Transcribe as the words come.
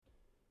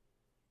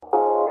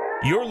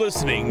You're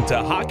listening to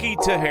Hockey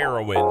to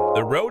Heroin,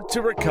 the road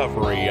to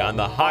recovery on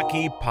the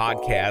Hockey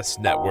Podcast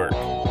Network.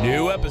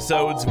 New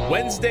episodes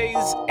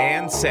Wednesdays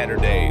and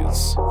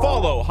Saturdays.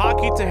 Follow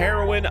Hockey to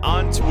Heroin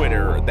on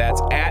Twitter. That's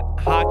at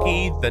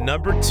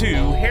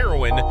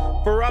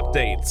Hockey2Heroin for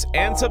updates,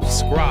 and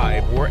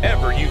subscribe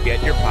wherever you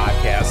get your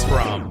podcasts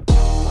from.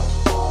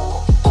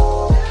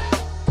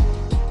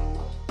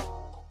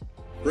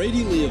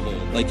 Brady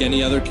Leavold, like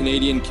any other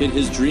Canadian kid,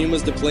 his dream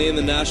was to play in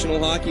the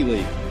National Hockey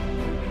League.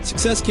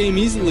 Success came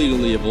easily to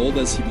Leavold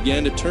as he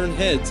began to turn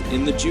heads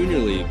in the junior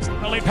leagues.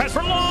 A late pass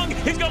for Long.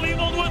 He's got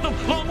Leavold with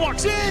him. Long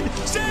walks in.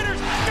 Centers.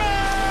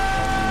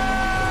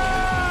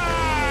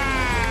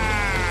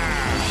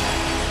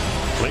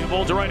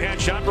 Leavold's a right-hand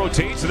shot,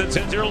 rotates, and then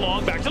sends it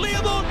Long back to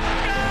Leavold.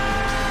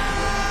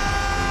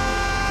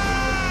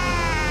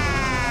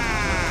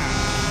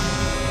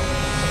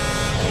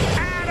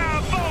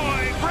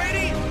 Attaboy,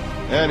 Brady.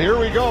 And here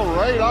we go,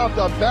 right off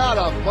the bat,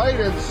 a fight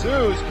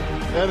ensues.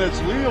 And it's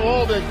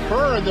Leavold and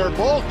Curran. They're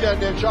both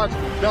getting in shots.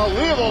 Now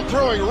Leavold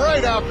throwing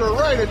right after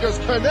right and just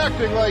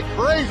connecting like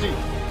crazy.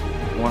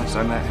 Once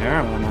I met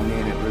heroin,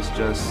 it was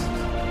just,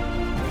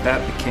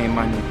 that became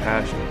my new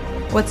passion.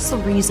 What's the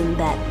reason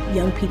that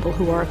young people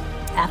who are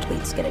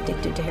athletes get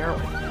addicted to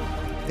heroin?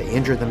 They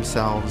injure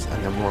themselves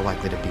and they're more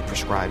likely to be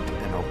prescribed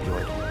an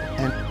opioid.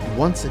 And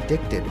once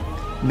addicted,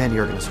 many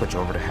are going to switch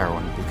over to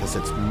heroin because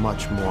it's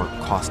much more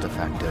cost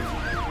effective.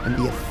 And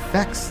the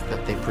effects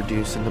that they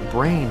produce in the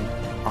brain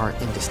are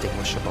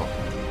indistinguishable.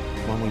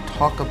 When we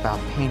talk about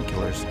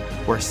painkillers,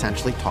 we're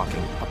essentially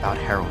talking about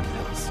heroin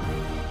pills.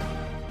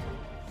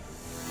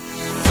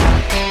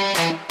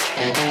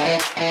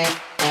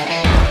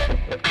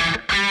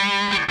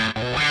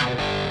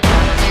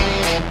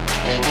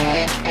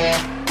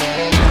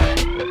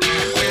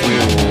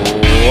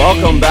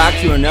 Welcome back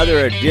to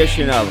another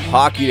edition of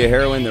Hockey to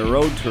Heroin, the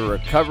road to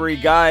recovery,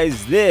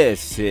 guys.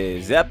 This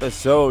is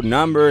episode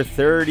number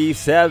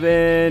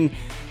 37.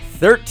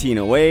 13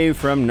 away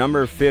from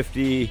number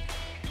 50.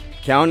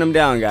 Count them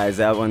down, guys.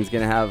 That one's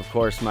going to have, of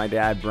course, my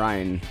dad,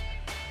 Brian.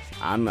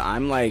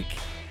 I'm like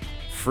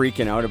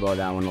freaking out about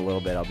that one a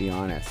little bit, I'll be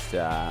honest.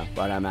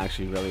 But I'm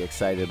actually really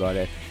excited about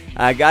it.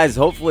 Guys,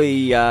 hopefully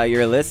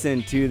you're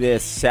listening to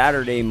this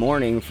Saturday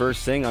morning,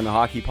 first thing on the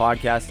Hockey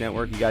Podcast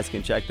Network. You guys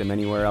can check them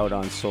anywhere out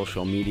on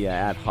social media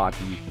at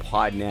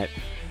HockeyPodNet.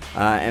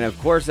 And of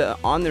course,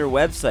 on their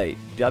website,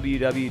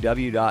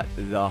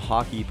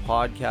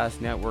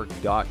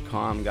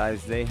 www.thehockeypodcastnetwork.com,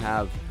 guys, they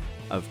have,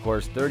 of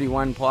course,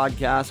 31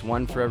 podcasts,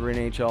 one for every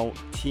NHL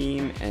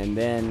team, and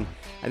then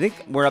I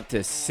think we're up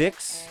to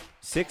six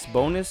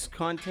bonus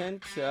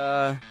content,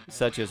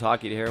 such as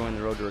Hockey to Heroin,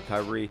 the road to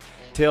recovery,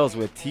 Tales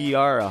with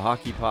TR, a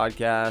hockey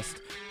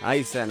podcast,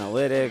 Ice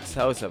Analytics,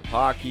 House of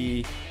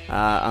Hockey,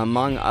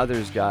 among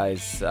others,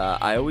 guys.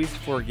 I always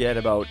forget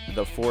about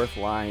the Fourth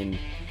Line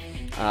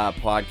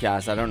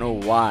podcast. I don't know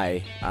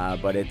why,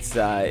 but it's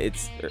a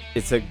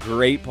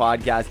great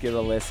podcast. Give it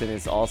a listen.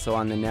 It's also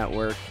on the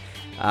network.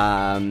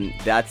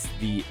 That's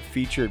the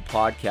featured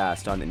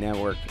podcast on the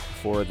network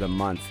for the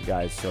month,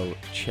 guys, so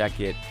check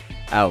it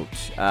out.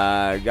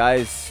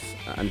 Guys,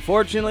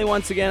 unfortunately,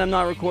 once again, I'm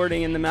not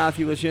recording in the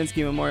Matthew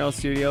Lashinsky Memorial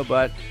Studio,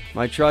 but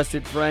my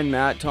trusted friend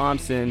Matt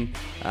Thompson,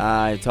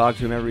 I talk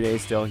to him every day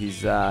still.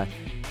 He's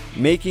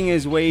making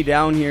his way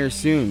down here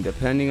soon,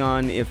 depending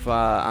on if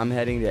I'm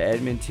heading to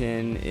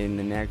Edmonton in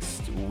the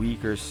next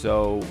week or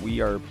so.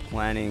 We are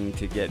planning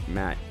to get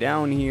Matt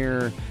down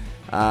here,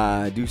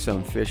 do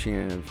some fishing,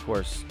 and of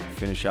course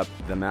finish up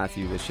the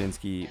Matthew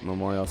Lashinsky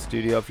Memorial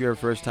Studio. If you're a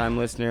first-time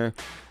listener,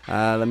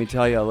 let me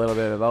tell you a little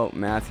bit about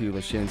Matthew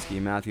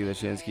Lashinsky. Matthew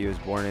Lashinsky was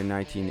born in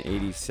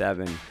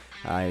 1987.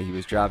 He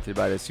was drafted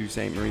by the Sault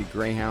Ste. Marie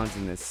Greyhounds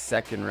in the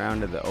second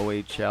round of the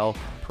OHL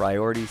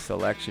Priority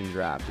Selection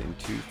Draft in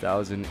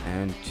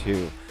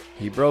 2002.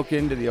 He broke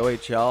into the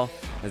OHL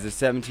as a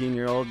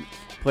 17-year-old,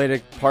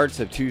 played parts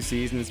of 2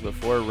 seasons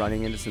before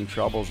running into some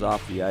troubles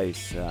off the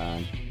ice.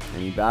 And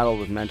he battled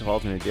with mental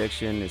health and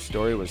addiction. His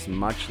story was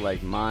much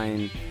like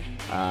mine.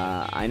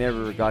 I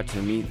never got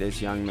to meet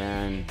this young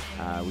man.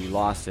 We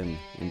lost him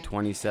in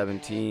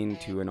 2017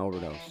 to an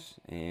overdose.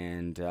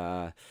 And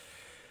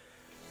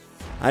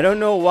I don't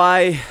know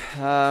why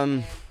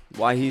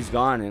he's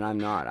gone and I'm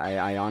not.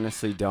 I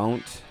honestly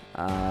don't.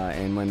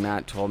 And when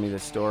Matt told me the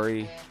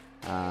story,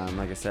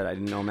 like I said, I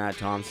didn't know Matt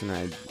Thompson.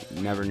 I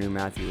never knew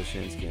Matthew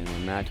Lashinsky. And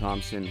when Matt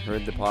Thompson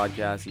heard the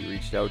podcast, he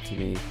reached out to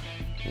me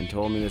and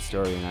told me the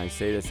story. And I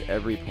say this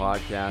every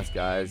podcast,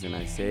 guys, and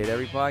I say it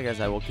every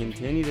podcast. I will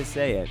continue to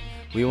say it.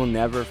 We will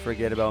never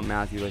forget about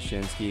Matthew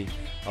Lashinsky,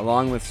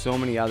 along with so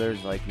many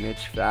others like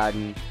Mitch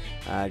Fadden.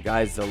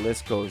 Guys, the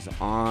list goes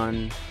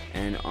on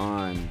and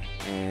on.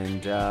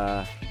 And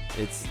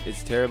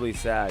it's terribly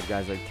sad.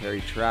 Guys like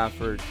Terry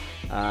Trafford.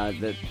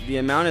 The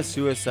amount of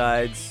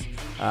suicides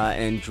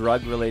and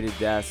drug-related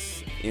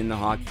deaths in the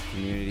hockey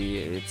community,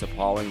 it's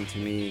appalling to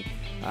me.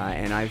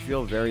 And I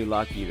feel very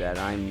lucky that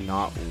I'm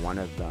not one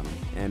of them.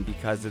 And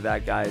because of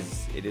that,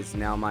 guys, it is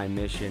now my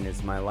mission,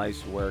 it's my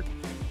life's work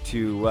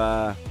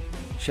to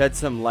shed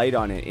some light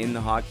on it in the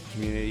hockey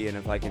community, and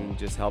if I can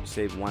just help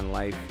save one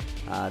life,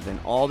 then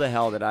all the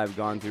hell that I've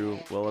gone through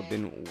will have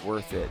been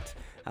worth it.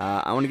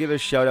 I want to give a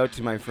shout out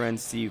to my friend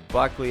Steve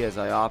Buckley, as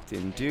I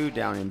often do,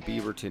 down in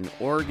Beaverton,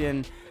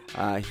 Oregon.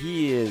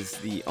 He is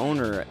the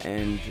owner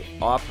and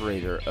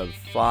operator of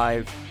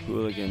 5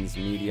 Hooligans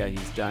Media.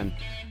 He's done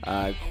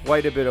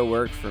quite a bit of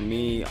work for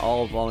me,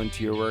 all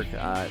volunteer work.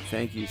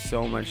 Thank you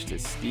so much to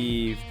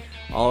Steve,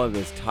 all of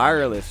his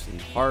tireless and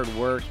hard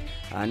work,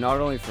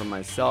 not only for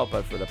myself,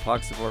 but for the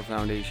Puck Support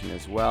Foundation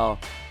as well.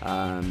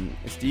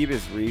 Steve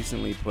has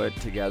recently put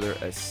together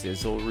a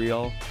sizzle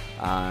reel.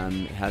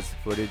 It has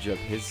footage of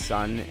his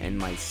son and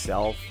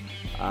myself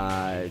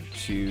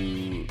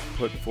to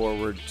put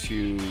forward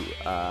to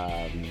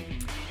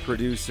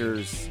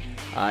producers,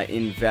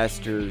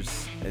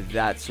 investors,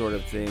 that sort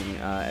of thing,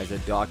 as a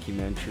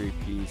documentary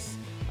piece.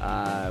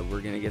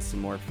 We're going to get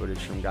some more footage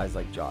from guys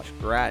like Josh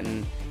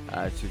Gratton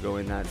to go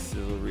in that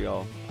sizzle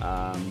reel,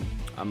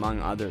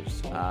 among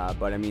others.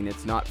 But I mean,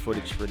 it's not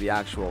footage for the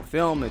actual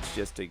film, it's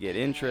just to get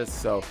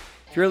interest. So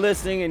if you're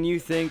listening and you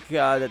think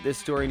that this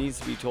story needs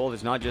to be told,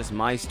 it's not just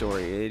my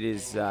story, it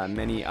is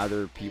many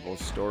other people's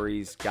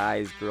stories,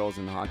 guys, girls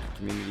in the hockey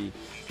community,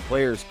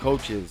 players,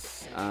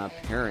 coaches,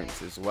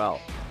 parents as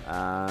well.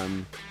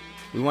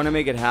 We want to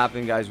make it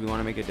happen, guys. We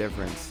want to make a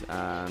difference.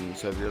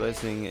 So if you're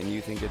listening and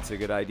you think it's a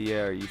good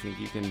idea, or you think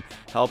you can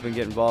help and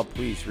get involved,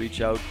 please reach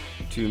out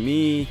to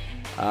me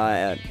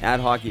at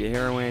Hockey to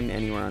Heroin,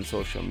 anywhere on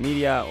social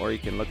media, or you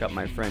can look up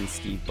my friend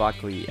Steve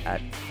Buckley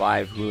at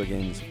 5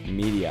 Hooligans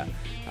Media.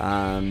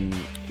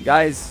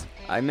 Guys,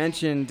 I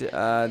mentioned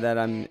that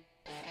I'm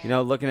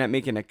looking at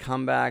making a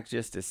comeback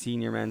just to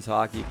senior men's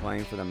hockey,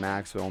 playing for the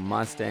Maxwell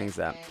Mustangs.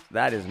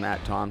 That is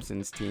Matt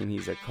Thompson's team.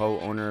 He's a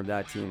co-owner of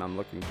that team. I'm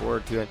looking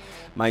forward to it.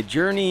 My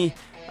journey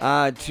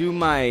to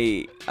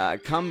my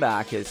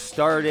comeback has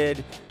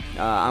started.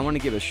 I want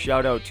to give a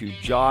shout out to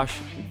Josh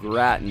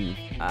Gratton.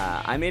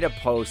 I made a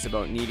post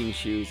about needing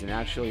shoes, and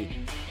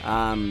actually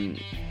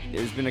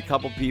there's been a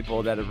couple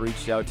people that have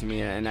reached out to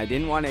me, and I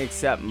didn't want to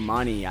accept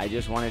money. I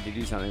just wanted to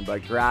do something,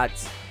 but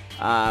Gratz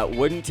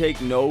wouldn't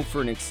take no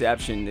for an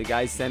exception. The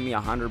guy sent me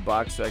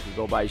 $100 so I could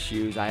go buy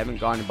shoes. I haven't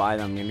gone to buy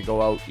them. I'm going to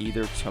go out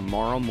either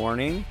tomorrow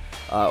morning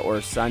or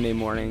Sunday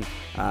morning,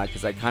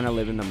 because I kind of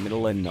live in the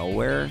middle of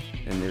nowhere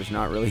and there's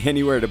not really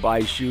anywhere to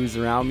buy shoes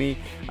around me.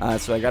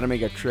 So I got to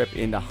make a trip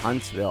into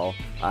Huntsville.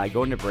 I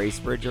go into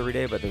Bracebridge every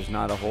day, but there's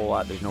not a whole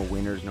lot. There's no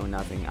winners, no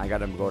nothing. I got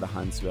to go to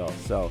Huntsville.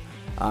 So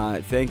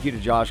thank you to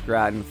Josh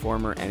Gratton,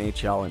 former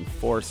NHL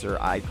enforcer.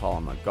 I call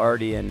him a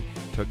guardian.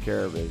 Took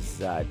care of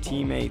his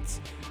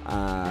teammates.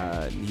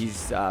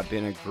 He's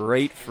been a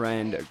great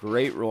friend, a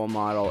great role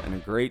model, and a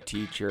great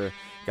teacher.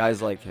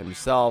 Guys like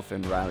himself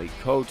and Riley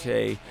Cote,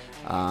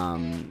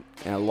 and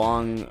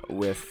along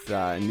with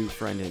a new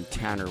friend in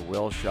Tanner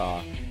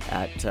Wilshaw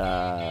at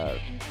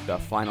the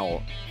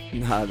Final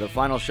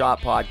Shot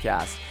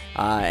podcast.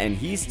 And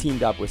he's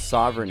teamed up with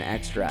Sovereign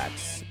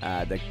Extracts,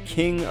 the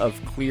king of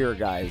clear,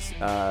 guys.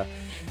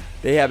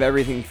 They have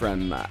everything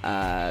from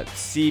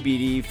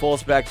CBD, full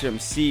spectrum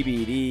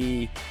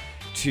CBD,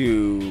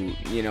 to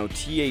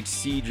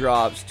THC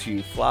drops,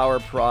 to flower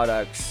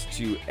products,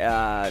 to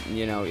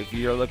if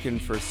you're looking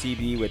for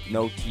CBD with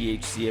no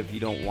THC, if you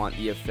don't want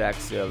the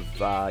effects of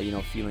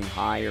feeling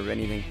high or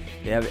anything,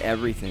 they have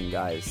everything,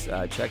 guys.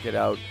 Check it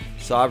out,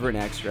 Sovereign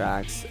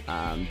Extracts.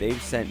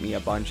 They've sent me a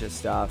bunch of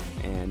stuff,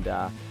 and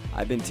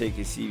I've been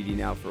taking CBD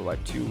now for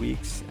 2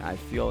 weeks. I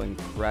feel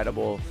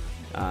incredible.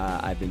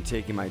 I've been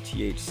taking my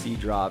THC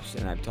drops,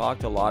 and I've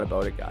talked a lot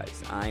about it,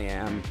 guys. I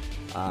am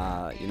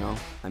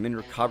I'm in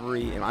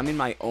recovery, and I'm in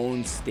my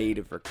own state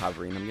of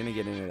recovery, and I'm going to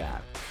get into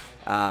that.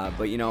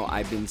 But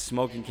I've been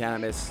smoking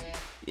cannabis.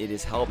 It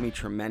has helped me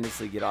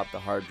tremendously get off the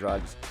hard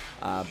drugs.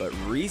 But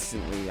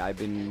recently, I've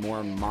been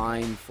more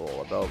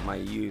mindful about my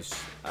use.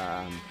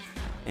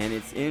 And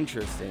it's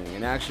interesting.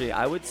 And actually,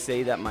 I would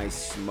say that my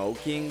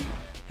smoking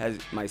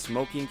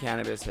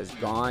cannabis has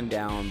gone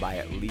down by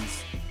at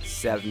least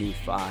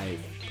 75%.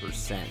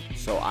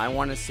 So I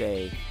want to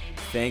say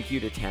thank you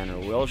to Tanner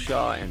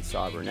Wilshaw and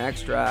Sovereign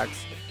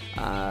Extracts.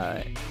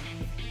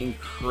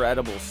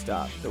 Incredible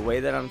stuff. The way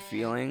that I'm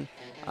feeling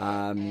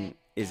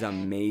is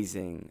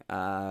amazing.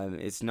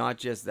 It's not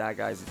just that,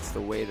 guys. It's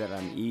the way that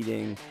I'm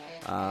eating.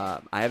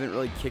 I haven't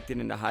really kicked it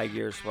into high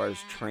gear as far as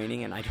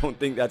training, and I don't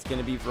think that's going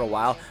to be for a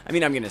while. I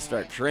mean, I'm going to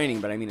start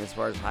training, but I mean, as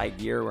far as high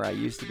gear where I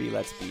used to be,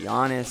 let's be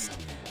honest,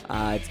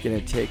 it's going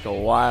to take a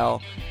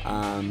while.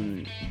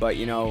 But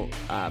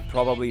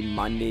probably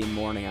Monday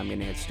morning, I'm going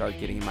to start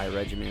getting in my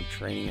regimen of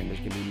training, and there's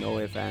going to be no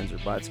ifs, ands, or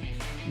buts.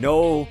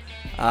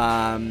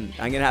 I'm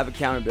going to have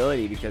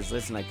accountability, because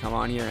listen, I come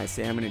on here and I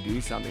say I'm going to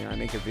do something, or I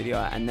make a video,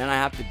 and then I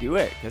have to do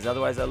it, because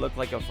otherwise I look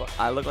like a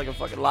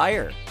fucking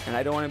liar, and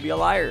I don't want to be a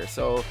liar.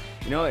 So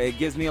it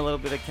gives me a little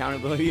bit of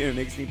accountability, and it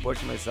makes me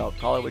push myself.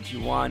 Call it what you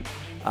want,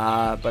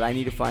 but I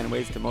need to find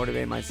ways to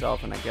motivate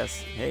myself, and I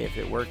guess, hey, if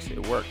it works,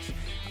 it works.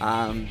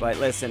 But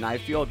listen, I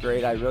feel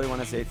great. I really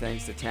want to say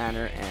thanks to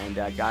Tanner and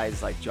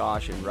guys like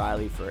Josh and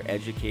Riley for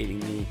educating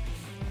me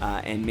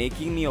and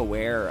making me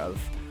aware of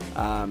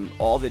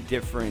all the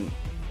different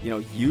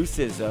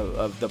uses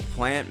of the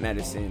plant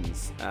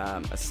medicines,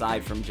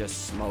 aside from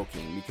just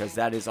smoking, because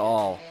that is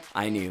all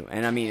I knew.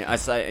 And I mean,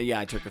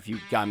 I took a few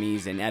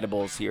gummies and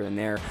edibles here and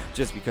there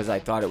just because I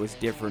thought it was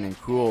different and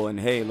cool, and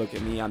hey, look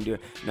at me, I'm doing...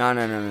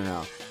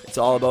 No. It's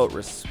all about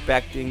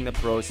respecting the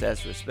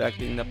process,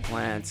 respecting the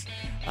plants,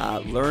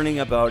 learning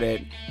about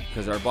it,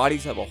 because our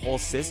bodies have a whole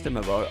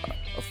system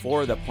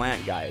for the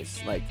plant,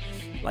 guys, like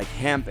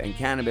hemp and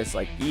cannabis,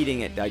 like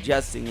eating it,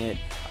 digesting it.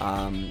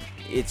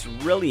 It's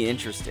really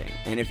interesting.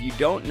 And if you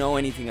don't know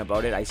anything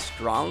about it, I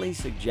strongly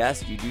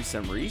suggest you do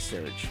some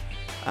research,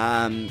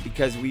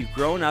 because we've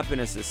grown up in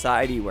a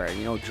society where,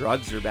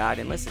 drugs are bad.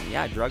 And listen,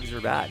 yeah, drugs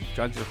are bad.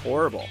 Drugs are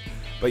horrible.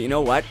 But you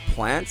know what?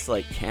 Plants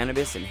like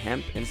cannabis and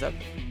hemp and stuff,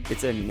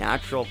 it's a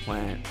natural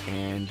plant.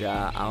 And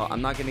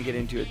I'm not going to get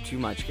into it too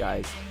much,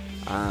 guys.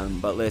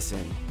 But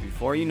listen,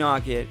 before you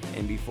knock it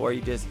and before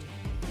you just,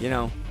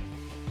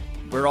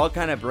 we're all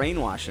kind of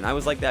brainwashed, and I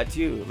was like that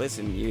too.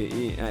 Listen,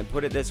 I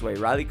put it this way.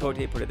 Riley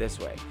Cote put it this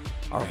way.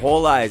 Our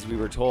whole lives we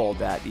were told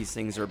that these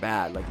things are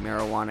bad, like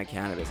marijuana,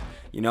 cannabis.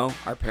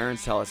 Our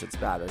parents tell us it's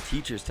bad. Our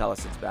teachers tell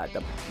us it's bad.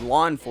 The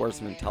law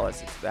enforcement tell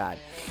us it's bad.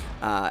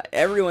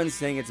 Everyone's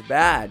saying it's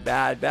bad.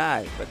 But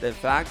the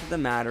fact of the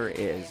matter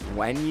is,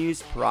 when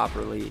used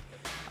properly,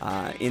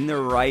 in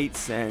the right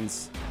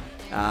sense,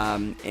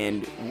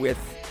 and with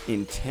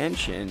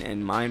intention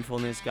and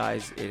mindfulness,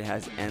 guys, it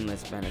has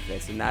endless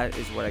benefits. And that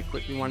is what I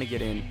quickly want to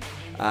get in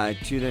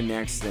to the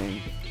next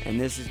thing. And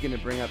this is going to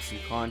bring up some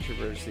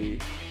controversy,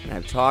 and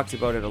I've talked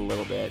about it a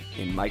little bit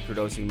in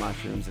microdosing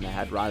mushrooms, and I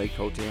had Riley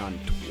Cote on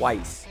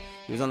twice.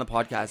 He was on the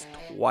podcast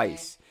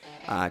twice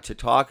to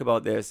talk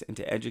about this and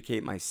to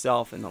educate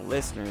myself and the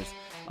listeners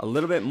a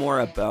little bit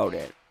more about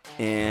it.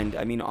 And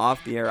I mean,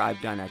 off the air,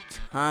 I've done a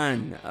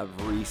ton of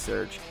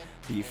research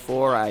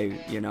before I,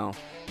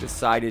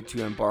 decided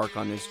to embark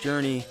on this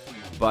journey.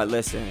 But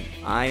listen,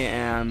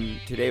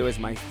 today was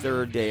my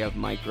third day of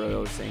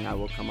microdosing. I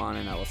will come on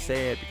and I will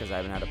say it because I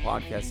haven't had a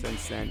podcast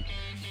since then.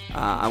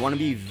 I want to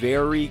be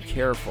very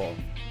careful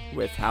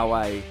with how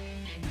I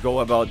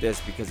go about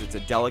this because it's a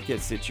delicate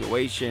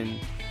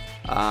situation.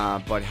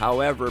 But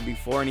however,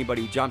 before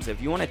anybody jumps,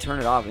 if you want to turn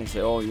it off and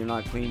say, oh, you're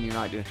not clean, you're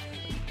not doing,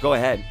 go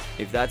ahead.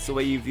 If that's the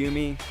way you view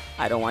me,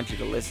 I don't want you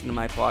to listen to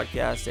my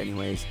podcast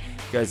anyways.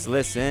 Because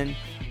listen,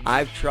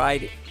 I've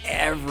tried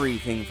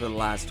everything for the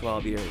last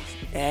 12 years.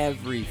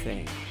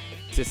 Everything.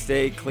 To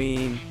stay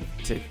clean,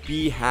 to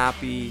be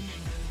happy,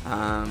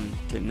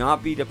 to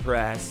not be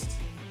depressed.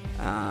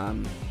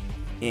 And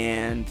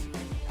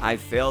I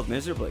failed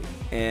miserably.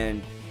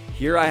 And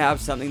here I have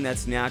something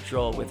that's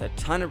natural with a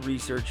ton of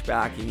research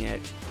backing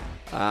it.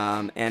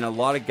 And a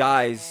lot of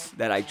guys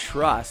that I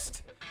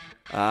trust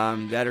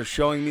that are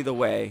showing me the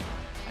way.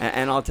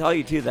 And I'll tell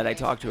you too that I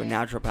talked to a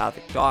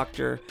naturopathic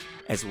doctor,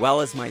 as well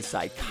as my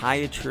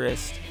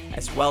psychiatrist,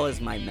 as well as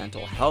my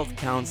mental health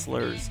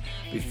counselors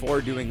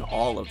before doing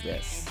all of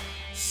this.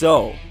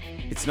 So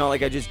it's not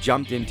like I just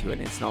jumped into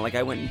it. It's not like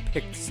I went and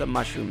picked some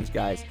mushrooms,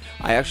 guys.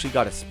 I actually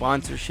got a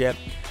sponsorship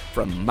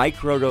from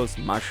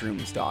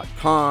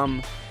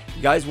microdosemushrooms.com.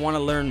 You guys want to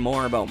learn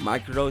more about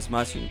microdose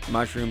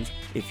mushrooms?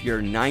 If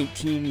you're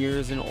 19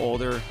 years and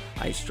older,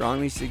 I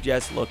strongly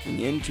suggest looking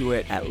into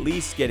it, at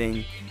least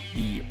getting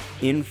the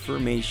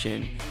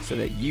information so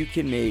that you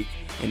can make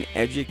an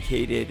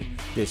educated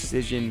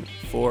decision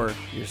for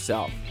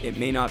yourself. It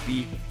may not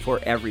be for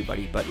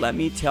everybody, but let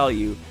me tell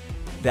you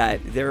that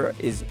there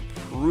is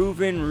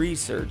proven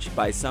research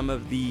by some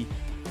of the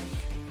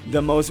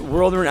most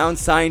world-renowned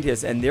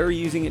scientists, and they're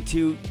using it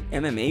too.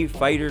 MMA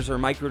fighters are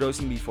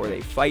microdosing before they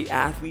fight.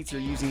 Athletes are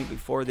using it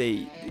before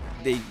they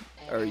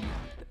are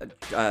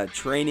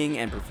training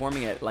and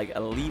performing at like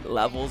elite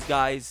levels,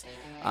 guys.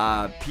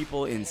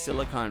 People in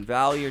Silicon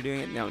Valley are doing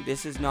it. Now,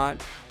 this is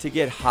not to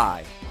get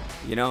high,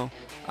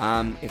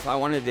 if I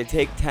wanted to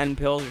take 10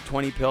 pills or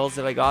 20 pills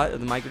that I got of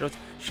the microdose,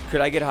 could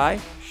I get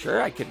high?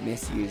 Sure, I could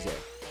misuse it,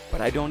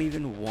 but I don't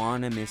even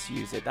want to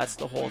misuse it. That's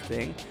the whole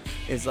thing.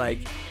 Is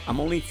like,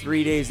 I'm only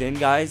 3 days in,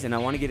 guys, and I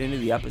want to get into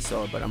the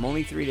episode, but I'm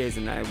only 3 days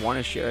in, and I want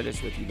to share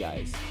this with you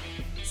guys.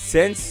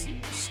 Since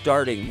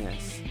starting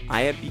this,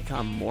 I have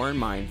become more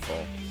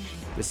mindful.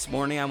 This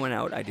morning I went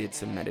out, I did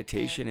some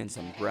meditation and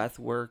some breath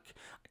work.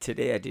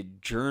 Today I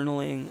did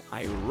journaling,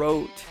 I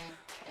wrote.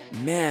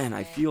 Man,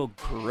 I feel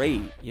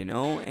great,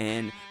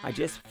 and I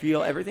just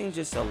feel everything's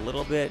just a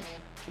little bit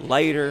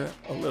lighter,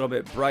 a little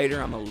bit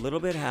brighter. I'm a little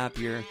bit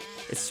happier.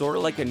 It's sort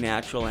of like a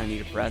natural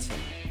antidepressant.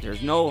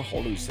 There's no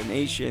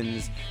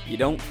hallucinations. You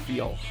don't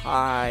feel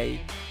high.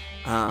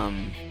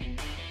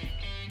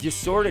 You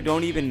sort of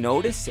don't even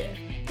notice it.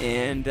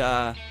 And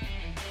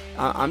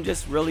I'm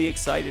just really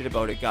excited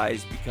about it,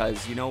 guys,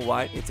 because you know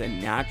what? It's a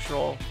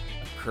natural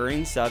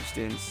occurring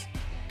substance.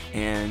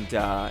 And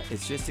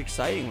it's just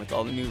exciting with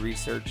all the new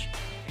research.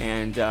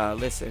 And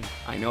listen,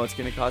 I know it's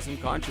going to cause some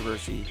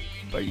controversy,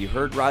 but you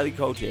heard Riley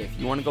Cote. If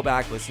you want to go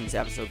back, listen to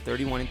episode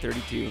 31 and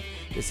 32.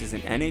 This is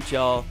an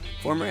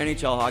former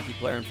NHL hockey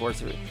player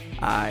enforcer.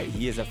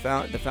 He is the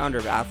founder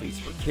of Athletes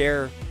for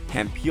Care,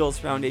 Hemp Heals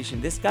Foundation.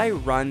 This guy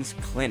runs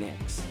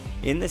clinics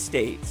in the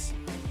States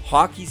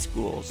hockey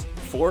schools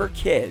for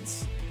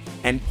kids,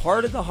 and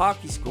part of the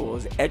hockey school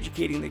is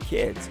educating the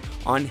kids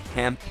on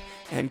hemp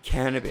and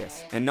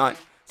cannabis, and not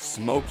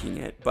smoking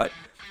it, but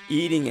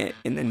eating it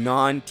in the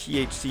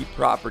non-THC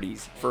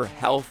properties for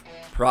health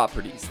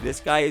properties. This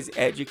guy is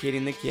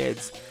educating the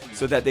kids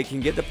so that they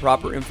can get the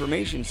proper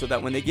information, so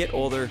that when they get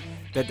older,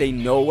 that they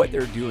know what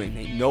they're doing,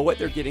 they know what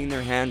they're getting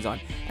their hands on,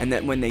 and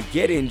that when they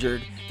get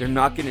injured, they're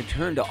not going to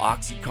turn to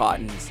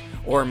Oxycontins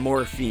or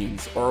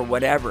morphines or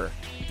whatever.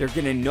 They're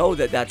going to know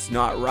that that's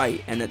not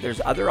right, and that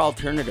there's other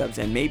alternatives,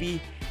 and maybe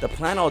the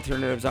plant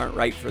alternatives aren't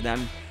right for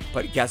them,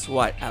 but guess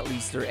what? At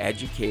least they're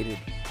educated,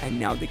 and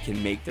now they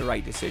can make the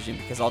right decision.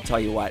 Because I'll tell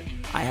you what,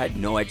 I had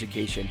no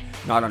education,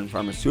 not on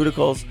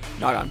pharmaceuticals,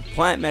 not on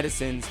plant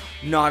medicines,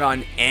 not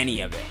on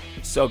any of it.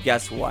 So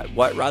guess what?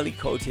 What Riley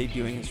Cote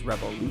doing is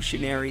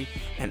revolutionary,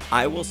 and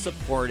I will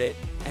support it.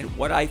 And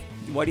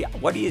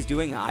what he is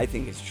doing, I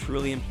think, is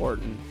truly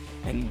important.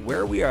 And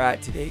where we are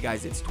at today,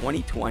 guys, it's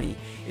 2020.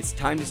 It's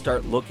time to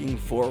start looking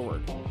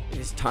forward. It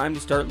is time to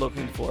start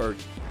looking forward.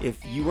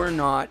 If you are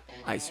not,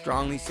 I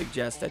strongly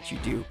suggest that you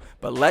do.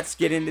 But let's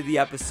get into the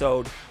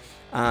episode.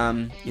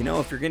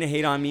 If you're going to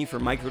hate on me for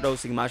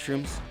microdosing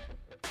mushrooms,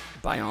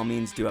 by all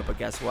means do it. But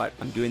guess what?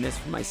 I'm doing this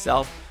for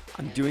myself.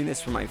 I'm doing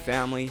this for my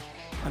family.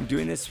 I'm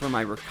doing this for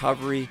my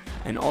recovery.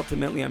 And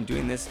ultimately, I'm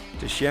doing this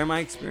to share my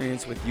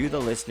experience with you, the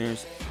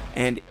listeners.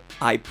 And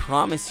I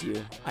promise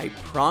you,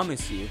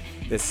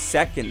 the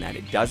second that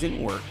it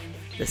doesn't work,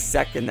 the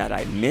second that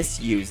I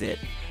misuse it,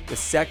 the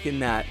second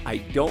that I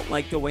don't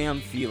like the way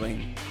I'm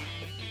feeling,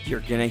 you're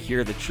going to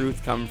hear the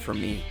truth come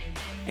from me.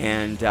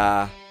 And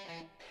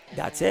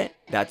that's it.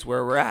 That's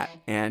where we're at.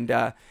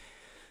 And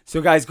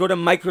so guys, go to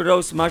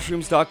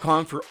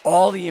microdosemushrooms.com for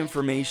all the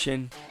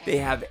information. They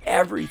have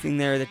everything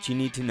there that you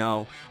need to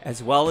know,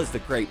 as well as the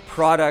great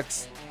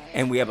products.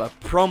 And we have a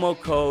promo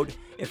code.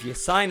 If you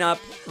sign up,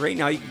 right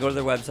now you can go to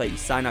their website, you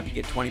sign up, you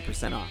get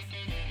 20% off.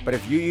 But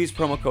if you use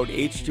promo code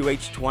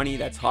H2H20,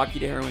 that's Hockey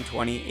to Heroin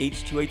 20,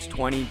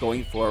 H2H20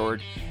 going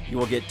forward, you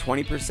will get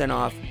 20%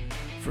 off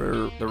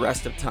for the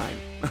rest of time.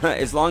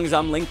 As long as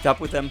I'm linked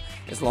up with them,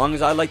 as long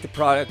as I like the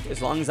product,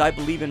 as long as I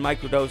believe in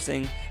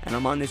microdosing and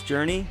I'm on this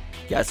journey,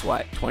 guess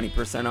what?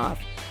 20% off.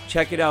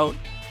 Check it out.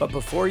 But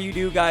before you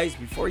do, guys,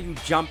 before you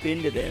jump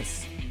into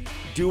this,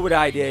 do what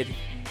I did.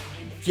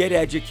 Get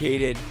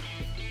educated.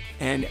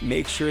 And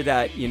make sure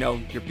that,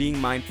 you're being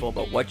mindful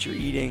about what you're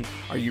eating.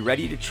 Are you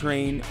ready to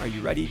train? Are you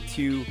ready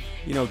to,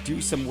 do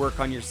some work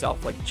on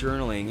yourself, like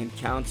journaling and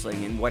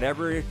counseling and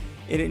whatever it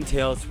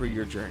entails for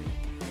your journey?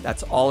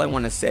 That's all I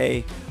want to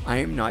say. I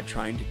am not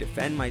trying to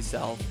defend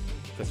myself,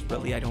 because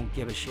really I don't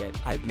give a shit.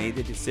 I've made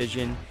the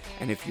decision,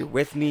 and if you're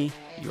with me,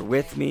 you're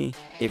with me.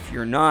 If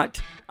you're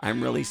not,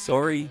 I'm really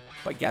sorry.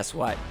 But guess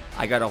what?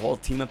 I got a whole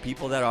team of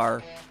people that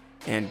are,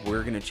 and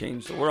we're going to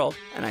change the world.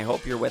 And I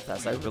hope you're with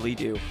us. I really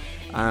do.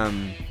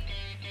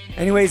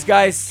 Anyways,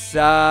 guys,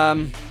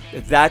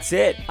 that's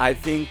it. I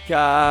think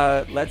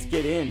let's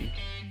get in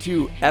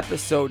to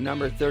episode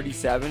number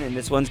 37. And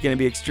this one's going to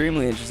be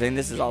extremely interesting.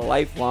 This is a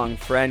lifelong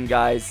friend,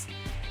 guys.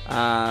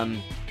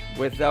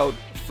 Without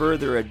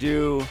further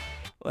ado,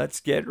 let's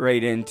get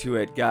right into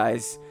it,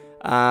 guys.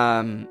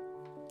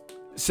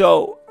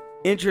 So,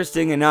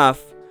 interesting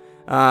enough,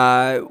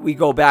 we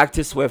go back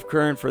to Swift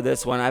Current for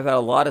this one. I've had a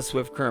lot of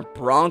Swift Current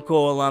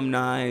Bronco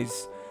alumni.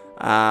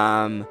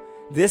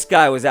 This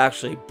guy was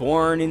actually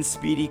born in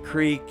Speedy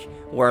Creek,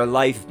 where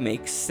life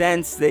makes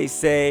sense, they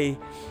say.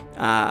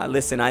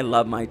 Listen, I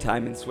love my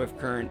time in Swift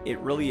Current. It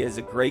really is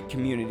a great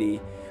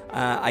community.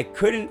 I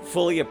couldn't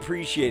fully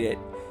appreciate it,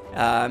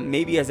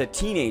 maybe as a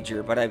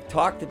teenager, but I've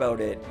talked about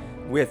it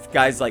with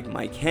guys like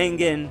Mike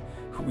Hangen,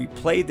 who we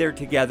played there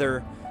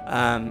together.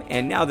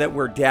 And now that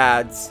we're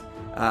dads,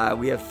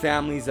 we have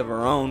families of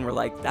our own. We're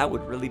like, that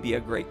would really be a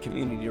great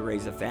community to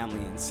raise a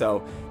family in.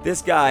 So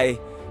this guy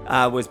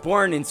was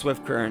born in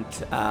Swift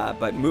Current,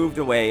 but moved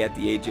away at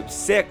the age of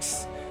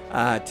 6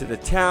 to the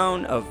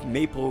town of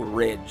Maple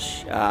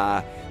Ridge.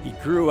 He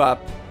grew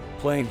up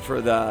playing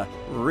for the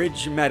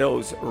Ridge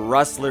Meadows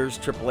Rustlers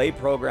AAA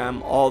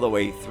program all the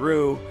way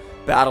through.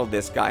 Battled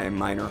this guy in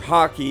minor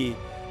hockey.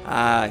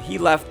 He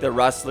left the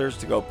Rustlers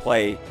to go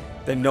play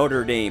the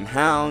Notre Dame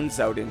Hounds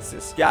out in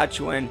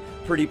Saskatchewan.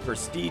 Pretty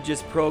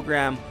prestigious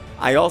program.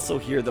 I also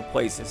hear the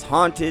place is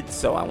haunted,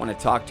 so I want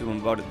to talk to him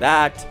about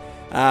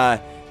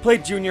that.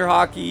 Played junior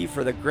hockey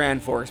for the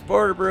Grand Forks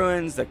Border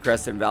Bruins, the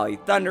Crescent Valley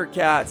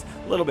Thundercats,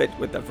 a little bit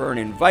with the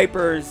Vernon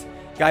Vipers.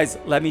 Guys,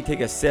 let me take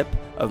a sip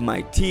of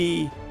my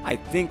tea. I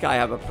think I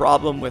have a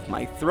problem with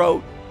my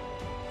throat.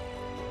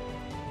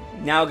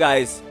 Now,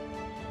 guys,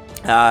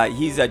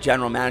 he's a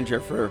general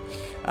manager for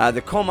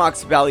the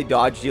Comox Valley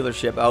Dodge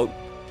dealership out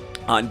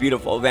on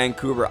beautiful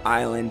Vancouver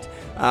Island.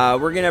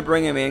 We're going to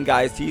bring him in,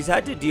 guys. He's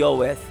had to deal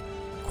with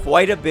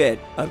quite a bit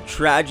of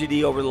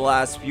tragedy over the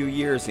last few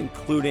years,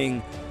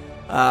 including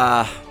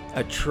a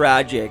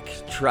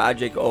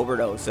tragic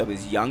overdose of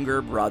his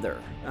younger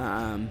brother.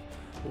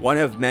 One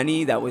of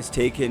many that was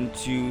taken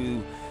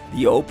to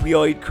the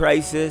opioid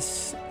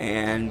crisis.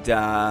 And,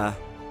 I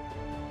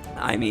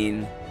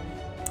mean,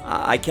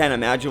 I can't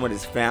imagine what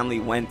his family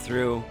went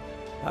through.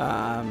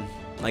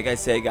 Like I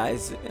say,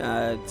 guys,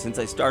 since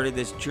I started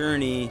this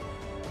journey,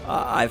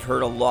 I've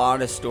heard a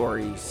lot of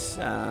stories.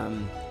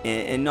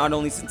 And not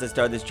only since I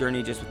started this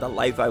journey, just with the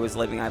life I was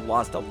living, I've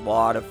lost a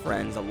lot of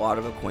friends, a lot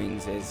of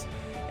acquaintances.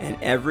 And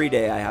every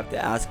day I have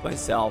to ask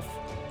myself,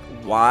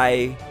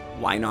 why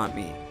not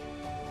me?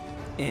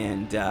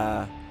 And,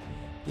 I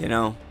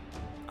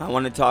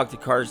want to talk to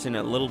Carson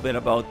a little bit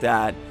about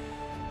that.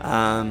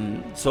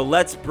 So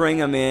let's bring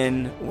him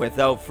in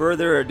without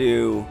further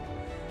ado.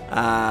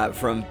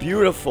 From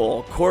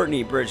beautiful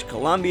Courtenay, British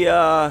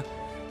Columbia,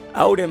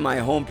 out in my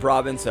home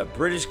province of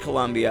British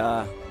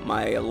Columbia,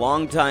 my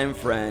longtime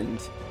friend,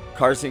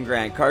 Carson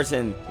Grant.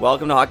 Carson,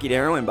 welcome to Hockey to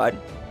Heroin, bud.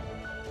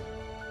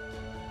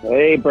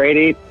 Hey,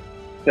 Brady.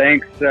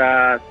 Thanks,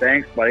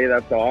 buddy.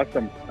 That's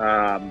awesome.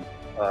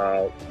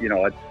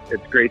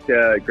 It's great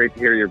to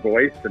hear your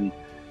voice, and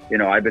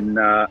I've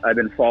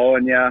been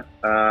following you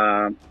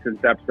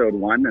since episode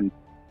 1, and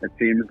it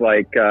seems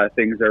like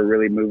things are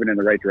really moving in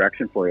the right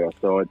direction for you.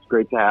 So it's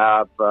great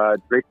to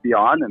be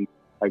on, and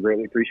I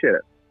greatly appreciate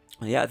it.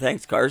 Yeah,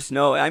 thanks, Carson.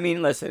 No, I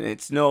mean, listen,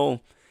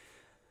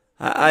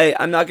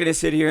 I'm not going to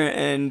sit here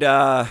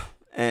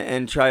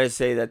and try to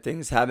say that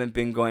things haven't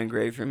been going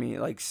great for me.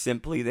 Like,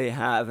 simply they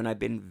have, and I've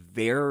been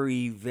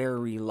very,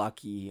 very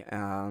lucky.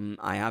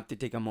 I have to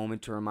take a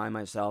moment to remind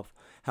myself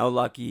how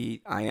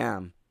lucky I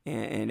am.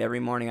 And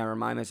every morning I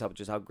remind myself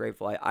just how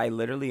grateful I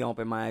literally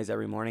open my eyes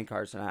every morning,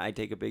 Carson. I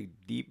take a big,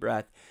 deep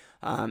breath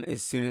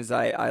as soon as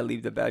I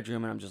leave the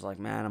bedroom, and I'm just like,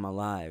 man, I'm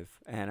alive,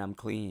 and I'm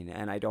clean,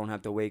 and I don't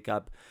have to wake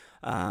up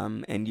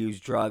and use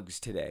drugs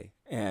today.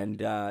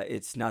 And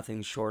it's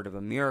nothing short of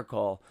a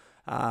miracle.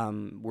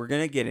 We're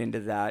going to get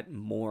into that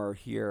more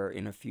here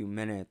in a few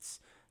minutes.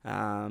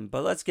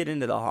 But let's get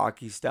into the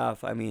hockey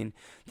stuff. I mean,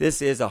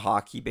 this is a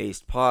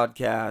hockey-based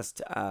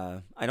podcast.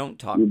 I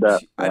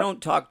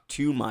don't talk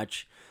too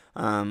much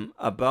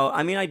about.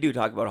 I mean, I do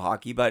talk about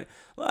hockey, but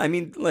I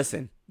mean,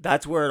 listen,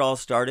 that's where it all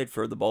started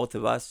for the both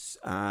of us.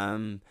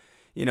 And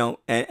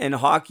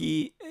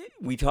hockey,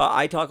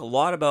 I talk a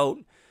lot about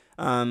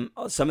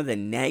some of the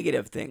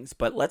negative things,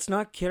 but let's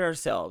not kid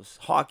ourselves.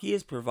 Hockey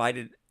has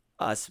provided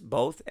us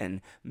both and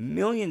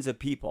millions of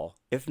people,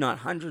 if not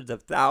hundreds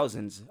of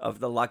thousands of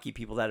the lucky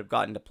people that have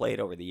gotten to play it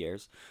over the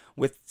years,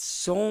 with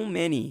so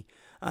many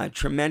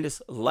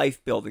tremendous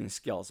life-building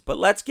skills. But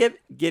let's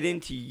get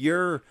into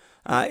your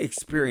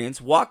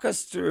experience. Walk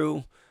us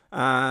through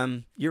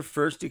your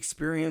first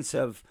experience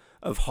of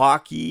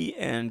hockey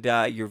and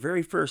your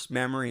very first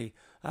memory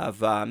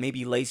of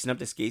maybe lacing up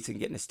the skates and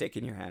getting a stick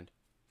in your hand.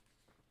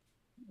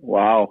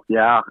 Wow.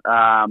 Yeah.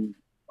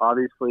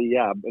 Obviously,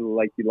 yeah.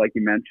 Like you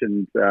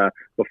mentioned,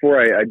 before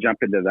I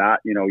jump into that,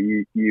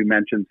 you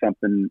mentioned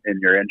something in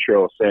your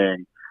intro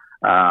saying,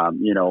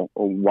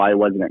 why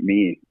wasn't it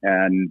me?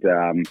 And,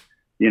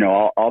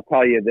 I'll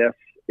tell you this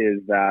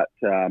is that,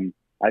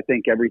 I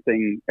think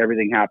everything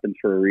happens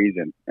for a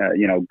reason,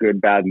 good,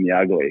 bad, and the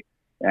ugly.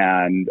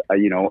 And,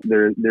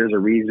 there's a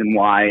reason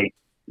why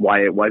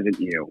it wasn't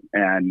you.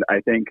 And I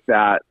think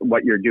that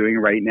what you're doing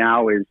right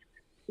now is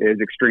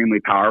extremely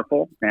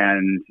powerful.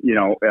 And,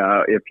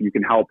 if you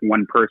can help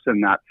one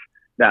person,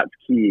 that's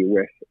key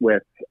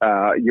with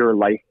your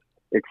life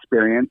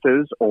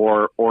experiences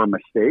or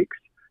mistakes.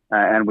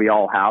 And we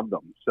all have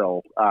them.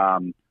 So, I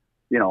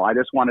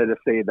just wanted to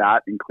say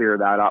that and clear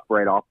that up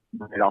right off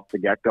the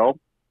get-go.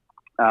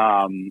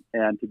 And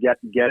to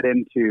get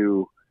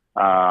into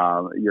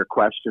your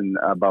question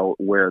about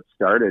where it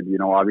started,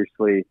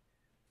 obviously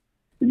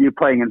you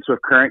playing in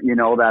Swift Current,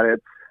 that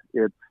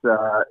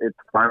it's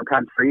farm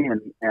country,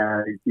 and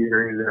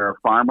you're either a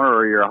farmer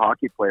or you're a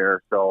hockey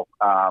player. So,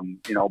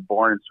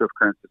 born in Swift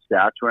Current,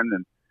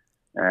 Saskatchewan,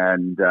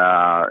 and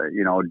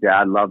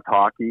Dad loved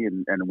hockey,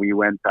 and we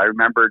went. I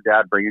remember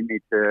Dad bringing me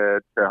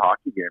to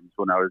hockey games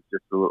when I was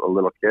just a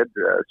little kid,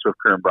 Swift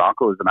Current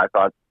Broncos, and I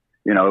thought,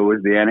 it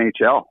was the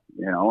NHL,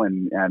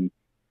 and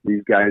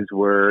these guys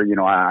were,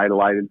 I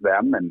idolized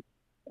them,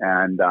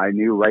 and I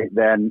knew right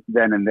then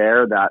and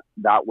there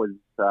that was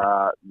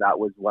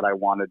what I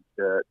wanted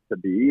to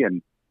be,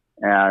 and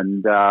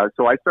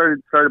so I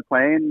started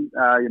playing.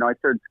 I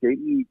started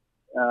skating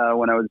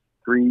when I was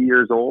 3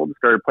 years old.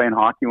 Started playing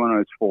hockey when I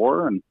was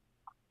 4, and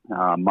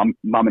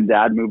mom and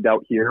dad moved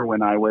out here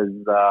when I was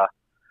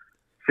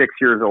 6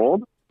 years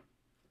old.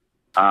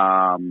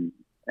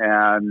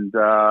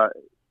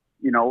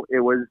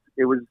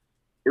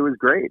 It was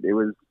great. It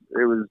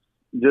was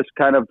just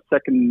kind of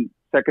second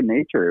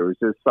nature. It was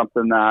just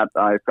something that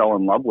I fell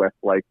in love with,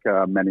 like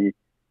many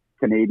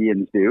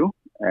Canadians do,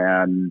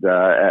 and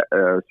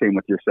same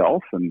with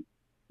yourself. And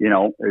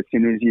as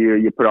soon as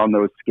you put on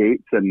those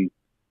skates and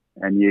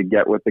you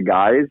get with the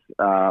guys,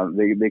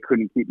 they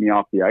couldn't keep me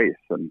off the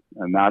ice, and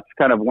that's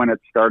kind of when it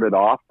started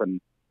off,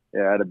 and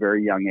at a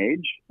very young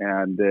age,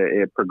 and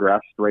it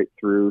progressed right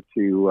through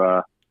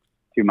to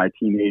my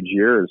teenage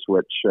years,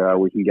 which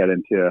we can get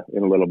into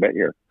in a little bit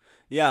here.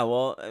 Yeah,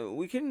 well,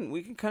 we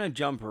can kind of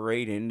jump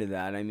right into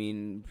that. I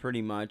mean,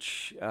 pretty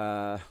much,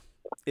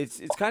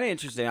 It's kind of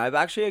interesting. I've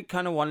actually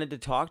kind of wanted to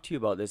talk to you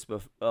about this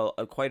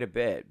quite a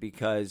bit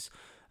because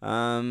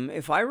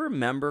if I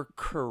remember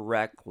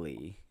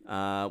correctly,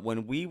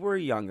 when we were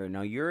younger,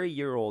 now you're a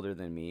year older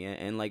than me,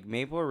 and like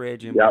Maple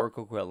Ridge and Port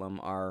Coquitlam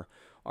are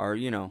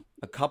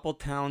a couple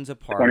towns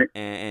apart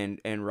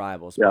and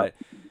rivals. Yep.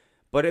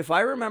 But if I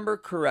remember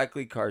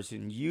correctly,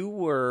 Carson, you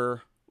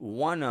were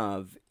one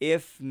of,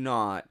 if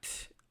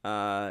not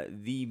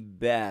the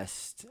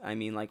best. I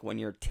mean, like when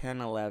you're 10,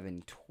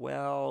 11,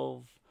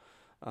 12,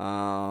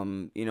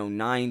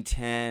 9,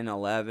 10,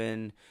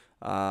 11,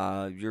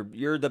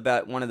 you're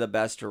one of the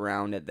best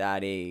around at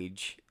that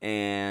age.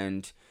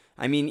 And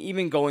I mean,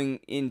 even going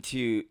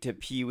into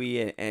Pee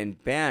Wee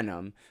and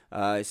Bantam,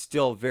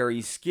 still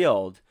very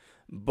skilled.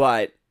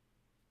 But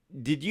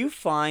did you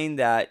find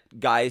that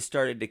guys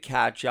started to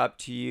catch up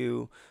to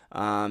you?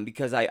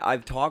 Because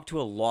I've talked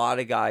to a lot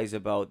of guys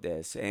about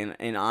this, and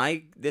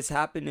this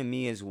happened to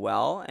me as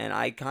well, and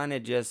I kind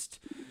of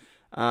just,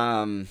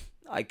 I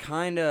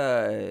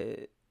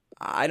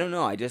don't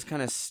know, I just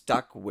kind of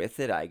stuck with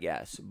it, I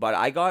guess. But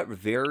I got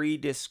very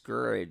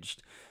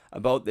discouraged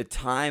about the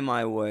time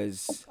I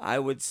was, I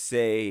would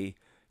say,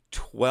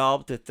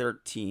 12 to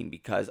 13,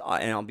 because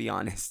and I'll be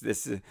honest,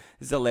 this is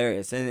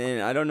hilarious,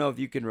 and I don't know if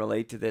you can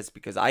relate to this,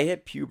 because I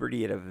hit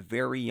puberty at a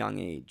very young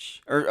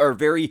age, or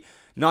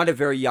not a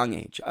very young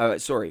age.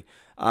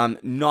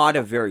 Not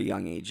a very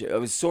young age. It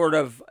was sort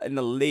of in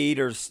the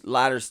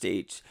latter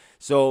stage.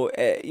 So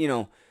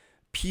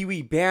Pee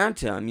Wee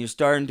Bantam, you're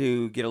starting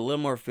to get a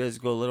little more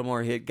physical, a little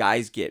more hit.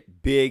 Guys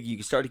get big.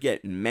 You start to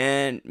get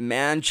man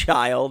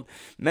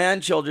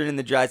children in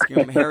the dressing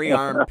room, hairy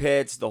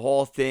armpits, the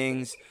whole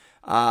things.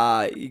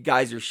 You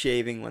guys are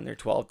shaving when they're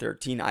 12,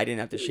 13. I didn't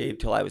have to shave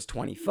till I was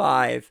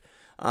 25.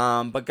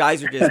 But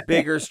guys are just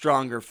bigger,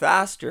 stronger,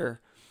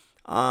 faster.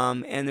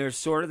 And there's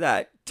sort of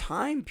that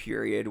time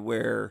period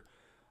where,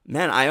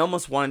 man, I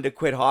almost wanted to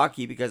quit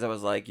hockey because I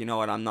was like, you know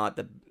what, I'm not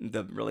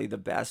really the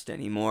best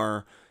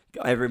anymore.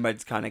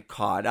 Everybody's kind of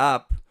caught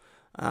up.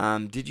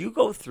 Did you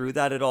go through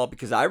that at all?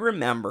 Because I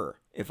remember,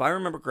 if I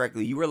remember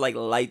correctly, you were like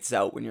lights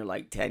out when you're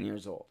like 10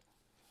 years old.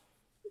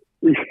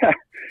 Yeah.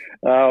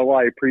 Well,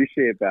 I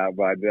appreciate that,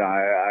 but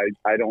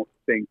I don't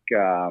think,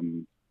 I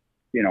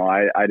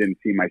didn't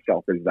see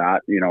myself as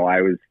that.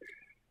 I was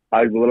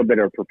a little bit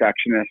of a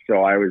perfectionist,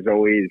 so I was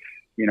always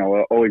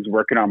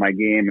working on my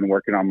game and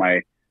working on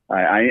my,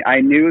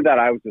 I knew that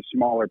I was a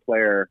smaller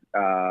player,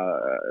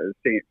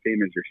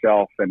 same as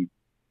yourself. And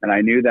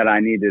I knew that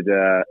I needed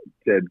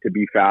to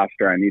be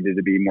faster. I needed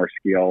to be more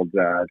skilled,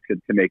 to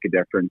make a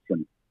difference.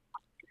 And,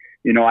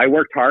 I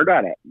worked hard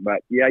at it,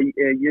 but yeah,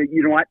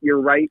 you know what?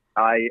 You're right.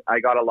 I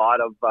got a lot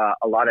of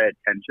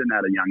attention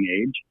at a young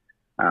age,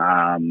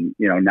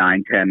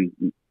 9, 10,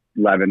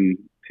 11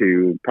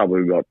 to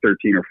probably about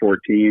 13 or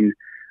 14.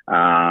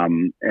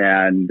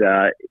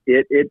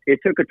 It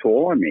took a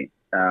toll on me,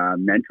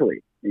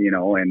 mentally,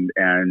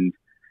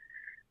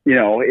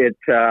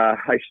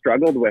 I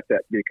struggled with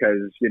it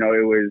because,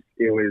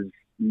 it was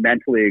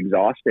mentally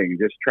exhausting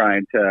just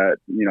trying to,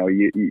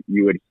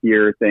 you would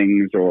hear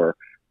things or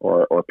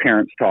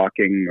parents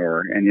talking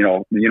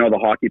the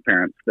hockey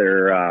parents,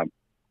 they're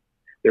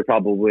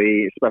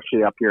probably,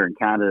 especially up here in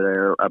Canada,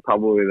 they're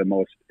probably the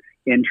most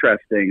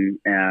interesting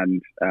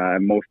and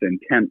most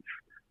intense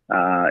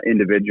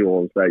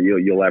individuals that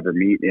you'll ever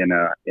meet in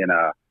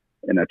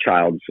a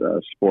child's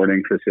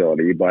sporting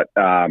facility. But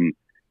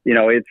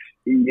it's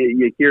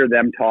you hear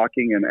them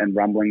talking and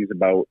rumblings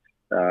about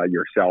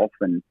yourself,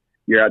 and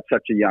you're at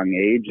such a young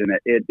age, and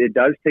it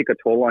does take a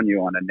toll on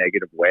you on a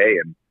negative way.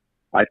 And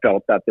I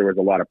felt that there was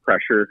a lot of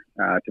pressure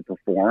to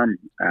perform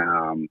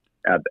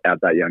at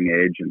that young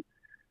age, and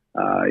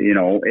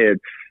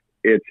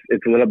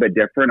it's a little bit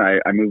different.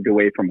 I moved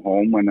away from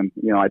home when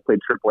I played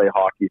AAA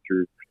hockey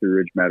through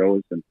Ridge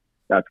Meadows, and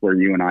that's where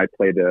you and I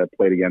played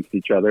against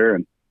each other.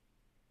 And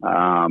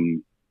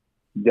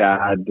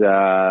Dad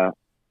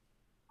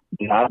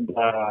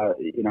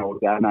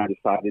and I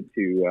decided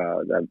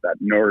to that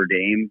Notre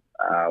Dame.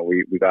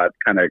 We got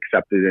kind of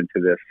accepted into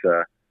this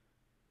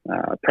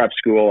prep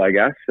school, I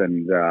guess,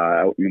 and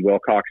out in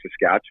Wilcox,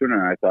 Saskatchewan.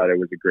 And I thought it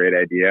was a great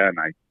idea, and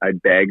I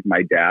begged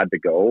my dad to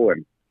go,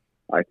 and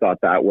I thought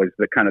that was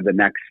the kind of the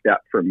next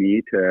step for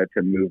me to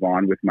move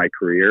on with my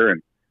career.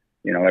 And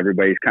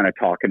everybody's kind of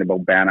talking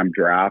about Bantam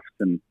drafts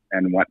and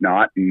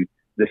whatnot, and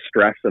the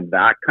stress of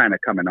that kind of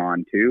coming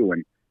on too.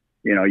 And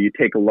you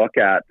take a look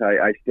at,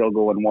 I still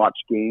go and watch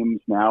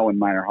games now in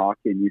minor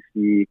hockey, and you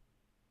see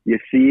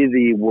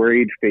the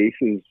worried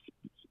faces,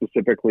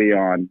 specifically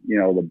on,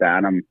 the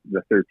Bantam,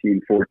 the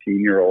 13,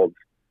 14-year-olds,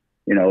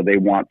 they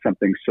want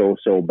something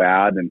so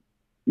bad. And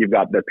you've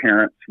got their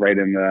parents right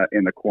in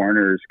the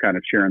corners kind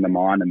of cheering them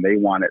on, and they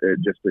want it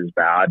just as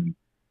bad.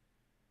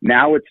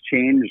 Now it's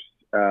changed,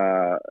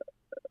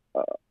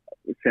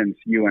 since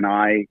you and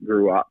I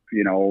grew up.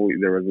 There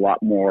was a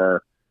lot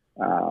more,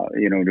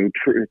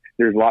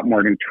 there's a lot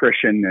more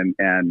nutrition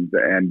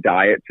and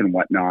diets and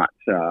whatnot,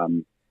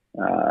 summer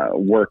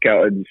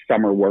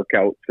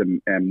workouts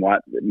and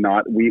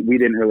whatnot. We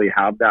didn't really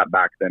have that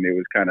back then. It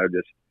was kind of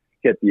just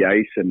hit the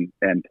ice and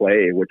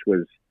play, which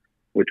was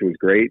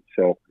great.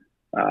 So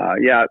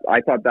I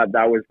thought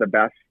that was the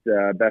best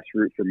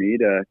route for me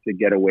to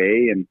get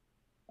away, and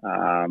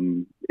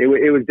it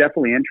was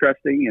definitely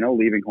interesting,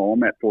 leaving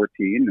home at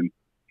 14 and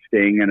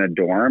staying in a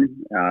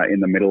dorm in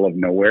the middle of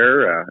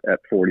nowhere at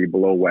 40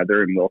 below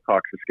weather in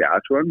Wilcox,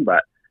 Saskatchewan.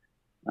 But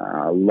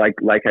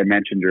like I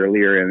mentioned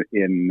earlier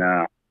in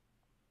the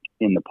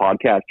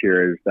podcast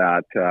here, is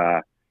that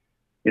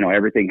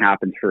everything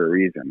happens for a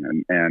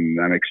reason, and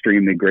I'm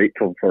extremely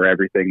grateful for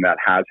everything that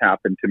has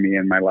happened to me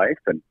in my life,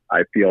 and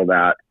I feel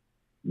that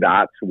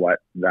that's what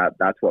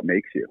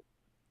makes you.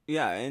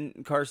 Yeah,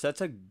 and Cars,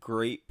 that's a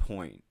great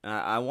point.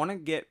 I want to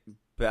get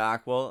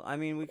back. Well, I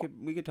mean, we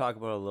could talk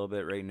about it a little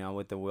bit right now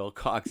with the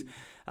Wilcox,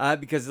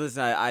 because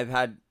listen, I've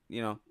had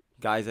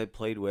guys I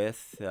played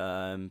with,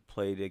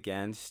 played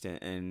against,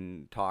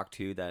 and talked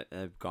to that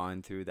have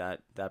gone through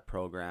that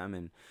program,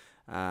 and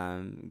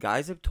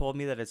guys have told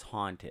me that it's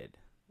haunted.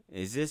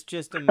 Is this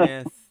just a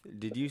myth?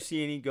 Did you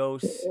see any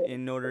ghosts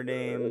in Notre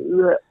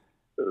Dame?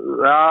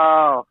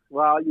 Oh,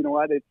 well, you know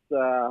what? It's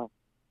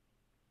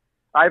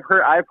I've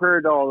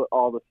heard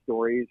all the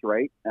stories,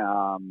 right?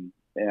 And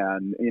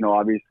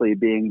obviously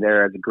being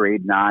there as a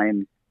grade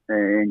 9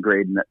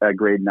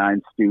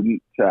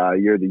 student,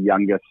 you're the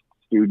youngest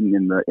student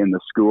in the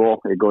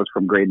school. It goes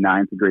from grade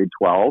 9 to grade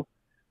 12,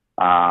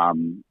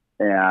 and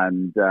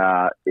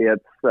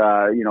it's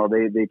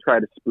they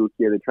try to spook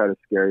you, they try to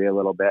scare you a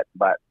little bit,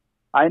 but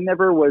I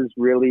never was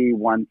really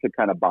one to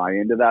kind of buy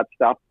into that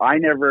stuff. I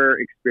never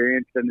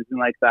experienced anything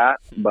like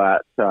that,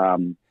 but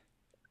they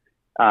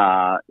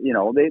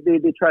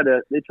try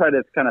to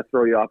kind of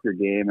throw you off your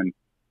game, and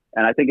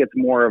I think it's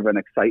more of an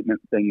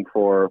excitement thing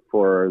for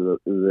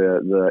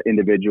the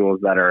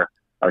individuals that are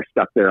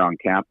stuck there on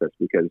campus,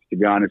 because to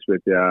be honest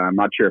with you, I'm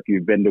not sure if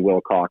you've been to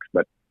Wilcox,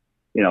 but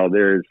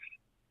there's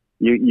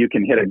you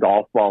can hit a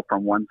golf ball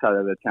from one side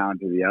of the town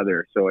to the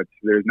other, so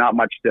there's not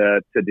much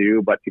to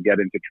do but to get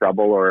into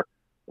trouble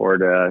or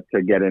to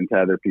get into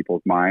other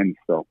people's minds.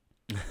 So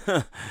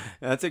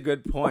that's a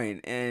good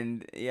point.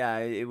 And yeah,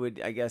 it would,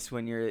 I guess,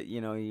 when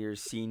you're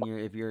senior,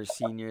 if you're a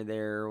senior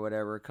there or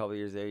whatever, a couple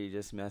years there, you're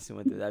just messing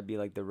with it. That'd be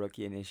like the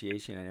rookie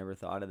initiation. I never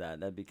thought of that.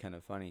 That'd be kind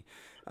of funny.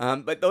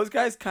 But those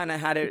guys kind of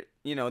had it,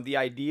 the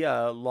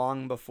idea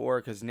long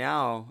before, because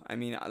now, I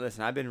mean,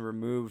 listen, I've been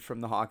removed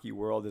from the hockey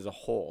world as a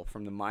whole,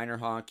 from the minor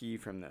hockey,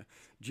 from the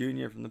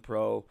junior, from the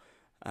pro,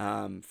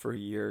 for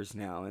years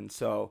now. And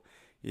so,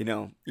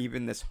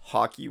 even this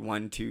hockey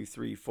 1, 2,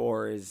 3,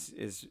 4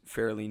 is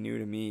fairly new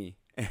to me,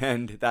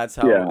 and that's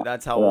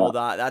how old,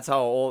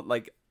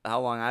 like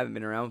how long I haven't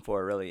been around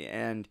for, really.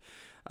 And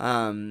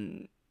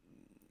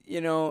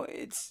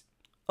it's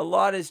a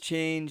lot has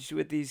changed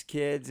with these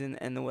kids,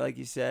 and the way, like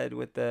you said,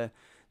 with the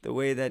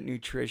way that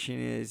nutrition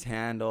is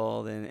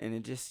handled, and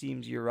it just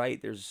seems, you're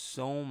right, there's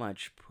so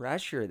much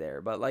pressure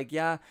there. But like,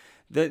 yeah,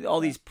 all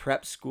these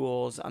prep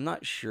schools, I'm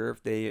not sure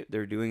if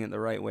they're doing it the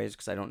right ways,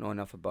 because I don't know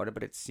enough about it,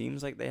 but it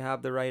seems like they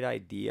have the right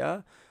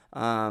idea.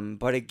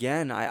 But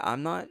again,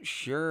 I'm not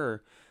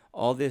sure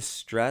all this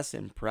stress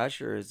and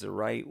pressure is the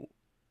right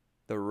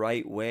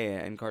way.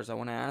 And Cars, I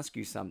want to ask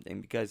you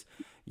something, because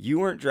you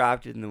weren't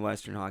drafted in the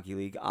Western Hockey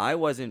League. I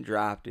wasn't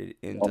drafted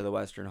into the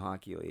Western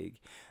Hockey League.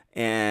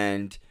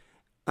 And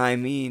I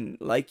mean,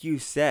 like you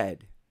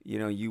said,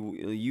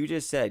 you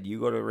just said you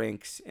go to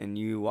rinks and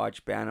you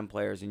watch Bantam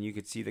players and you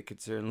could see the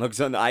concern looks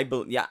on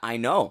the I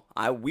know.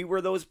 We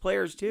were those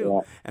players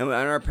too. Yeah. And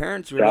our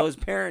parents were those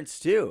parents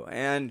too.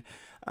 And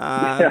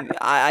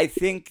I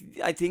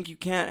think you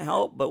can't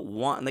help but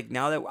want, like,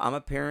 now that I'm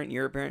a parent,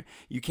 you're a parent,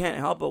 you can't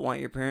help but want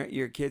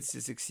your kids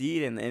to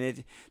succeed,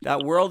 and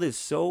that world is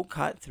so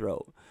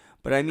cutthroat.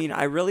 But I mean,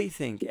 I really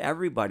think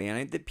everybody,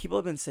 and people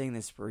have been saying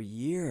this for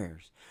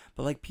years,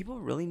 but like, people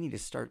really need to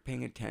start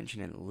paying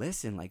attention and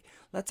listen. Like,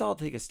 let's all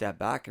take a step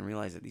back and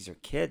realize that these are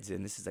kids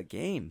and this is a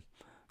game.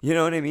 You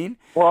know what I mean?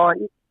 Well,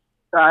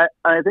 I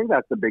think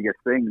that's the biggest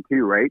thing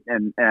too, right?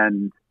 And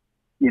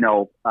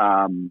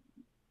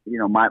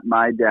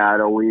my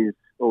dad always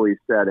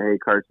said, "Hey,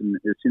 Carson,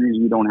 as soon as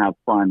you don't have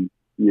fun,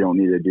 you don't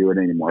need to do it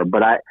anymore."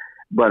 But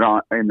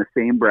in the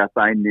same breath,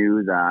 I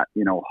knew that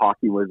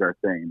hockey was our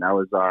thing. That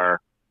was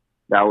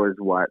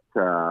what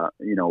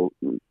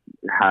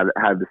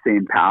had the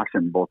same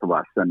passion, both of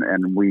us,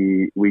 and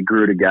we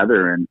grew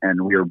together,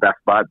 and we were best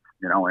buds,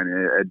 and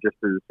it just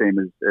is the same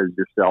as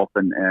yourself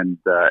and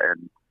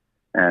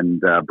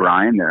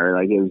Brian there.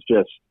 Like, it was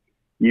just,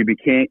 you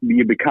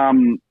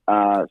become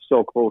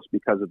so close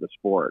because of the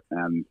sport,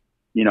 and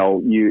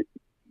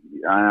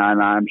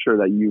and I'm sure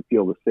that you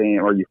feel the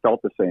same, or you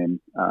felt the same,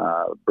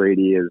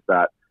 Brady, is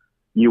that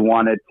you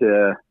wanted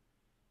to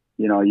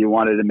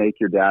make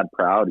your dad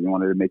proud. You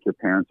wanted to make your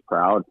parents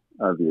proud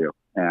of you.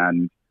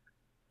 And,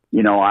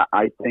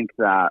 I think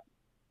that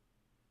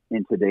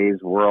in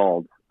today's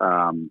world,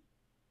 the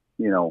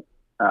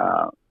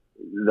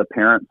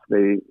parents,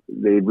 they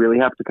really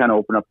have to kind of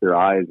open up their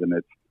eyes, and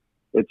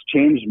it's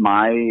changed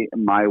my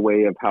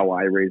way of how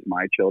I raise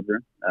my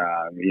children,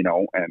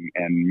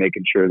 and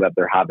making sure that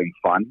they're having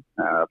fun.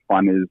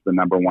 Fun is the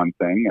number one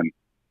thing.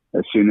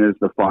 as soon as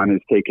the fun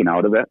is taken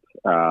out of it,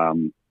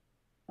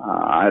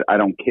 I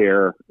don't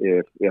care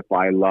if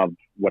I love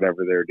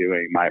whatever they're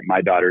doing.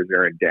 My daughters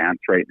are in dance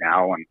right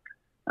now,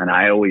 and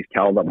I always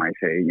tell them, I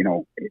say,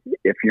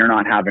 if you're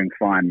not having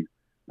fun,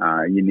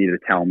 you need to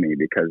tell me,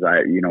 because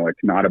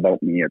it's not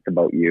about me, it's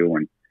about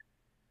you.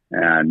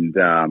 And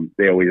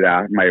they always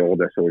ask, my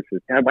oldest always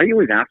says, Dad, why do you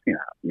always ask me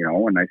that?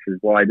 And I says,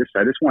 well, I just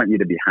want you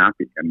to be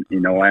happy. And,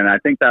 and I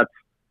think that's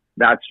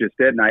just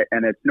it.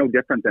 And it's no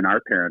different than our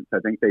parents. I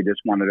think they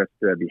just wanted us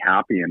to be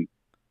happy. And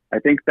I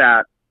think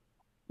that,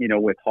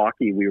 with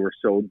hockey, we were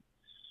so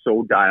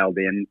dialed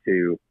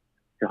into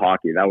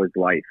hockey. That was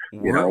life.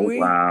 Weren't we?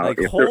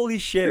 Holy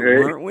shit,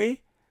 weren't we?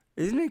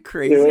 Isn't it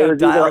crazy how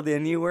dialed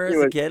in you were as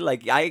a kid?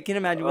 Like, I can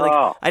imagine,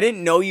 I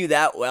didn't know you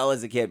that well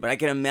as a kid, but I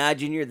can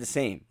imagine you're the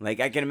same. Like,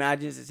 I can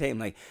imagine it's the same.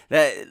 Like,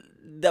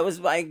 that was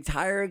my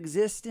entire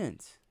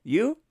existence.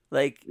 You?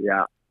 Like...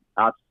 Yeah,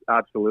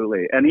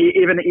 absolutely. And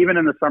even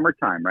in the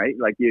summertime, right?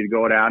 Like, you'd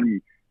go down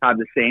and have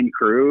the same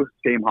crew,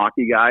 same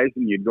hockey guys,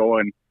 and you'd go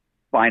and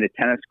find a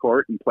tennis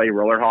court and play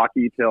roller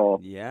hockey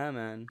till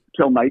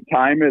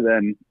nighttime, and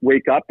then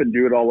wake up and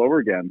do it all over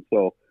again.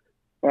 So,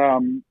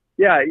 and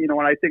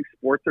I think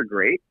sports are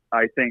great.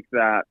 I think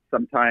that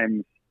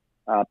sometimes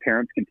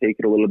parents can take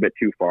it a little bit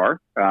too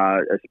far,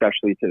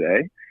 especially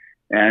today.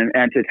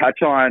 And to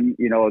touch on,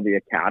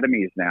 the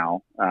academies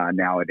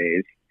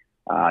nowadays,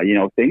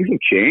 things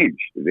have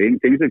changed.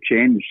 Things have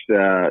changed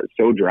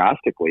so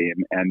drastically,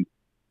 and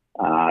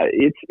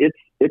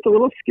it's a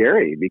little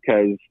scary,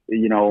 because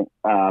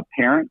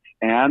parents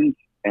and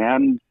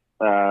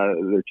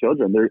their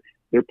children,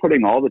 they're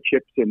putting all the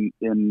chips in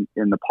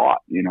the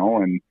pot,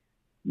 and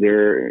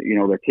they're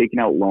taking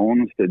out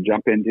loans to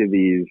jump into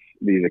these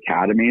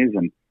academies.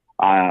 And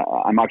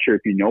I'm not sure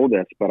if you know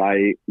this, but I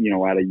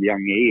at a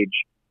young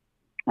age,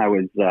 I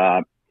was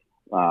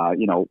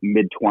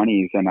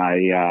mid-20s, and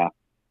I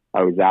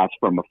was asked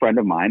from a friend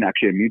of mine,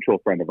 actually a mutual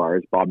friend of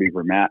ours, Bobby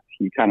Vermette.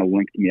 He kind of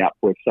linked me up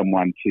with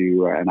someone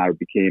and I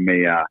became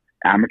a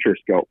amateur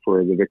scout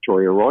for the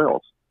Victoria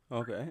Royals.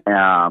 Okay.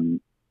 I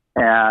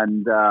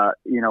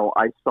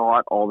saw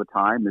it all the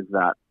time, is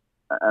that,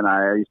 and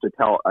I used to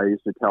tell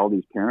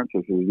these parents, I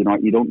said, you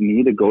don't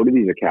need to go to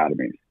these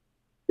academies.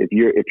 If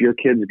your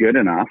kid's good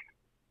enough,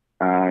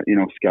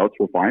 scouts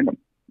will find them,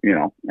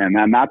 and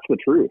then that's the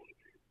truth.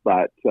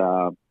 But,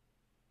 and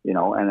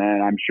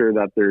then I'm sure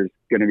that there's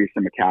going to be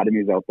some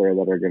academies out there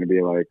that are going to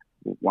be like,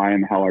 why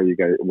in the hell are you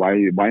guys, why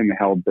in the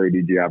hell,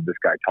 Brady, do you have this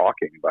guy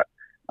talking? But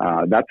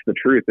that's the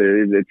truth.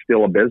 It's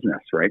still a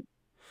business, right?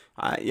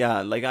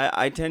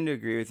 I tend to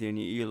agree with you. And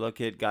you look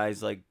at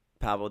guys like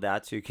Pavel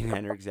Datsyuk and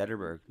Henrik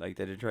Zetterberg, like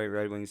the Detroit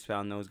Red Wings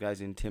found those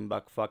guys in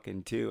Timbuk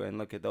fucking too. And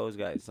look at those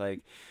guys.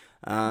 Like,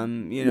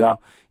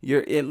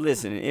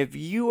 listen, if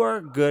you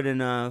are good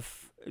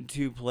enough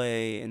to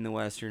play in the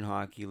Western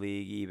Hockey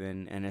League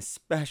even, and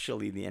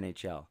especially the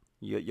NHL,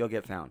 you'll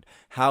get found.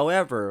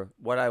 However,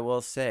 what I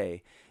will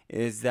say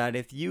is that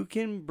if you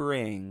can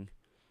bring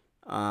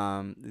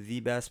the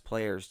best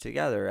players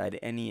together at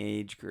any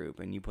age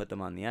group and you put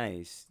them on the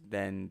ice,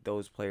 then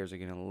those players are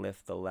going to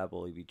lift the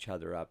level of each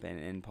other up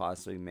and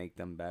possibly make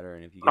them better.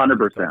 And if you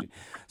 100%.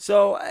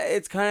 So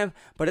it's kind of,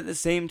 but at the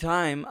same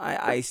time,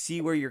 I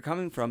see where you're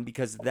coming from,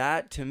 because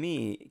that to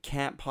me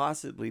can't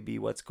possibly be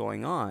what's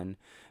going on,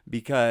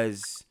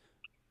 because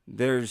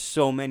there's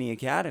so many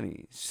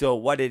academies. So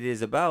what it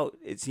is about,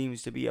 it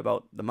seems to be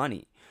about the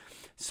money.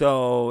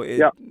 So,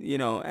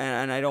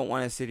 and I don't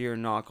want to sit here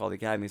and knock all the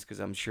academies, because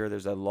I'm sure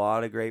there's a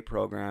lot of great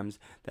programs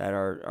that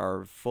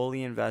are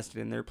fully invested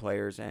in their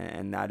players.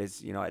 And that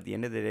is, at the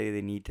end of the day,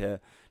 they need to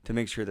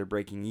make sure they're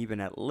breaking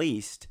even at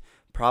least,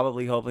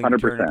 probably hoping 100%. to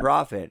turn a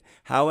profit.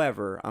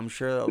 However, I'm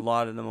sure a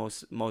lot of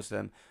most of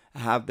them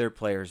have their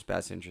players'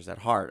 best interests at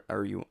heart,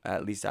 or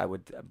at least I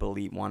would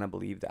want to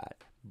believe that.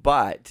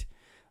 But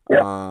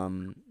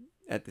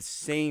at the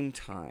same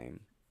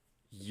time,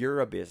 you're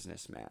a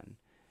businessman.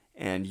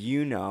 And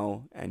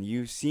and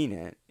you've seen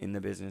it in the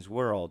business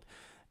world,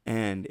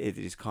 and it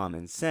is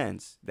common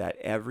sense that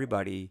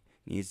everybody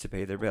needs to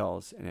pay their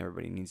bills and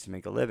everybody needs to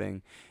make a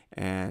living.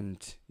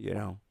 And,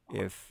 I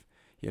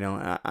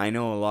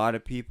know a lot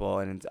of people,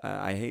 and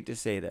I hate to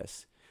say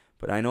this,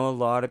 but I know a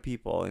lot of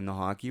people in the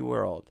hockey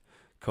world,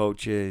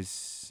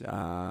 coaches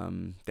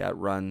that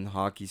run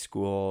hockey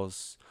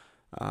schools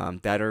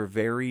that are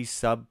very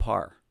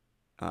subpar,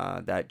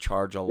 that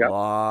charge a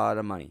lot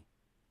of money.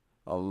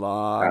 A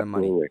lot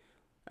Absolutely.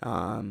 of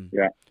money.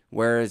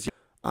 Whereas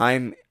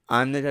I'm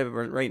the type of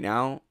person right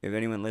now, if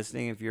anyone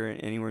listening, if you're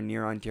anywhere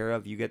near Ontario,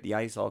 if you get the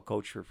ice, I'll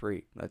coach for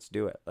free. Let's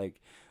do it. Like,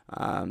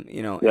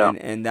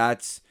 and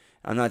that's,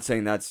 I'm not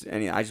saying that's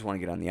I just want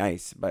to get on the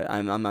ice, but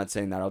I'm not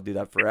saying that I'll do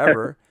that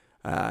forever.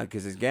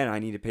 Because again, I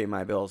need to pay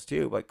my bills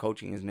too, but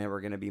coaching is never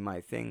going to be my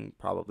thing,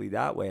 probably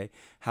that way.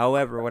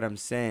 However, what I'm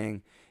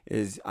saying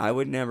is I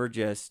would never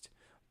just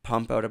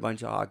pump out a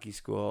bunch of hockey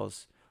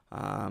schools,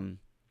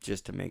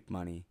 just to make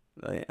money,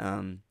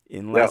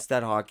 unless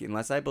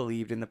I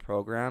believed in the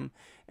program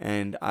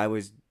and I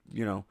was,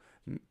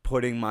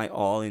 putting my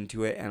all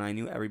into it, and I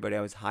knew everybody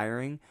I was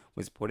hiring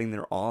was putting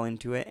their all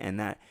into it, and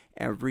that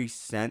every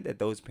cent that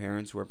those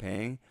parents were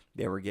paying,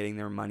 they were getting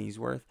their money's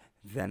worth,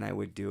 then I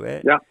would do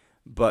it. Yeah.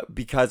 But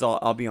because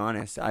I'll be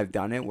honest, I've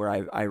done it where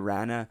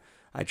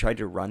I tried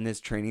to run this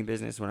training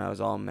business when I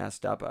was all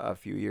messed up a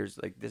few years,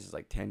 like this is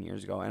like 10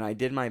 years ago, and I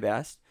did my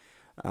best.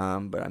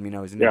 But I mean, I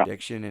was in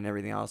addiction and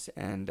everything else,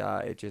 and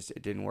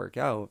it didn't work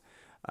out.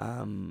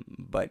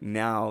 But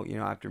now,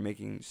 after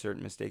making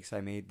certain mistakes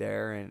I made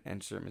there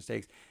and certain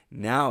mistakes,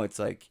 now it's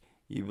like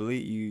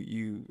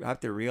you have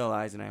to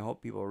realize, and I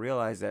hope people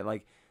realize that,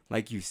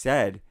 like you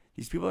said,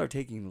 these people are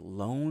taking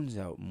loans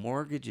out,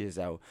 mortgages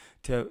out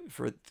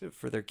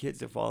for their kids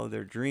to follow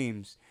their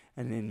dreams,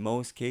 and in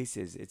most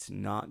cases, it's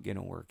not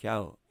gonna work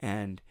out.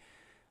 And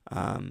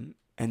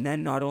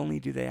then not only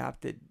do they have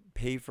to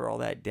pay for all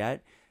that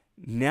debt,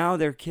 now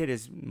their kid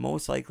is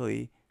most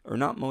likely, or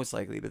not most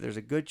likely, but there's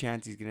a good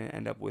chance he's going to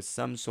end up with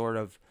some sort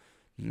of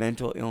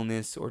mental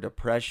illness or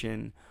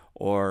depression,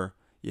 or,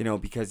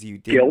 because he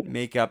didn't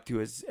make up to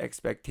his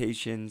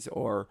expectations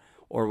or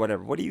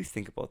whatever. What do you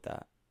think about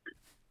that?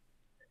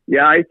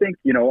 Yeah, I think,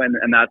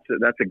 and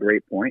that's a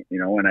great point,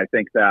 and I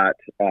think that,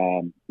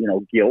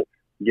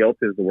 guilt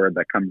is the word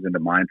that comes into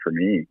mind for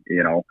me,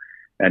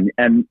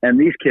 and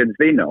these kids,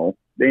 they know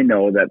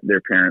that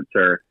their parents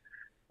are,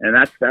 and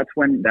that's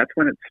when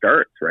it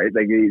starts, right?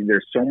 Like,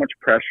 there's so much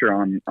pressure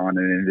on an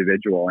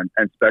individual, and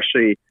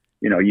especially,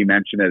 you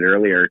mentioned it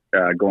earlier,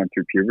 going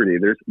through puberty.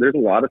 There's a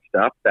lot of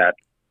stuff that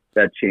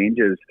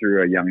changes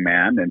through a young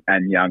man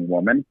and young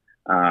woman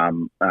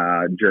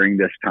during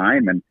this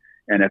time, and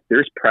if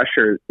there's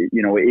pressure,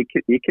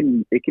 it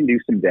can do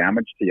some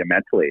damage to you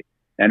mentally,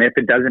 and if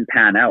it doesn't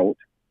pan out,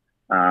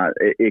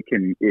 it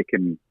can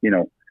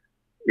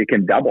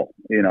double,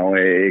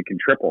 it can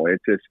triple.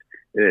 It's just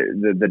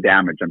the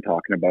damage I'm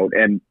talking about.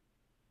 And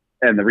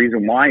the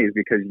reason why is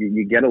because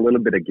you get a little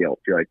bit of guilt.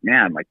 You're like,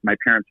 man, like my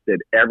parents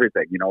did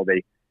everything,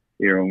 they,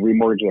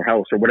 remortgaged their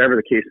house or whatever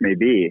the case may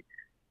be,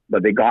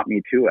 but they got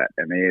me to it,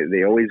 and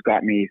they always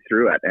got me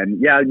through it.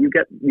 And yeah, you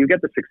get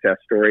the success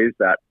stories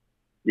that,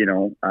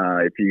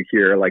 if you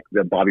hear like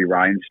the Bobby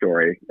Ryan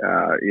story,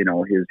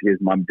 his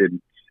mom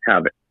didn't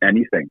have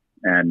anything,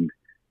 and,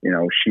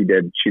 she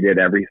did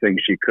everything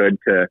she could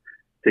to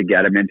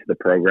get him into the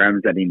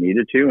programs that he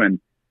needed to. And,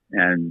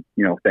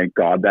 thank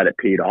God that it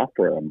paid off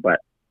for him. But,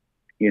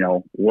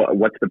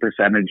 what's the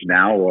percentage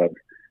now of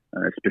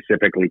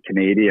specifically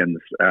Canadians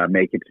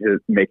making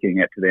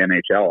it to the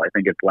NHL? I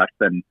think it's less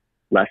than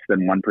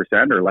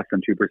 1% or less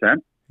than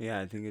 2%. Yeah,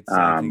 I think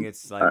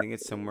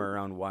it's somewhere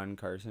around 1,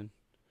 Carson.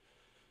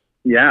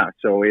 Yeah.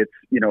 So it's,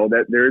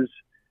 that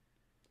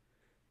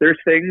there's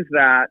things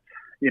that,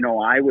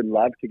 I would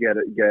love to get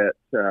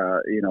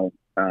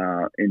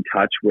in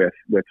touch with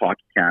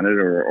Hockey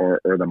Canada or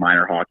the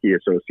minor hockey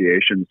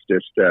associations,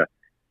 just to,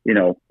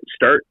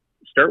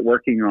 start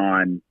working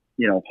on,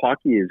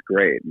 hockey is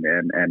great,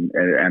 and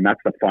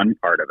that's the fun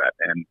part of it.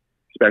 And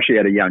especially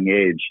at a young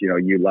age,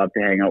 you love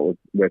to hang out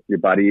with your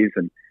buddies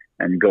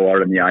and go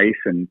out on the ice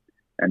and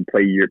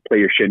play your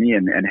shinny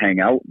and hang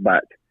out.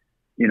 But,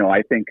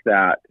 I think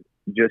that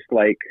just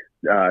like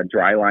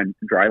dryland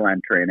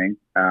training,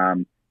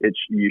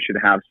 you should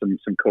have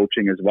some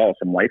coaching as well,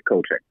 some life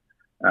coaching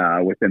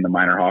within the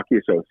Minor Hockey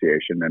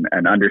Association,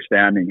 and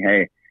understanding,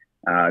 hey,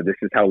 this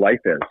is how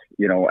life is.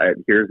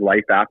 Here's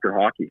life after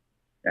hockey.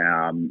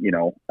 How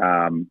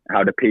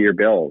to pay your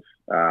bills,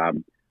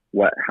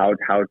 what's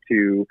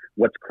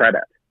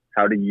credit,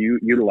 how to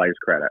utilize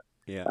credit,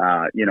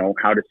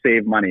 how to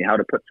save money, how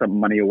to put some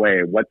money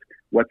away,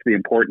 what's the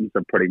importance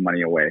of putting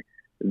money away.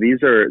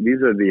 These are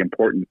the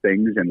important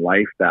things in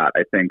life that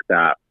I think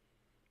that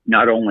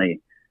not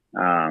only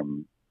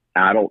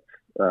adults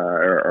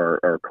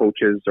or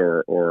coaches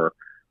or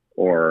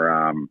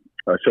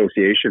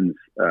associations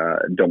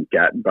don't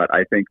get, but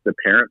I think the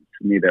parents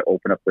need to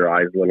open up their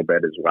eyes a little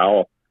bit as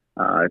well,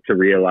 to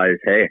realize,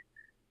 hey,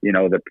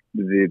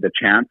 the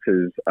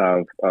chances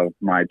of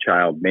my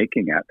child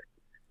making it.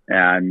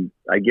 And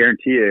I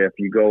guarantee you, if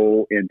you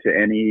go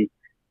into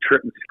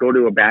go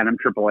to a Bantam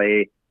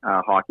AAA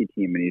hockey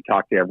team and you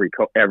talk to every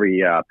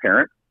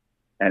parent,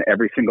 and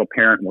every single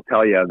parent will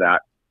tell you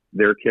that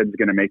their kid's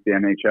going to make the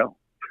NHL.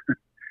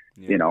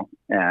 Yeah.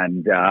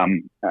 And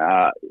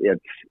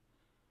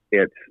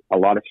it's a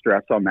lot of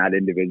stress on that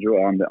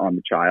individual, on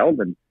the child,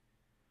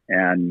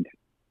 and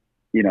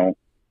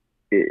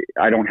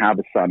I don't have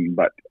a son,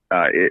 but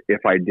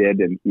if I did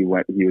and he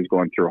was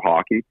going through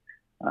hockey,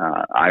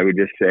 I would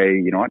just say,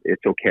 you know what,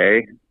 it's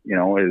okay.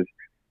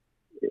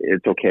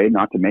 It's okay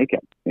not to make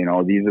it.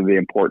 These are the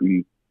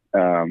important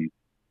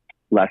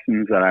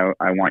lessons that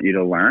I want you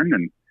to learn,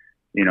 and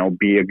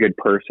be a good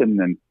person,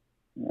 and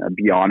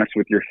be honest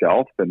with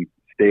yourself, and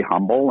stay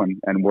humble,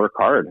 and work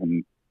hard.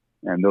 And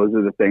those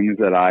are the things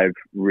that I've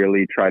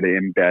really tried to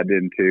embed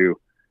into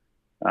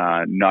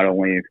not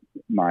only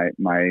my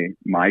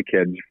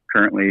kids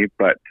currently,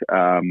 but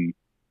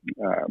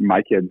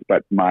my kids,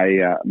 but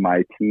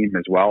my team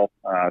as well,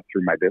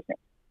 through my business.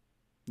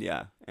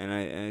 Yeah, and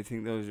I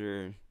think those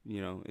are,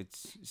 it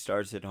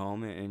starts at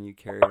home and you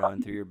carry it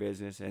on through your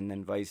business, and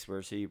then vice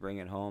versa, you bring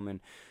it home. And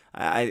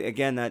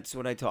again, that's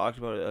what I talked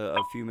about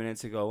a few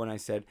minutes ago when I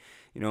said,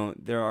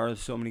 there are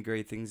so many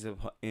great things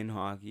in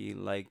hockey,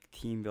 like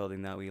team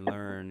building that we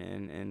learn,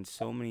 and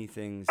so many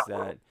things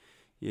that,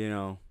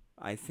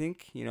 I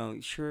think,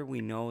 sure,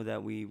 we know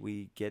that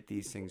we get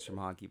these things from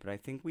hockey, but I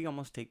think we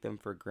almost take them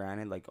for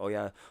granted. Like, oh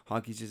yeah,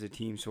 hockey's just a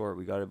team sport.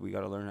 We gotta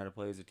learn how to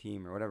play as a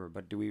team or whatever.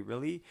 But do we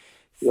really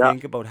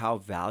think about how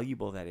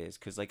valuable that is?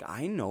 Because like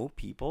I know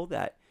people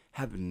that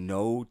have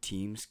no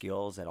team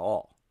skills at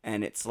all,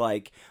 and it's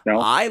like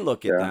I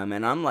look at them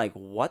and I'm like,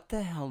 what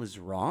the hell is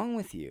wrong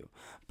with you?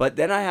 But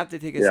then I have to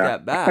take a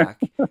step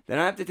back.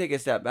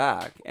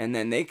 And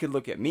then they could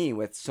look at me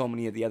with so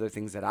many of the other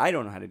things that I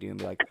don't know how to do and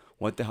be like,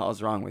 what the hell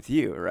is wrong with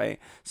you, right?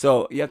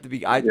 So you have to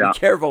be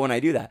careful when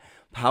I do that.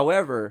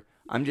 However,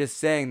 I'm just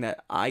saying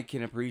that I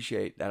can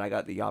appreciate that I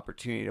got the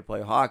opportunity to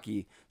play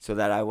hockey so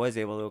that I was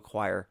able to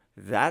acquire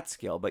that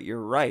skill. But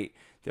you're right.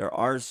 There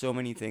are so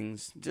many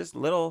things, just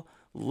little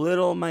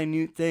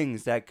minute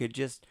things that could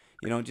just,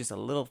 just a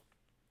little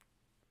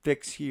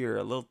fix here,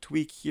 a little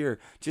tweak here,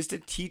 just to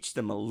teach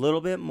them a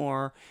little bit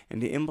more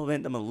and to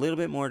implement them a little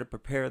bit more to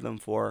prepare them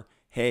for,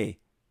 hey,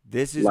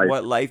 this is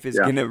what life is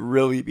going to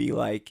really be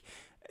like.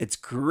 It's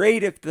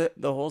great if the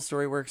whole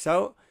story works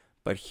out,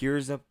 but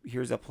here's a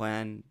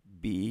plan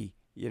B.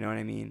 You know what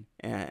I mean?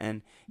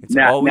 And it's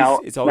always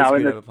good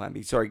to have a plan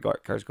B. Sorry,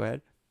 Cars, go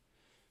ahead.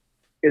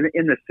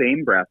 In the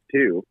same breath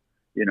too,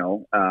 it's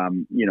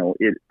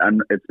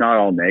not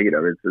all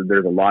negative.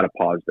 There's a lot of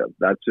positive.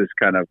 That's just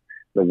kind of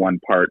the one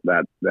part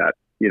that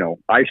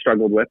I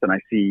struggled with, and I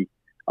see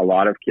a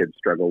lot of kids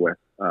struggle with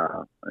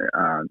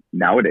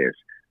nowadays.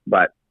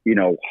 But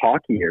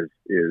hockey is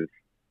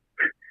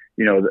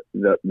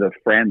the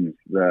friends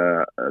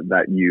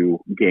that you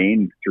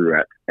gain through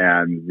it,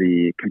 and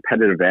the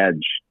competitive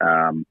edge,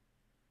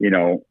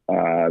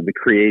 the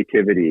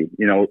creativity,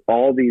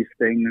 all these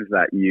things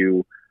that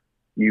you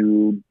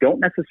don't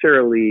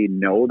necessarily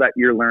know that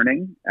you're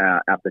learning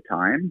at the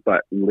time,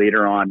 but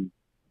later on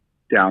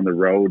down the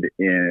road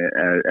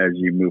as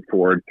you move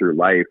forward through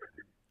life,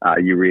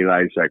 you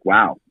realize like,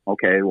 wow,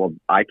 okay, well,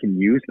 I can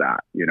use that,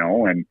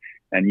 and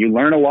you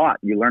learn a lot.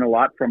 You learn a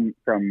lot from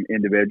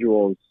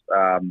individuals.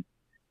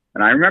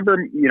 And I remember,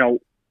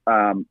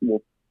 I'm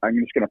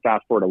just going to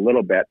fast forward a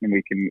little bit, and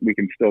we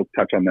can still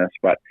touch on this.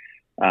 But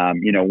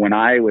when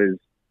I was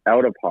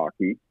out of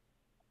hockey,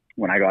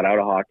 when I got out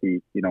of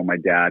hockey, my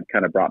dad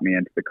kind of brought me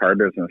into the car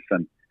business,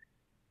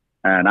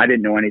 and I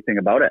didn't know anything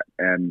about it.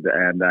 And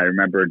I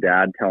remember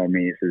Dad telling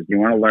me, he says, "You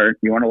want to learn?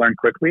 You want to learn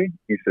quickly?"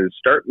 He says,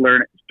 "Start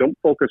learning. Don't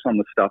focus on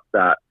the stuff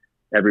that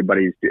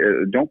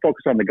don't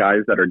focus on the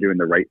guys that are doing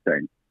the right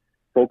thing.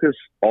 Focus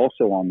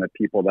also on the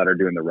people that are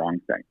doing the wrong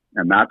thing.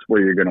 And that's where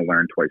you're going to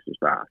learn twice as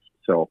fast."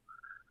 So,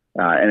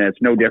 and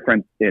it's no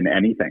different in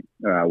anything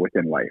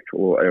within life,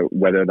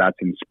 whether that's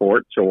in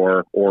sports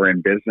or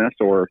in business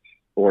or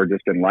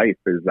just in life,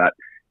 is that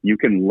you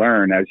can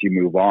learn as you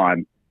move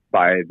on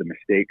by the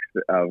mistakes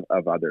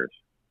of others.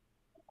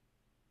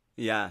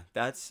 Yeah,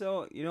 that's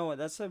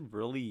that's a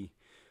really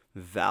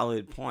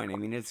valid point. I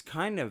mean, it's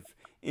kind of,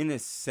 in a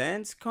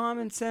sense,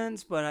 common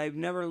sense, but I've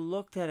never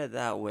looked at it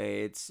that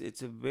way. It's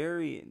a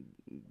very,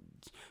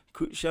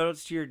 shout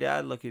outs to your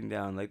dad looking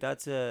down. Like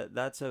that's a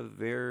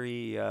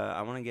very,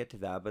 I want to get to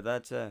that, but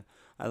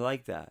I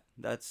like that.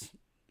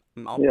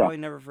 I'll probably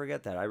never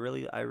forget that. I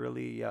really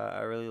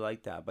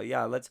like that. But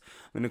yeah, I'm going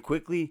to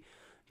quickly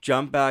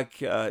jump back.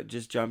 So,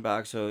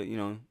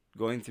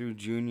 going through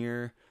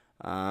junior,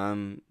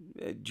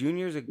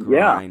 junior's a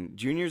grind. Yeah.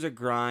 Junior's a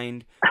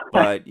grind,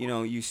 but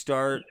you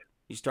start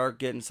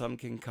getting some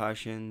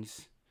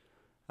concussions.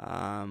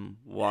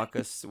 Walk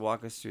us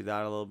through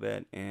that a little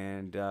bit,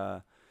 and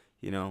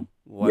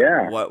what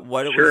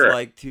it was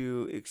like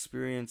to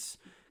experience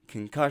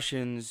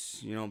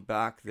concussions.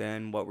 Back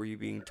then, what were you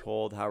being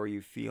told? How were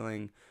you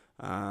feeling?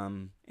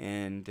 And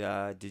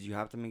did you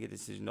have to make a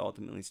decision to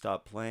ultimately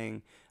stop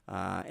playing?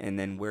 And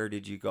then where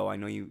did you go? I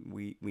know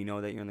we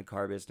know that you're in the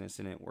car business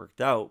and it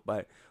worked out,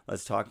 but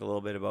let's talk a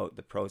little bit about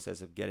the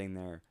process of getting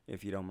there,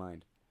 if you don't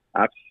mind.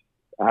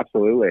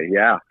 Absolutely.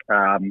 Yeah.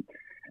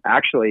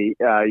 Actually,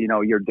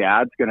 your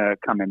dad's going to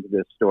come into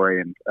this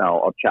story, and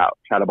I'll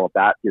chat about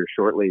that here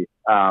shortly.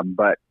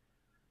 But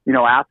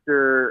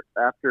after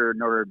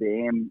Notre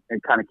Dame,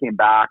 it kind of came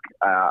back.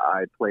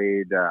 I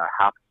played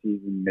half a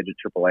season midget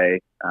AAA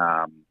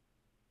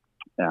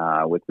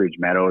with Ridge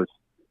Meadows,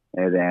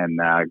 and then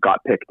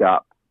got picked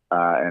up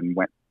and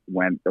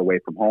went away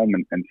from home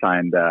and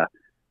signed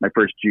my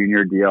first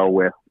junior deal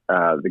with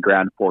the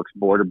Grand Forks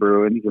Border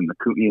Bruins in the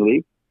Kootenay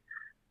League.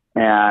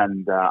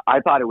 And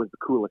I thought it was the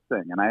coolest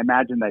thing. And I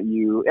imagine that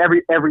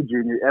every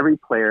junior, every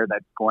player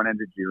that's going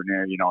into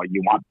junior, you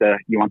want the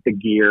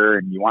gear,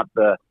 and you want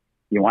to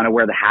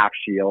wear the half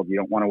shield. You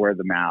don't want to wear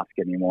the mask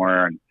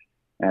anymore. And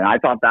I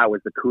thought that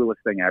was the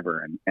coolest thing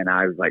ever. And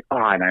I was like, oh,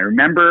 and I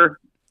remember,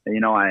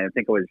 I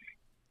think I was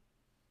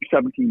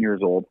 17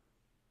 years old,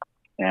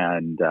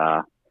 and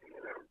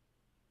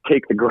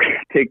take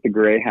the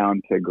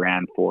Greyhound to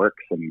Grand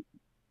Forks and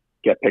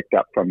get picked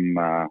up from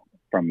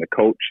the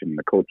coach, and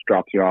the coach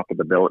drops you off at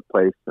the billet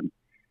place, and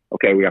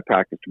okay, we got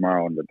practice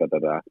tomorrow, and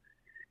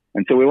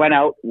And so we went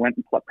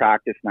and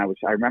practiced, and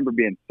I remember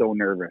being so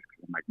nervous.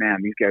 I'm like,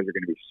 man, these guys are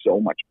going to be so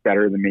much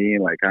better than me.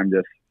 Like,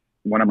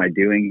 what am I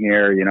doing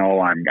here? You know,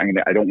 I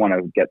don't want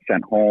to get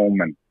sent home,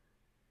 and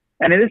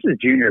this is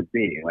junior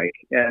B, like,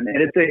 and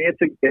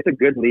it's a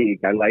good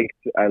league. I like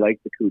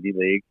the Cootie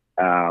League,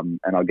 and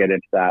I'll get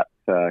into that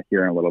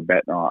here in a little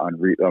bit on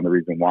the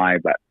reason why.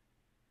 But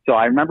so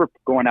I remember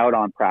going out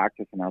on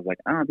practice, and I was like,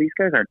 these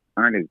guys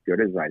aren't as good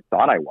as I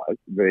thought I was.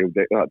 They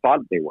thought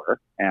they were,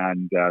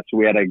 and so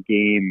we had a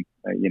game,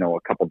 a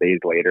couple days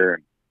later,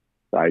 and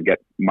so I get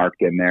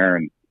marked in there,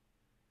 and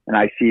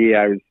I see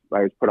I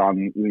was put on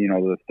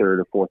the third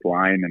or fourth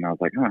line, and I was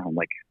like,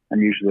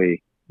 I'm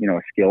usually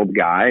a skilled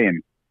guy,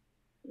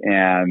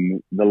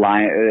 and the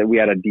line, we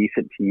had a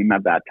decent team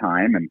at that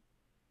time, and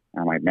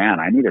I'm like, man,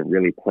 I need to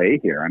really play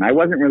here. And I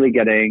wasn't really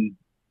getting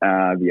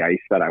the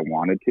ice that I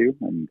wanted to.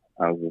 And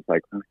I was just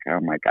like, okay,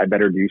 I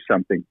better do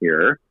something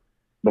here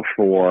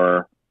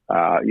before,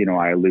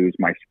 I lose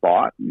my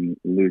spot and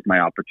lose my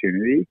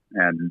opportunity.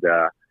 And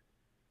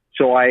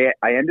so I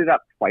ended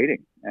up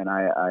fighting, and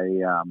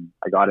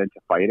I got into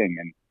fighting.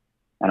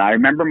 And I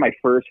remember we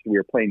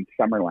were playing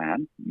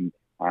Summerland,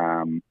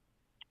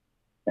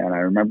 and I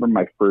remember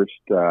my first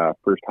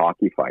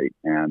hockey fight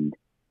and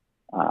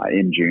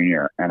in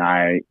junior, and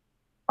I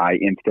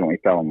instantly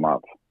fell in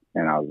love,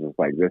 and I was just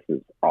like, this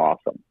is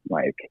awesome.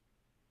 Like,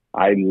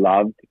 I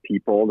loved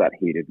people that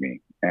hated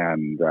me,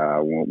 and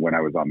when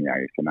I was on the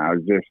ice, and I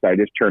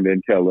just turned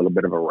into a little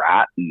bit of a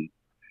rat, and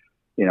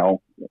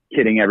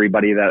hitting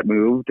everybody that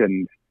moved,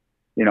 and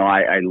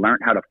I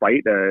learned how to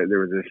fight. There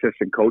was an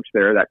assistant coach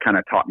there that kind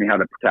of taught me how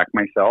to protect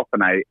myself,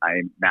 and I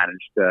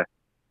managed to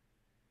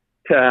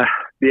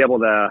be able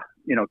to,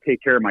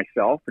 take care of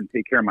myself and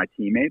take care of my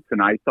teammates.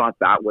 And I thought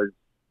that was,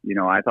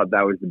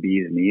 the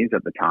bee's knees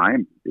at the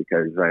time,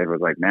 because I was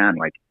like, man,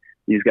 like,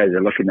 these guys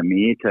are looking to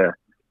me to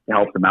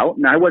help them out.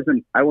 And I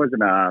wasn't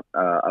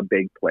a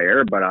big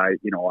player, but I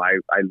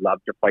love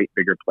to fight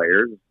bigger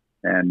players.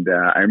 And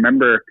I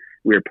remember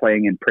we were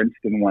playing in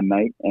Princeton one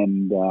night,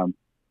 and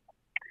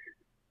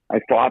I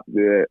fought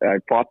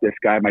this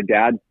guy. My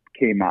dad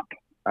came up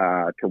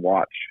to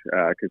watch,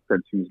 because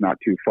Princeton's not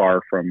too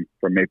far from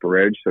Maple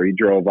Ridge, so he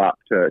drove up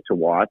to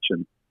watch,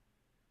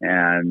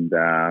 and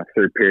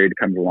third period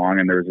comes along,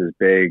 and there was this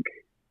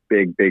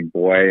big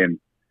boy, and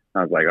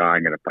I was like,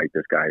 I'm gonna fight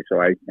this guy.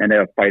 So I ended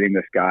up fighting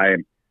this guy,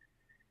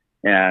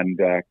 and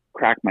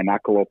cracked my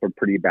knuckle open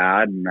pretty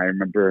bad. And I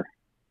remember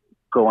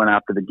going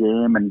after the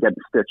game and getting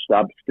stitched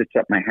up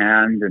my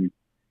hand, and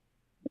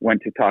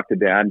went to talk to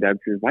Dad. Dad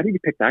says, why did you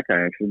pick that guy?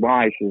 I said,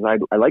 why? He says,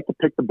 I like to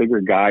pick the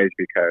bigger guys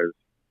because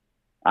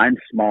I'm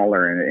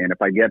smaller, and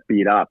if I get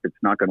beat up, it's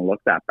not going to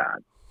look that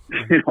bad,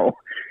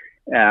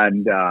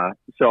 And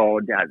so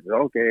Dad said,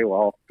 okay,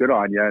 well, good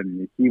on you.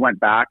 And he went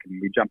back, and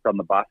we jumped on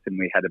the bus, and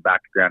we headed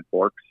back to Grand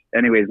Forks.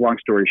 Anyways, long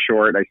story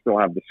short, I still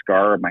have the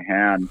scar on my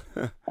hand.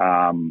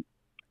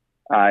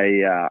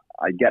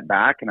 I get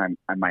back, and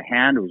my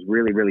hand was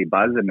really, really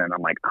buzzing, and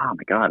I'm like, oh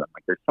my God,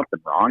 there's something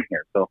wrong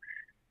here. So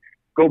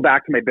go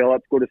back to my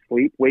billets, go to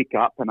sleep, wake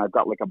up, and I've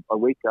got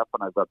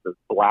this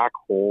black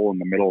hole in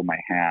the middle of my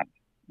hand,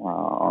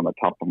 on the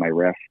top of my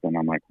wrist. And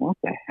I'm like, what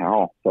the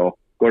hell? So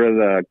go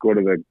to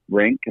the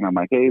rink, and I'm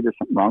like, hey, there's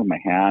something wrong with my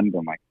hand.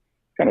 I'm like,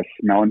 kind of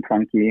smelling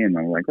funky. And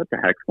I'm like, what the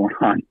heck's going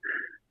on?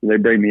 So they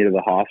bring me to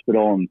the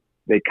hospital, and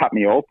they cut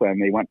me open.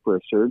 They went for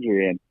a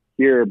surgery, and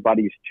here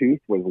Buddy's tooth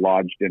was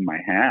lodged in my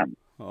hand.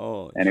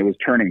 Oh, and it was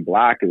turning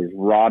black. It was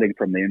rotting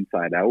from the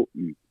inside out.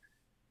 And,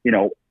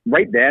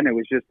 right then it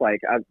was just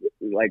like,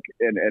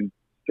 and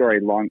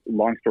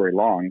long story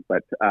long,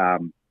 but,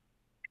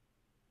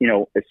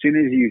 as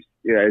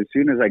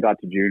soon as I got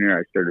to junior,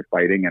 I started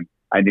fighting, and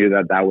I knew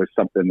that was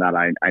something that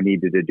I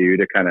needed to do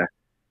to kind of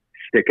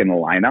stick in the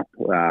lineup,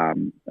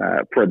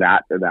 for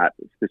that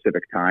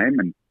specific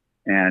time.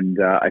 And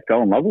I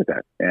fell in love with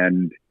it.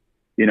 And,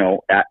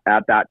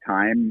 at that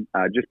time,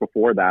 just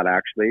before that,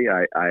 actually,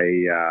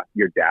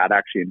 your dad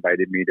actually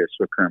invited me to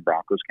Swift Current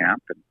Broncos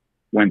camp, and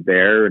went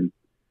there and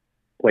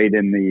played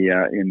in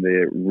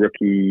the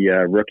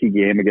rookie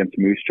game against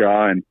Moose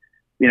Jaw. And,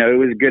 it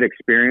was a good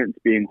experience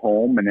being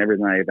home and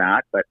everything like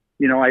that. But,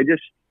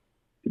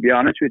 to be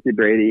honest with you,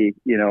 Brady,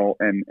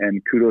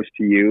 and kudos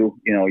to you,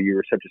 you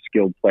were such a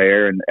skilled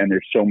player, and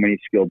there's so many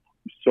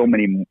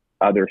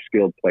other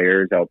skilled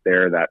players out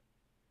there that,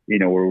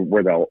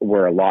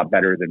 were a lot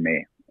better than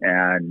me.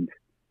 And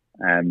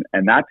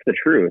that's the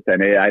truth.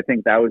 And I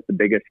think that was the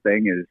biggest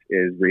thing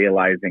is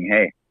realizing,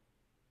 hey,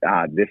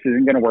 this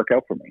isn't going to work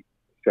out for me.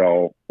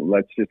 So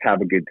let's just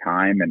have a good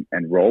time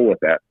and roll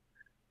with it.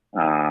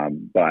 I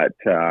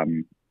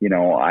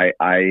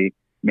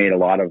made a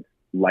lot of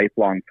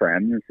lifelong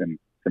friends and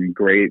some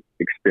great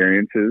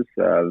experiences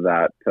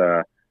that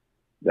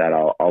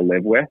I'll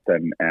live with,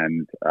 and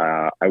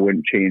I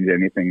wouldn't change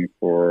anything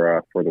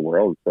for the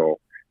world. So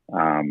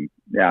I'm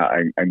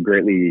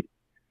greatly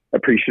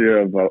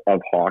appreciative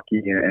of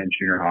hockey and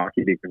junior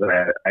hockey because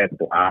I had a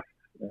blast.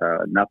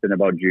 Nothing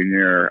about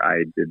junior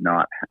I did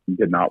not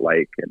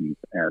like, and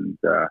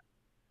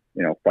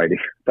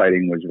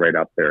fighting was right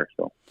up there.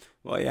 So.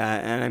 Well, yeah,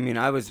 and I mean,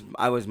 I was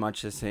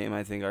much the same.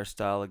 I think our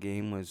style of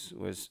game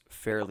was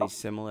fairly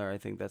similar. I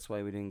think that's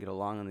why we didn't get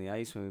along on the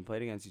ice when we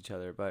played against each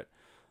other. But,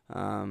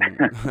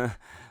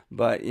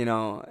 but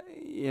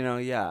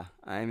yeah.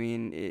 I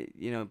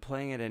mean,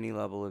 playing at any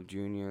level of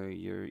junior,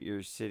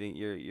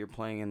 you're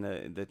playing in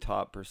the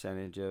top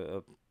percentage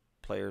of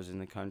players in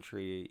the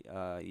country,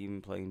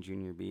 even playing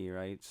junior B,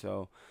 right?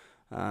 So,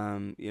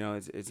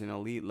 it's an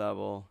elite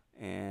level,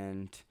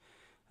 and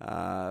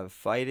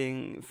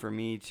fighting for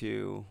me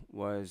too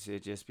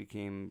it just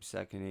became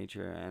second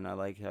nature, and I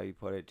like how you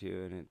put it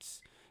too. And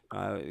it's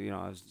I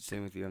was the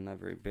same with you. I'm not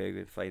very big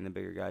at fighting the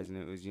bigger guys, and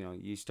it was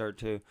you start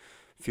to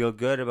feel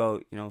good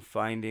about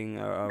finding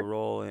a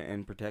role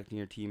and protecting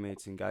your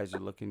teammates, and guys are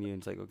looking at you,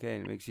 and it's like, okay,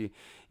 and it makes you,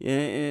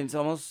 and it's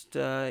almost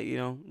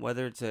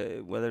whether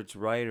it's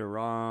right or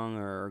wrong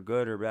or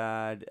good or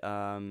bad,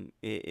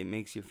 it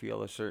makes you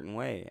feel a certain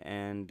way,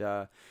 and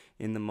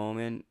in the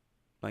moment,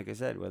 like I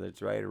said, whether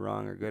it's right or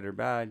wrong or good or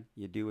bad,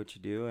 you do what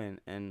you do,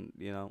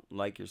 and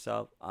like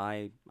yourself,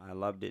 I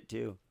loved it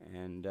too,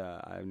 and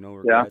I have no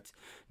regrets. Yeah.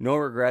 No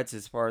regrets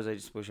as far as I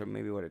just wish I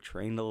maybe would have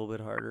trained a little bit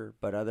harder,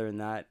 but other than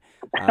that,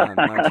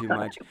 not too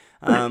much.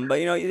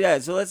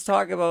 But so let's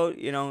talk about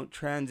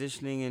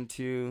transitioning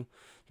into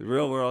the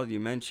real world. You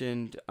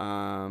mentioned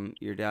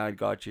your dad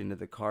got you into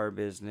the car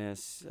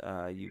business.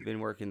 You've been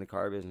working the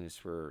car business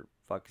for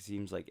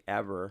seems like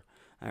ever.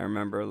 I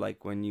remember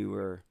like when you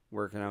were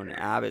working out in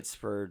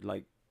Abbotsford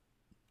like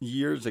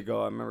years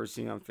ago. I remember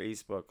seeing on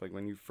Facebook like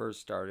when you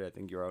first started. I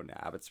think you were out in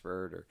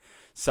Abbotsford or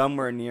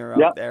somewhere near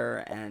up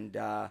there, and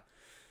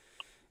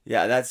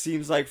that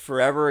seems like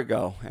forever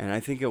ago, and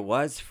I think it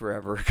was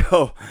forever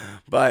ago.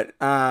 But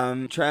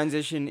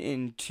transition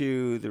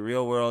into the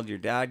real world. Your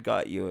dad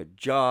got you a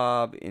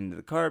job into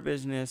the car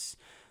business,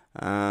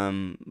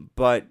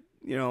 but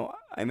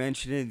I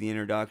mentioned in the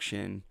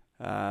introduction.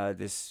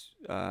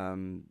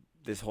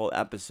 This whole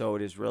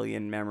episode is really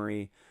in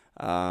memory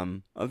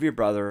of your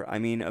brother. I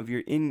mean,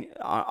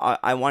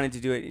 I wanted to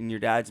do it in your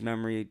dad's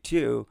memory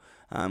too,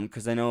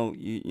 because I know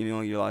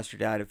you lost your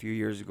dad a few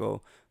years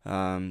ago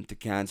to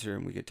cancer,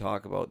 and we could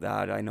talk about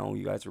that. I know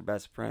you guys were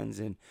best friends,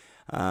 and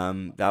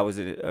that was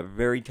a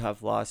very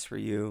tough loss for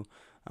you.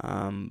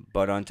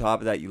 But on top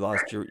of that, you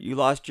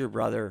lost your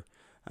brother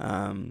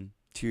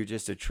to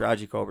just a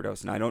tragic overdose,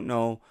 and I don't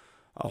know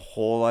a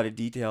whole lot of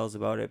details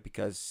about it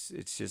because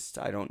it's just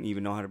I don't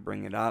even know how to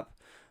bring it up,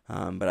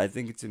 but I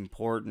think it's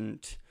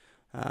important,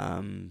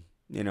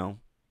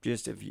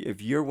 just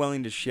if you're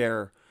willing to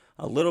share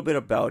a little bit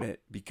about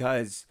it,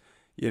 because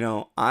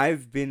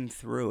I've been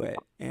through it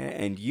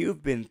and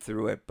you've been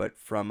through it, but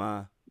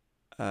from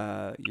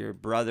your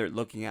brother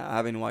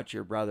having watched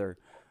your brother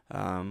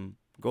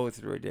go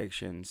through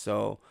addiction.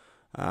 So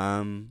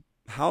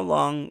how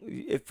long?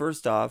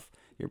 First off,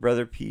 your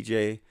brother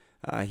PJ.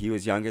 He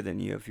was younger than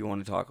you. If you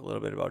want to talk a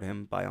little bit about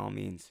him, by all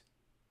means.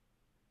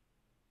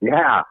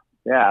 Yeah,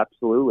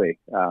 absolutely.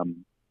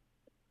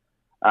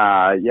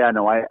 I've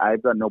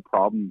got no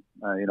problem.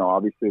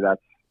 Obviously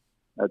that's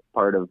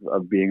part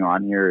of being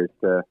on here is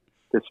to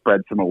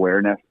spread some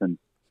awareness, and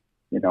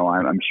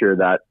I'm sure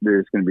that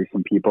there's going to be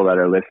some people that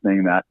are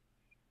listening that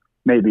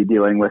may be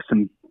dealing with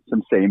some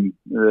of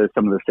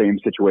the same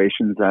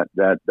situations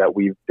that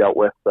we've dealt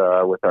with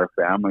our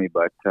family.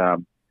 But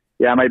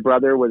my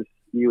brother was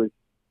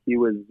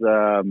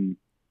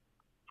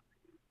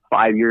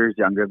 5 years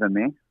younger than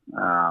me.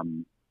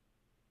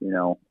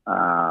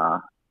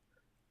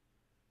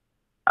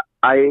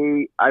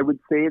 I would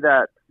say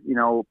that,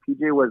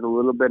 PJ was a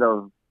little bit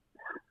of,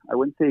 I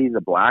wouldn't say he's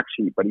a black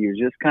sheep, but he was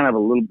just kind of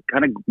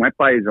went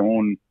by his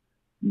own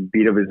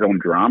beat of his own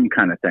drum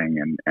kind of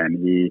thing. And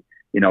he,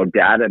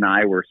 Dad and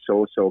I were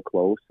so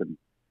close, and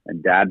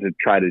Dad would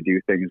try to do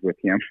things with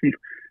him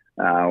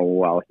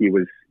while he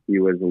was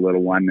a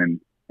little one.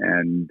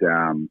 And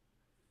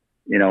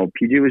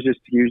PJ was just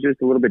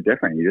a little bit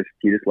different.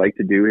 He just liked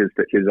to do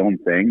his own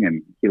thing,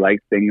 and he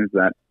liked things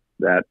that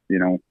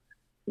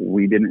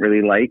we didn't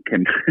really like.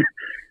 And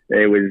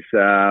it was,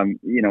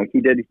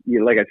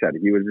 like I said,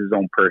 he was his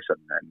own person,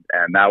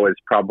 and that was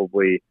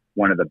probably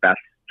one of the best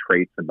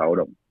traits about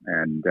him.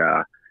 And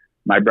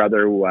my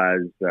brother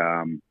was,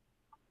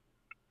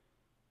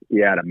 he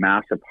had a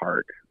massive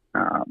heart.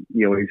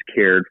 He always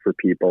cared for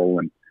people,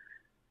 and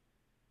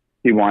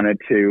he wanted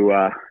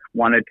to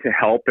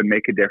help and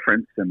make a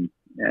difference, and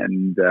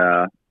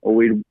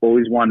always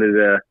wanted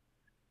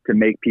to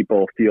make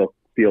people feel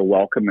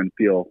welcome and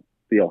feel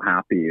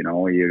happy.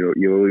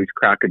 You always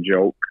crack a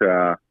joke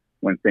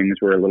when things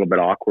were a little bit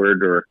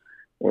awkward,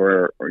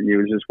 or he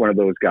was just one of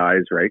those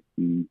guys, right?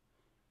 And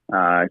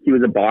he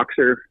was a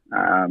boxer.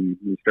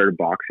 He started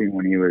boxing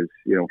when he was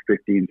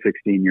 15,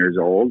 16 years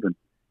old, and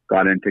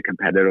got into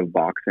competitive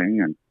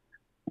boxing. And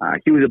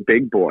he was a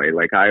big boy.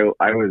 Like I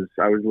was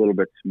a little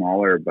bit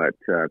smaller, but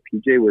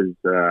PJ was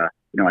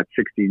at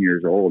 16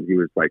 years old, he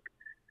was like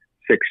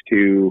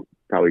 6'2",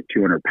 probably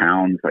 200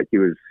 pounds. Like he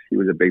was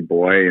a big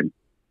boy. And,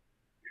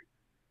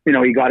 you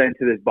know, he got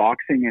into this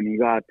boxing and he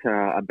got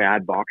a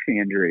bad boxing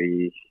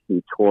injury.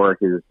 He tore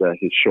his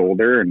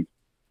shoulder and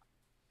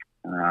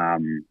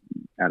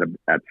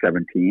at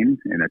 17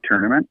 in a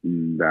tournament,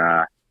 and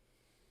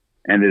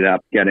ended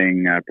up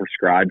getting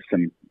prescribed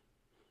some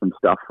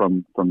stuff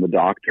from the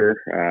doctor,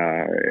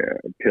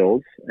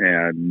 pills,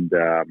 and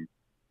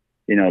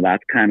you know,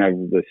 that's kind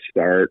of the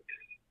start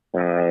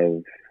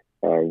of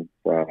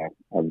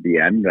the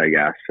end, I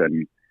guess.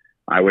 And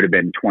I would have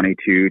been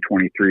 22,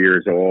 23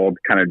 years old,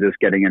 kind of just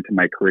getting into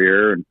my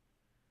career.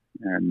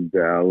 And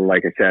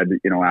like I said,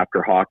 you know,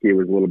 after hockey, it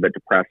was a little bit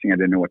depressing. I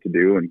didn't know what to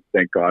do. And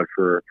thank God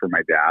for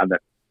my dad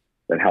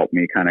that helped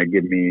me kind of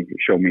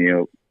show me,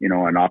 you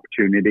know, an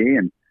opportunity.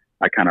 And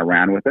I kind of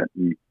ran with it.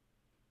 And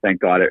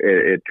thank God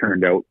it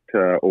turned out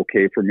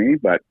okay for me.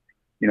 But,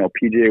 you know,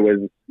 PJ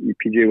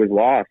was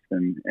lost.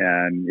 And,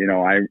 you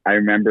know, I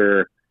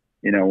remember,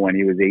 you know, when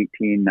he was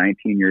 18,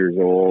 19 years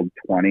old,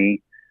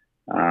 20,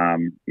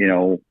 you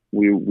know,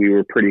 we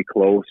were pretty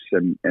close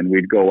and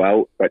we'd go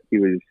out, but he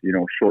was, you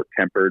know, short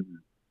tempered.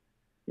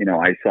 You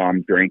know, I saw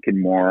him drinking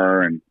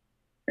more and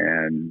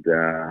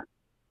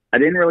I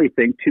didn't really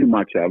think too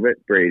much of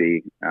it,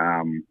 Brady,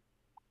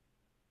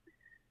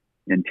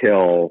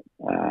 until,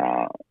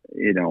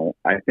 you know,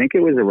 I think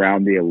it was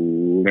around the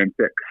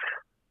Olympics.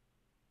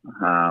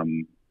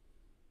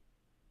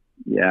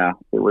 Yeah,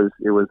 it was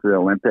the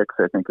Olympics.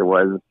 I think it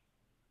was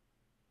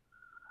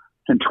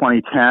in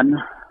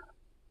 2010.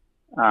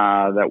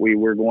 That we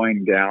were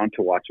going down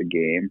to watch a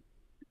game,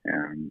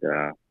 and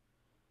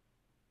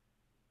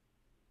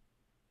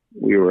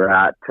we were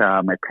at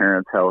my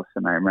parents' house,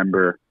 and I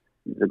remember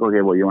he's like,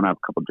 "Okay, well, you want to have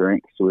a couple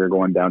drinks?" So we were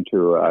going down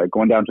to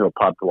a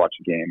pub to watch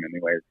a game,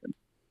 anyways.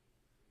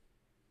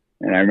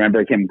 And I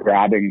remember him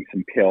grabbing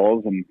some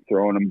pills and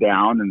throwing them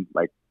down, and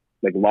like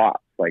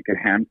lots, like a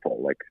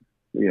handful, like,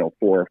 you know,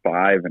 4 or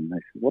 5. And I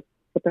said, "What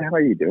the hell are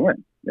you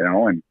doing?" You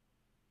know, and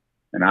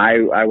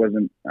I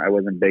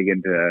wasn't big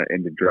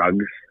into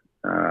drugs,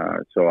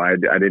 so I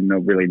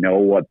didn't really know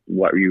what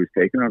he was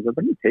taking. I was like,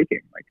 "What are you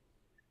taking?" Like,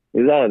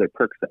 there's all other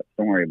Percocets.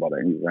 Don't worry about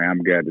it. He's like,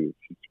 "I'm good.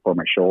 It's for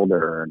my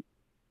shoulder."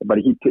 But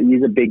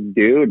he's a big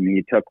dude, and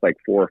he took like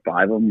 4 or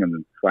 5 of them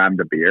and slammed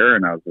a beer.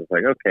 And I was just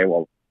like, "Okay,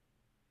 well,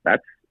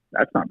 that's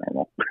not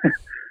normal."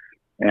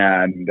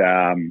 And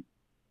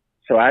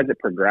so as it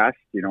progressed,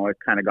 you know, it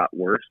kind of got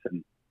worse,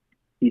 and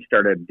he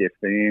started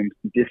distancing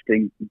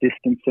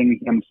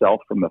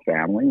himself from the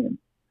family.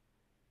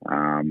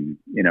 And,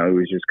 you know, it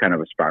was just kind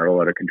of a spiral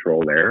out of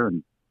control there.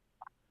 And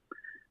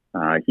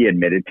he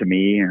admitted to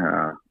me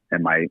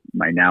and my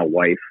now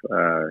wife,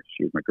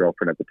 she was my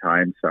girlfriend at the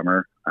time,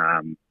 Summer,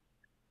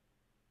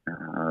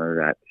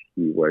 that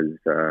he was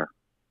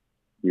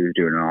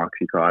doing an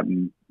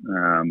Oxycontin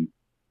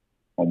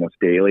almost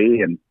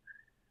daily. And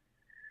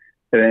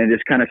then it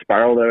just kind of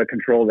spiraled out of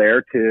control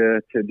there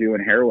to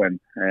doing heroin.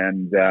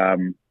 And,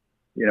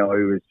 you know,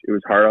 it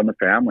was hard on the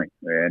family.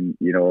 And,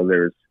 you know,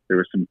 there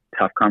were some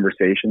tough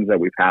conversations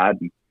that we've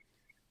had. And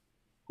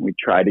we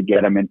tried to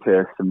get him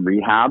into some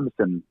rehabs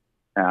and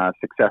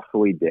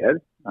successfully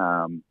did.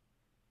 One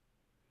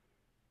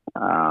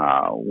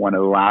of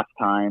the last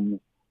times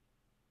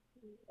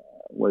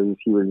was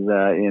he was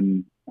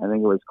in, I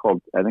think it's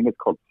called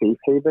Safe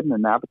Haven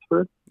in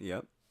Abbotsford.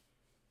 Yep.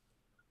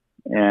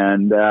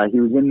 And he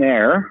was in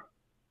there,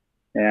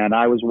 and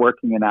I was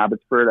working in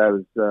Abbotsford. I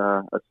was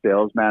a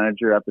sales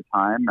manager at the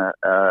time at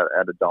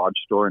a Dodge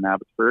store in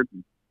Abbotsford.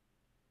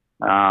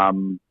 I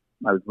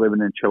was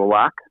living in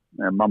Chilliwack,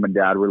 and Mom and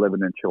Dad were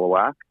living in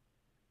Chilliwack.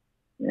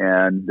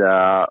 And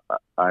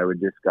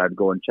I'd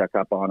go and check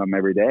up on him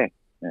every day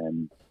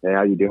and say,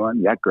 "How you doing?"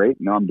 "Yeah, great."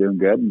 "No, I'm doing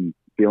good and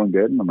feeling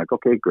good." And I'm like,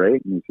 "Okay,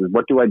 great." And he says,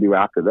 "What do I do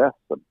after this?"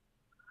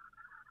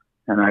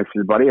 And I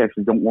said, "Buddy," I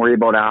said, "don't worry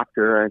about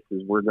after." I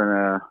says, we're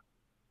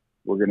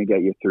gonna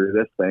get you through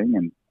this thing,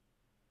 and,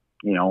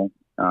 you know,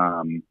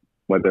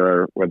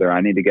 whether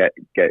I need to get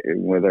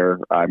whether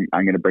I'm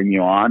going to bring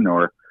you on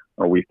or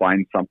we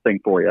find something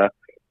for you.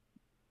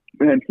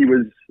 And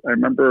I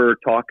remember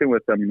talking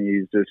with him, and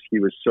he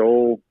was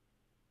so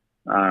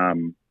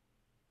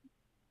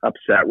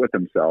upset with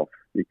himself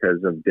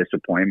because of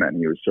disappointment.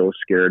 He was so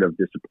scared of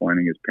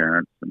disappointing his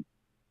parents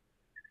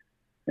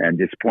and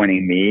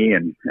disappointing me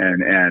and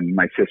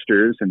my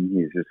sisters. And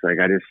he's just like,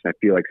 I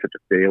feel like such a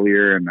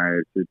failure. And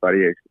I said,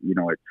 "Buddy, you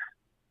know,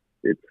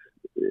 it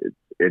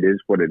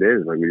is what it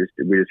is. Like,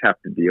 we just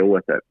have to deal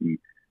with it."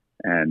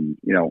 And,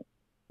 you know,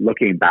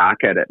 looking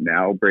back at it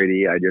now,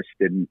 Brady, I just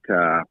didn't,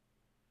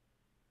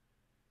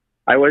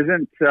 I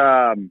wasn't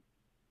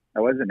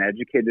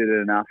educated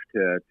enough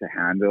to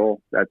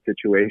handle that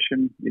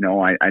situation. You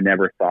know, I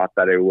never thought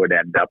that it would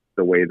end up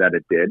the way that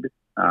it did.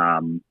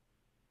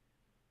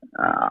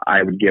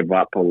 I would give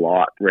up a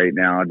lot right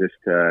now just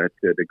to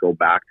go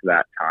back to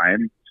that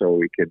time so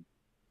we could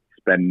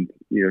spend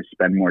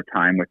more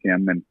time with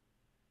him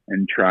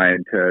and try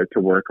to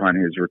work on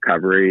his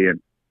recovery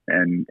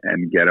and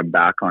get him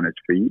back on his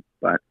feet.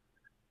 But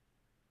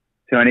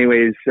so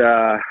anyways,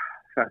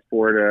 fast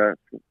forward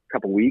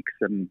couple weeks,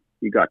 and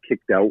he got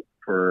kicked out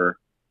for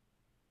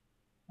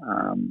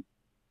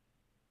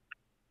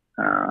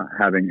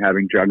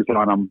having drugs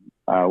on him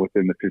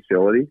within the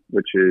facility,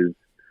 which is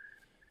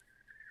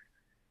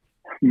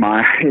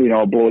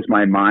blows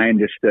my mind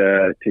just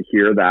to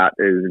hear that.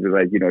 Is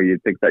like,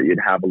 you'd think that you'd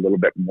have a little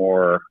bit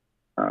more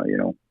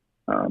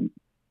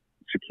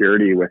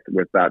security with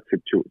that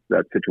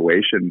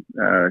situation,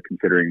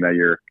 considering that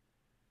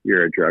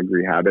you're a drug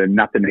rehab, and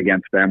nothing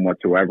against them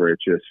whatsoever.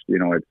 It's just,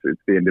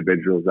 it's the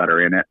individuals that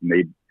are in it, and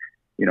they,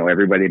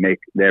 everybody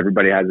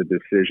has a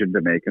decision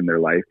to make in their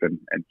life, and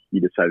he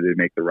decided to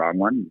make the wrong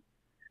one.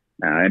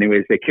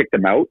 Anyways, they kicked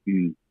him out,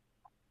 and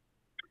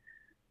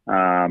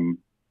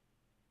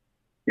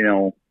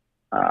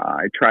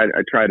I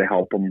tried to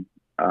help him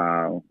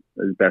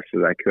as best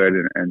as I could,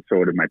 and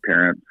so did my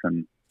parents.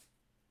 And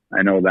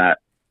I know that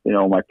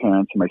my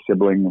parents and my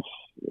siblings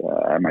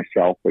and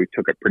myself, we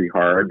took it pretty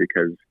hard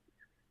because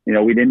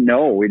we didn't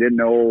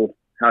know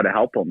how to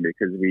help him,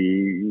 because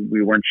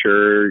we weren't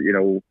sure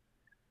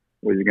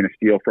was he going to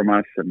steal from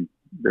us. And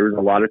there was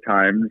a lot of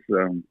times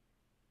I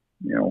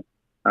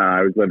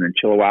was living in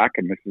Chilliwack,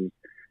 and this is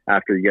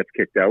after he gets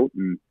kicked out,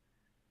 and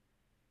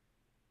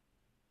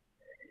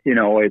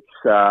it's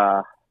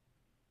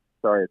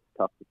sorry, it's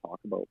tough to talk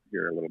about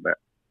here a little bit.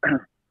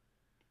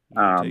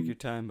 Take your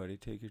time, buddy.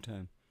 Take your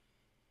time.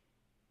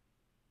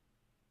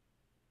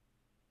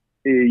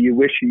 You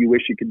wish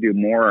you could do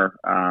more,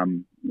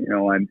 and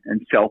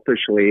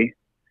selfishly,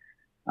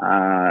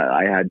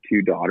 I had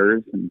 2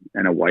 daughters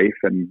and a wife,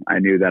 and I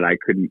knew that I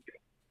couldn't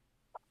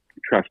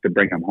trust to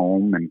bring them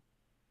home. And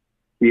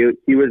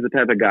he was the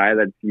type of guy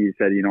that he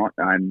said,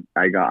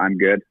 I'm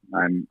good.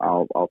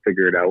 I'll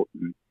figure it out.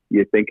 And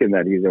you're thinking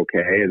that he's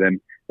okay.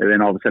 And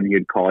then all of a sudden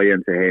he'd call you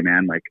and say, hey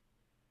man,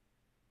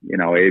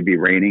 it'd be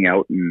raining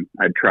out, and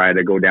I'd try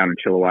to go down to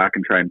Chilliwack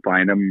and try and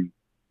find him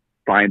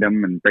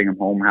and bring him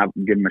home,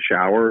 give him a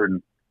shower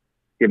and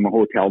give him a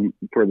hotel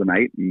for the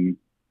night and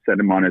send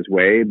him on his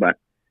way. But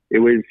he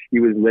was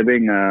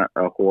living a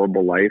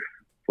horrible life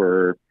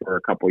for a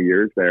couple of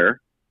years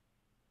there.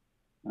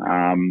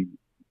 And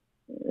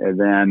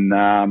then,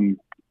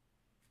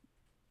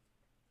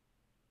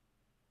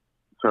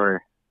 sorry.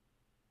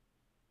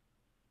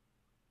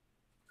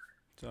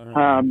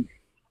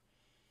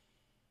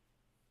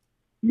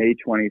 May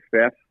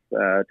 25th,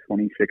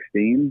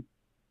 2016.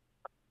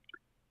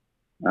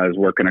 I was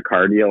working a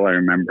car deal, I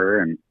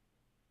remember, and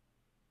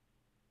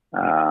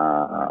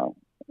I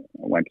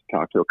went to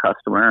talk to a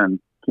customer and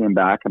came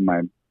back, and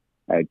I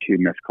had 2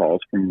 missed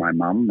calls from my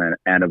mom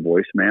and a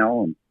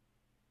voicemail,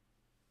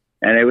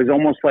 and it was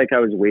almost like I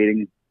was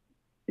waiting.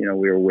 We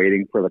were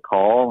waiting for the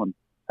call, and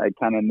I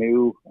kind of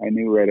knew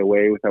right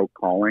away without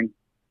calling,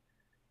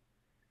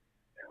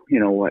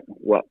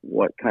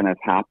 what kind of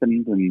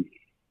happened, and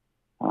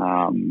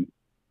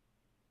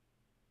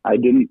I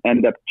didn't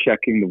end up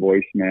checking the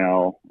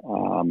voicemail.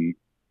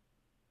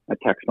 I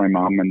texted my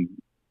mom and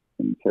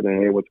said,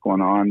 hey, what's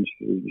going on?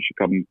 You should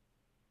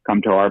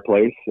come to our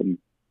place. And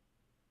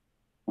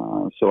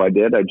so I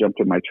did. I jumped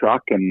in my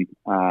truck, and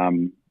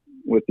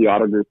with the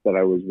auto group that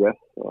I was with,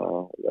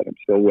 that I'm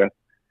still with,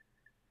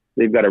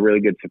 they've got a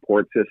really good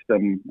support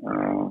system.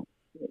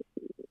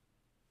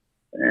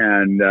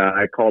 And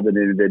I called an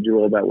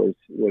individual that was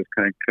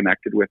kind of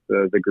connected with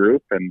the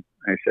group, and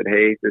I said,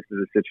 hey, this is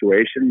a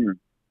situation.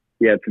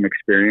 He had some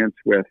experience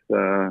with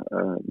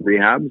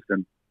rehabs,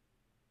 and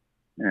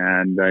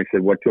I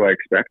said, what do I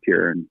expect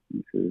here? And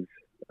he says,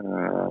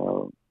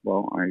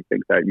 well, I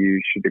think that you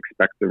should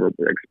expect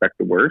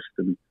the worst.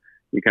 And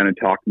he kind of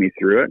talked me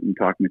through it and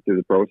talked me through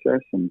the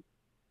process. And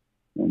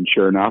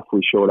sure enough, I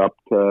showed up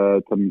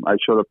to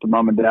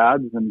mom and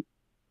dad's, and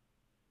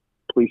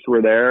police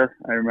were there,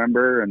 I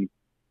remember, and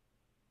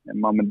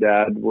mom and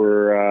dad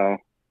were,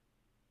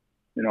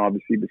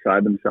 obviously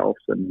beside themselves.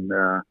 And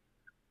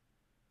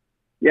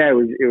yeah, it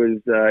was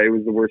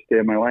the worst day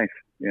of my life.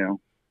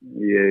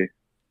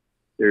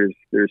 There's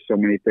so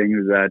many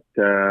things that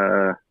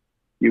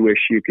you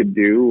wish you could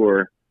do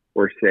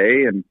or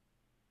say, and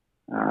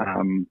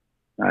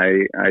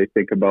I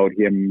think about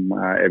him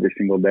every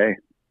single day.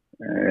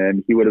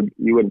 And he would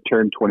have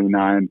turned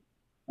 29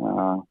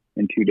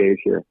 in 2 days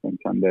here on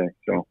Sunday.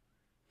 So.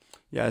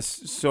 Yes,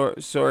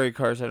 sorry,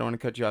 Cars. I don't want to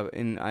cut you off.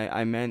 And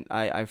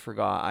I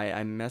forgot.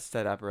 I messed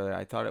that up earlier.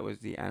 I thought it was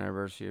the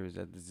anniversary. It was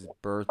his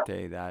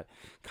birthday that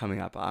coming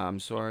up. I'm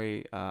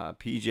sorry,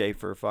 PJ,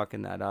 for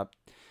fucking that up.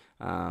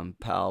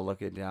 Pal,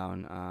 look it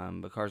down.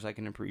 But Cars, I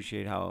can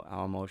appreciate how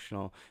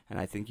emotional, and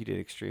I think you did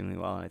extremely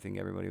well, and I think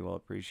everybody will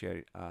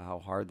appreciate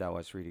how hard that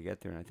was for you to get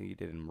there, and I think you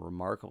did a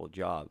remarkable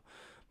job.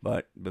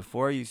 But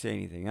before you say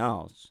anything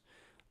else,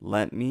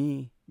 let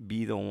me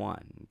be the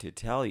one to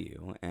tell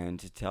you and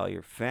to tell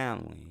your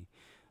family,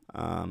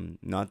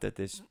 not that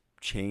this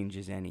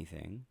changes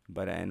anything,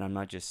 and I'm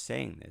not just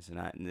saying this,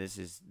 and this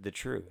is the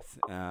truth,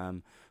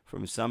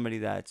 from somebody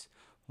that's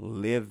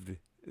lived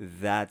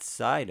that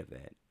side of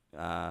it,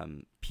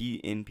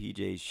 in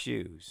PJ's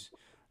shoes,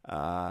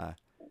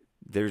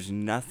 there's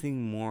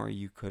nothing more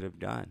you could have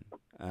done.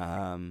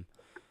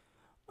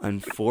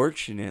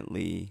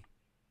 unfortunately,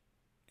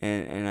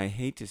 and I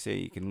hate to say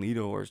you can lead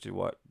a horse to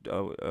water,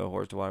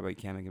 but you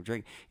can't make him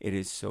drink. It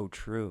is so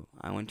true.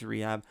 I went to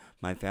rehab.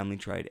 My family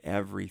tried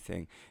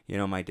everything. You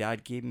know, my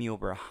dad gave me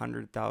over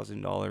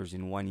 $100,000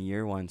 in 1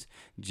 year once,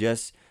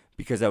 just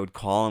because I would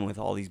call him with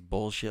all these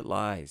bullshit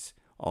lies,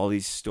 all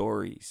these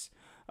stories.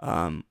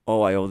 I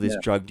owe this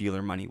drug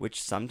dealer money,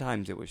 which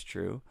sometimes it was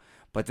true.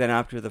 But then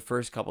after the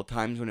first couple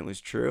times when it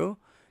was true,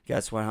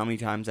 guess what? How many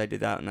times I did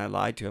that and I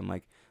lied to him?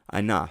 Like,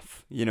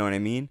 enough. You know what I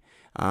mean?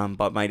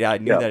 But my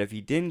dad knew that if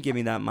he didn't give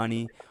me that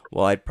money,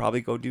 well, I'd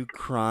probably go do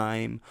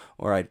crime,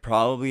 or I'd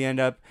probably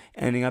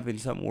ending up in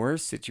some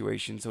worse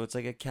situation. So it's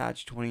like a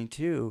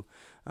catch-22.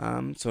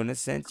 So in a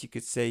sense, you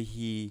could say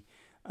he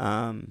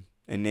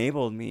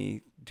enabled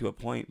me to a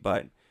point.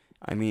 But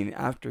I mean,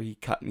 after he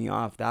cut me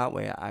off that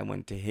way, I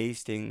went to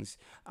Hastings.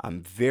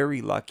 I'm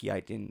very lucky I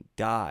didn't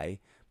die.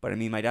 But I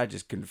mean, my dad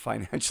just couldn't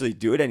financially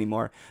do it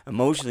anymore.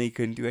 Emotionally, he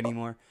couldn't do it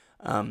anymore.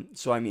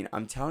 So I mean,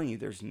 I'm telling you,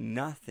 there is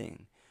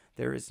nothing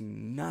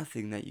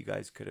that you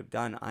guys could have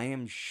done. I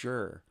am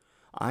sure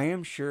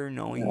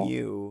knowing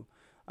you,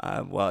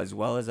 as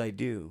well as I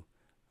do,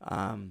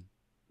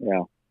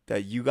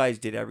 that you guys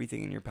did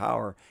everything in your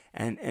power,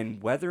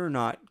 and whether or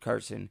not,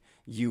 Carson,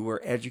 you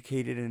were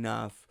educated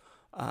enough,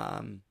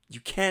 you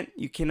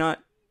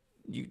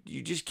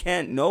just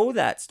can't know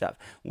that stuff.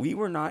 We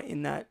were not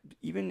in that,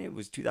 even it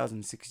was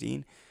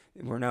 2016,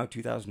 we're now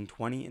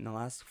 2020. In the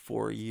last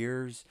 4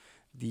 years,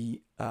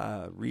 the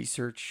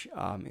research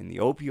in the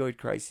opioid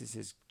crisis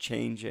has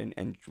changed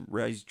and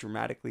raised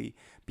dramatically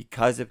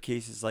because of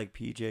cases like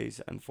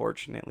PJ's,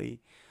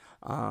 unfortunately.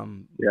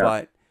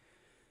 But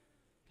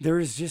there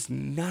is just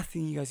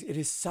nothing, you guys. It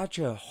is such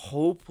a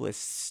hopeless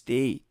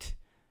state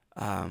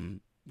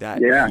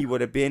that he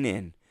would have been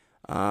in,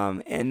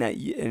 and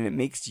it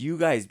makes you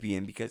guys be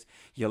in, because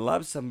you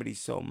love somebody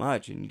so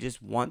much and you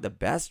just want the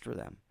best for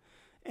them,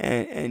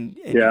 and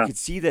you could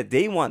see that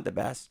they want the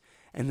best.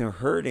 And they're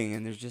hurting,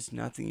 and there's just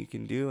nothing you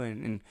can do.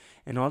 And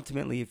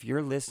ultimately, if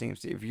you're listening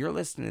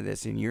to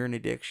this and you're in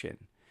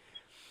addiction,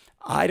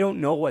 I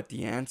don't know what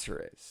the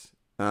answer is.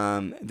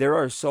 There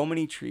are so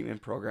many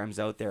treatment programs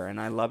out there,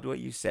 and I loved what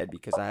you said,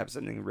 because I have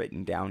something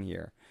written down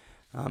here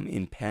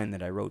in pen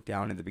that I wrote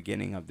down at the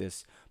beginning of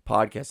this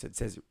podcast. It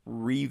says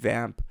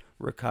revamp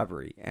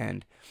recovery.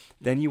 And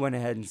then you went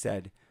ahead and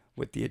said,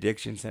 with the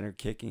addiction center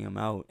kicking them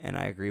out, and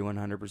I agree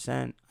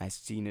 100%. I've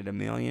seen it a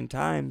million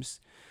times.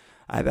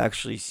 I've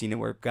actually seen it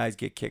where guys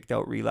get kicked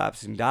out,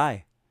 relapse, and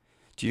die.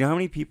 Do you know how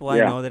many people I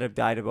know that have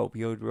died of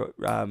opioid?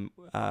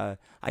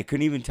 I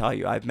couldn't even tell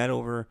you. I've met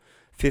over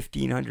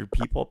 1,500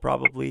 people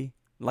probably,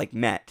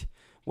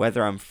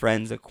 whether I'm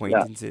friends,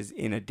 acquaintances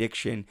in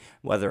addiction,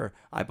 whether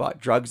I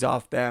bought drugs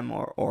off them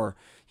or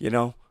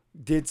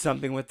did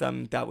something with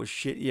them that was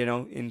shit,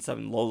 in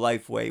some low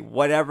life way,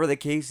 whatever the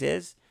case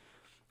is.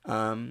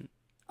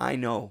 I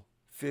know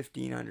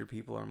 1,500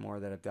 people or more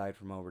that have died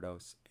from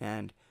overdose,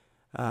 and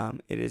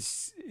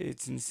it's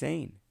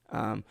insane.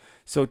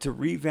 So to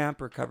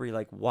revamp recovery,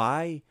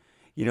 why,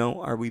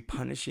 are we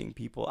punishing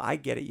people? I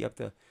get it. You have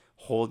to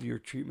hold your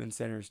treatment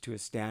centers to a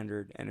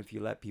standard. And if you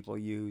let people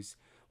use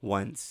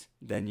once,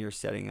 then you're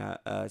setting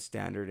a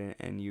standard,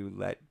 and you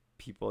let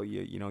people,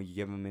 you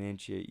give them an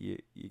inch, you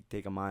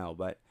take a mile.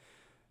 But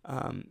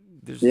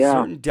there's a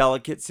certain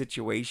delicate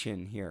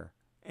situation here.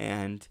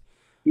 And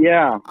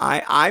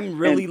I'm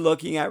really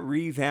looking at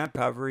revamp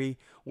recovery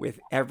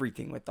with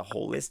everything, with the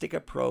holistic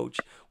approach,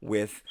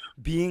 with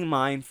being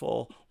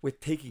mindful, with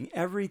taking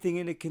everything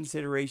into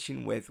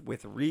consideration,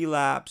 with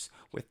relapse,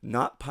 with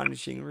not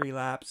punishing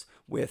relapse,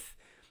 with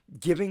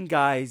giving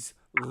guys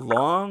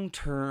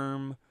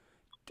long-term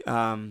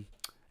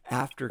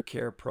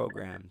aftercare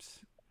programs.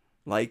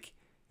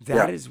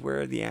 That is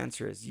where the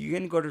answer is. You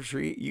can go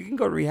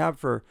to rehab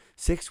for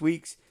 6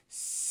 weeks,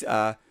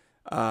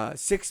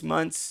 6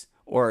 months,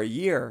 or a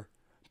year,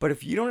 but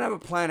if you don't have a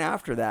plan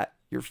after that,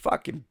 you're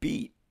fucking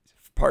beat.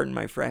 Pardon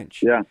my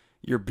French. Yeah.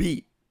 You're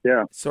beat.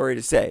 Yeah. Sorry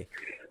to say.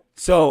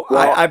 So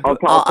I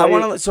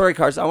want to, sorry,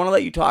 Carson, I want to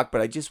let you talk,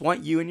 but I just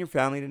want you and your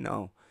family to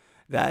know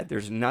that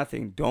there's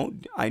nothing,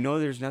 I know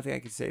there's nothing I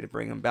can say to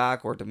bring them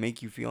back or to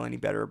make you feel any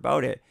better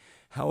about it.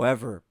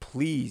 However,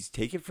 please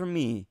take it from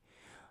me.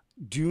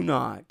 Do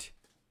not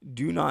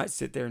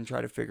sit there and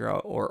try to figure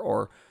out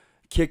or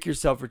kick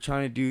yourself for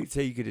trying to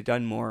say you could have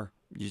done more.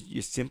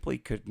 You simply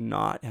could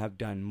not have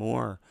done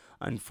more.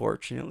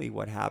 Unfortunately,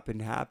 what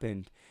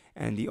happened.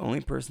 And the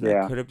only person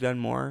that could have done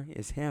more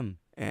is him.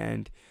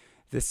 And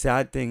the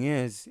sad thing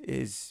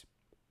is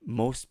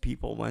most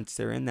people, once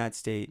they're in that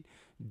state,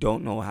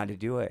 don't know how to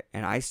do it.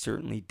 And I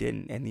certainly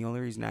didn't. And the only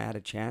reason I had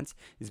a chance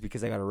is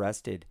because I got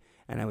arrested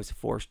and I was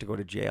forced to go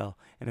to jail.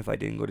 And if I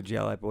didn't go to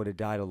jail, I would have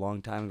died a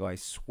long time ago. I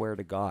swear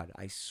to God.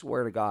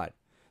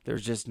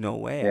 There's just no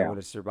way I would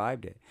have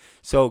survived it.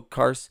 So,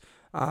 Carson,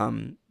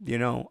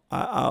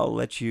 I'll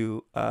let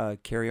you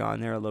carry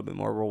on there a little bit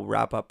more. We'll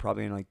wrap up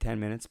probably in 10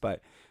 minutes,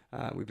 but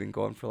We've been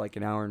going for like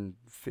an hour and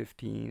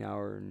 15,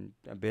 hour and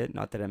a bit.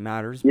 Not that it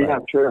matters. Yeah,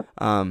 but, sure.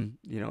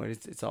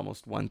 It's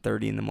almost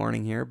 1:30 in the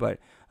morning here. But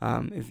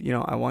if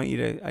I want you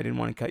to, I didn't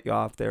want to cut you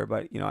off there,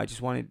 but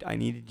I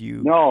needed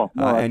you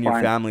and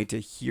your family to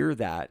hear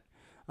that.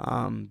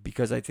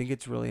 Because I think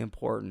it's really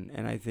important,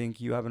 and I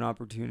think you have an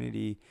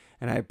opportunity,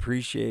 and I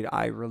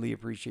really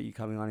appreciate you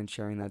coming on and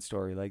sharing that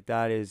story. Like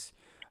that is,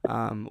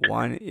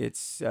 one,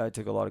 it's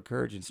took a lot of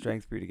courage and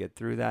strength for you to get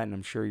through that, and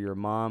I'm sure your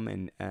mom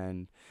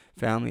and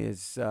family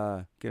is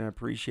going to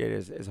appreciate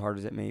it as hard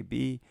as it may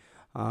be.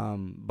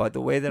 But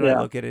the way that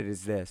I look at it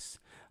is this,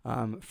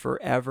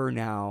 forever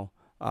now,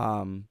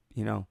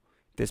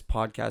 this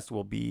podcast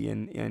will be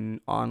in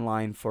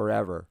online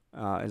forever,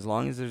 as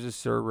long as there's a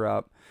server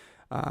up.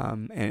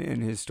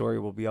 And his story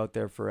will be out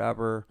there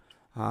forever,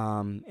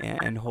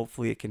 and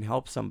hopefully it can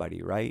help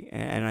somebody, right?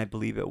 And I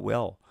believe it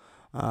will.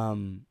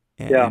 And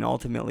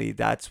ultimately,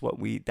 that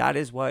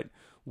is what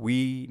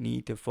we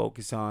need to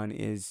focus on,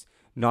 is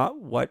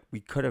not what we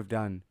could have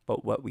done,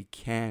 but what we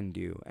can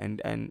do.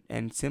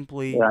 And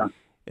simply,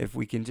 if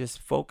we can just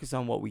focus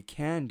on what we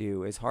can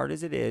do, as hard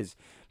as it is,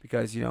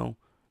 because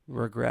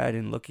regret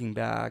and looking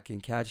back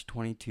and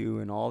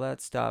catch-22 and all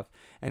that stuff.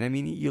 And I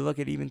mean, you look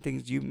at even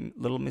things,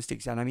 little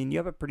mistakes, and I mean, you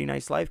have a pretty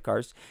nice life,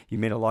 Karst. You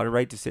made a lot of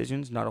right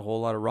decisions, not a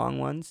whole lot of wrong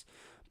ones.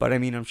 But I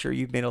mean, I'm sure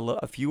you've made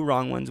a few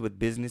wrong ones with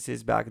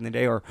businesses back in the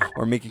day, or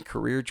making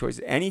career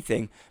choices,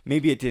 anything.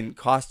 Maybe it didn't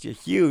cost you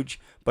huge,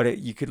 but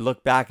you could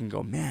look back and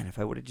go, man, if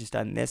I would have just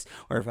done this,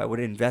 or if I would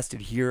have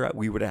invested here,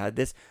 we would have had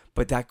this.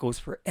 But that goes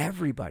for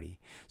everybody.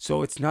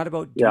 So it's not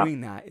about doing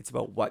that. It's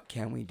about what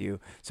can we do.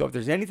 So if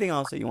there's anything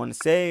else that you want to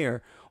say,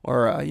 or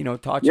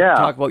talk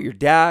about your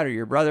dad or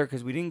your brother,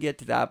 because we didn't get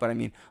to that. But I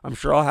mean, I'm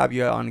sure I'll have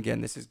you on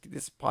again. This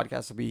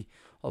podcast will be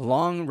a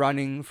long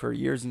running for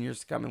years and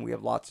years to come, and we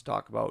have lots to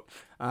talk about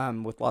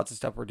with lots of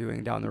stuff we're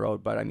doing down the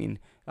road. But I mean,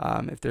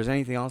 if there's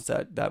anything else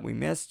that we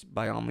missed,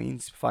 by all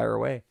means, fire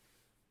away.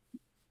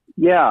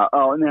 Yeah.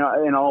 Oh,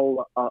 and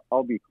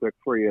I'll be quick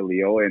for you,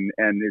 Leo. And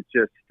it's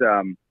just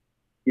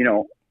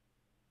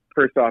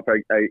first off,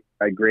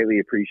 I greatly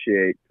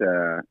appreciate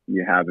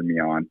you having me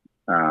on.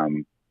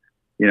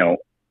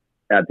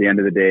 At the end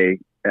of the day,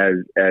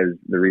 as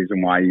the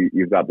reason why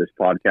you've got this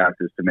podcast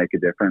is to make a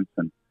difference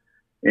and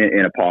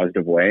in a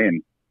positive way,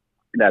 and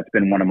that's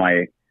been one of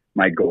my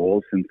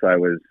goals since I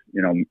was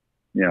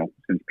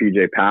since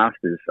PJ passed,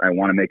 is I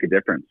want to make a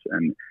difference,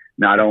 and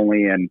not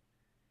only in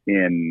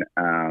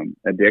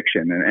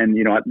addiction, and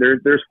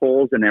there's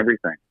holes in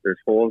everything. There's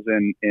holes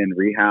in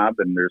rehab,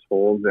 and there's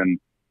holes in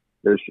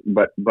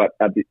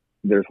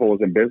there's holes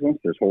in business,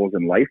 there's holes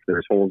in life,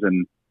 there's holes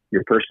in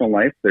your personal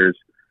life. There's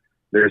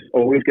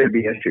always going to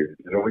be issues.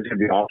 There's always going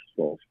to be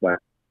obstacles, but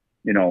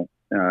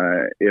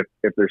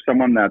if there's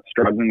someone that's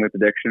struggling with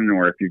addiction,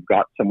 or if you've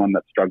got someone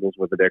that struggles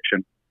with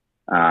addiction,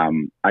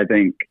 I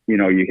think,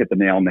 you hit the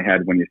nail on the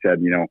head when you said,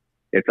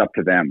 it's up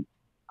to them.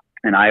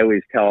 And I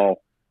always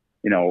tell,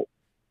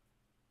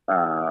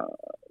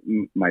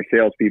 my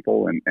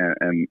salespeople and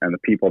the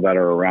people that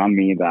are around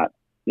me that,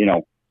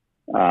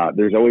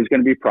 there's always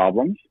going to be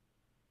problems.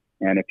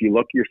 And if you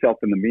look yourself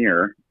in the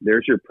mirror,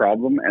 there's your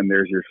problem and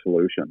there's your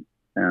solution.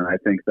 And I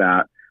think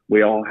that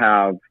we all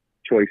have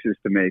choices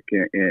to make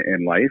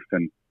in life,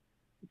 and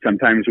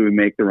sometimes we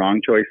make the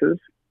wrong choices.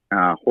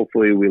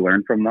 Hopefully we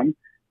learn from them,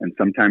 and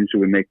sometimes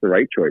we make the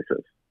right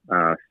choices.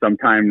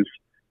 Sometimes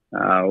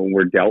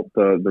we're dealt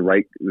the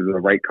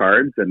right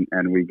cards,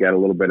 and we get a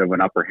little bit of an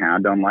upper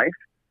hand on life,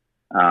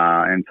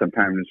 and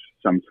sometimes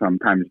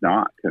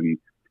not. And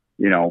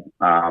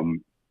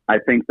I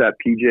think that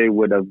PJ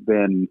would have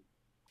been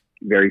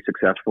very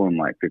successful in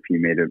life if he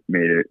made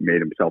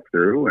himself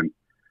through, and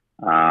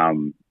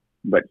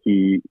but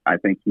I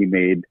think he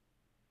made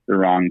the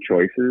wrong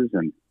choices,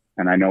 and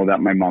I know that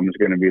my mom's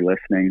going to be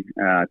listening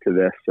to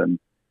this, and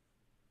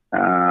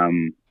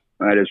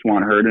I just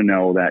want her to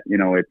know that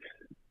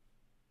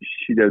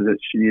she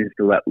needs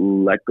to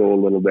let go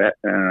a little bit,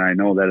 and I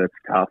know that it's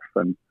tough,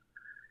 and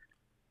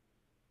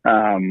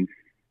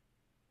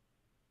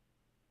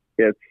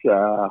it's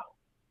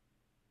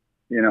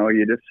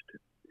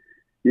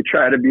you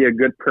try to be a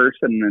good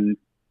person, and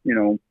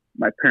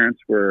my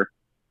parents were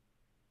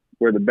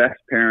the best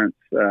parents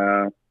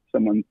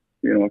someone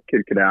a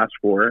kid could ask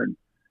for,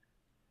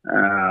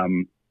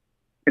 and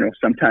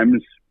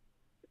sometimes,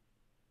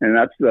 and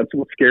that's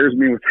what scares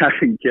me with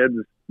having kids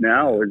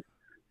now, is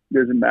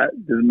doesn't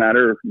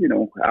matter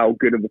how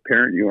good of a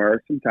parent you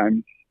are.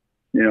 Sometimes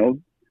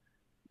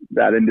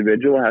that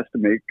individual has to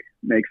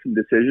make some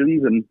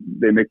decisions, and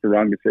they make the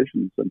wrong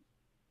decisions. And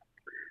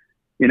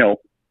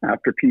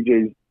after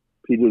PJ's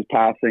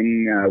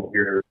passing,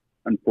 we're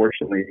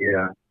unfortunately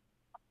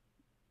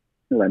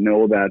I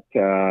know that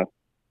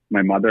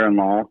my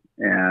mother-in-law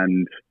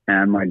and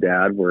my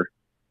dad were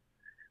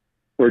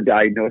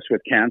diagnosed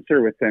with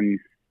cancer within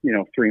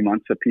 3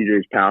 months of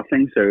PJ's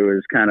passing. So it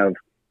was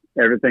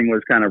everything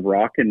was kind of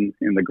rocking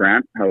in the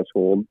Grant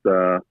household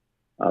up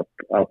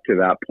to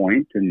that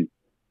point, and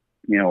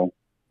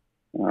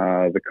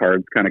the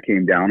cards kind of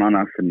came down on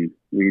us, and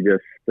we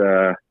just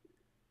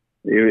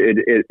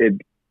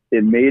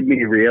it made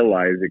me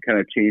realize, it kind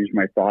of changed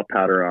my thought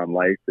pattern on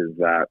life, is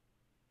that,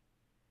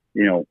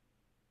 you know,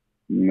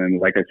 and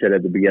like I said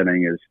at the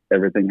beginning, is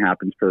everything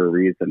happens for a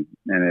reason,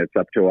 and it's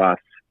up to us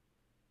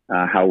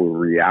how we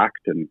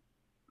react, and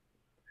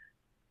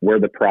we're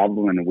the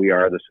problem and we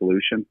are the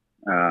solution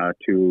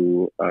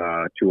to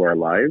our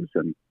lives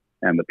and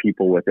the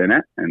people within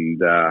it.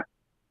 And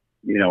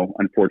you know,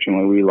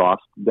 unfortunately, we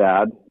lost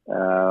Dad,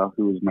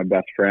 who was my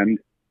best friend.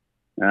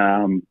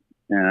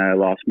 And I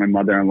lost my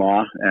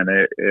mother-in-law,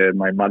 and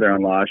my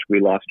mother-in-law, we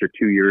lost her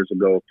 2 years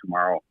ago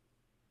tomorrow.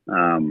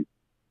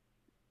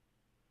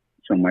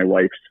 So my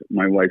wife's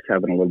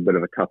having a little bit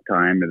of a tough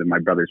time, and then my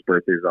brother's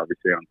birthday is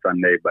obviously on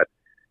Sunday. But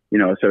you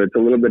know, so it's a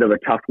little bit of a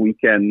tough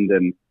weekend,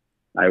 and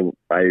I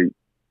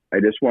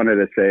just wanted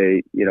to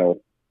say, you know,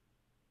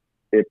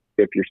 if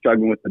you're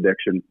struggling with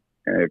addiction,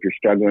 if you're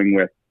struggling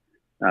with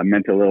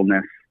mental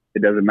illness,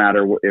 it doesn't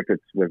matter if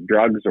it's with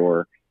drugs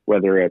or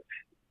whether it's,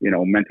 you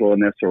know, mental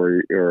illness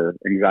or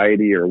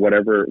anxiety or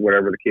whatever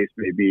the case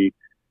may be,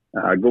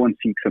 go and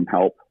seek some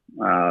help.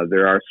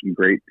 There are some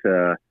great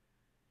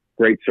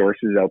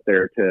sources out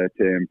there to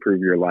improve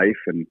your life.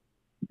 And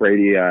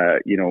Brady,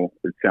 you know,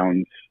 it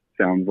sounds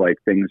like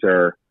things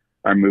are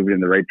moving in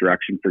the right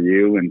direction for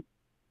you. And,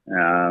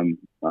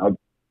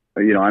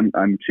 you know,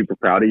 I'm super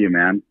proud of you,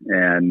 man.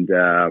 And,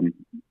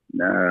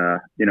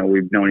 you know,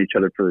 we've known each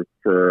other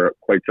for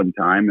quite some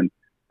time. And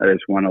I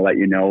just want to let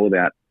you know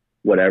that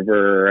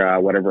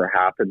whatever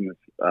happens,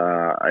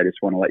 I just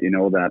want to let you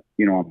know that,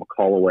 you know, I'm a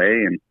call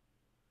away, and,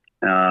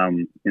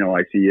 you know,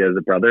 I see you as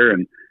a brother,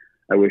 and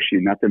I wish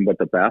you nothing but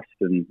the best.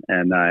 And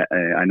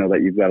I know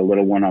that you've got a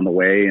little one on the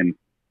way, and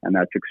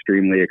that's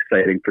extremely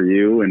exciting for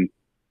you and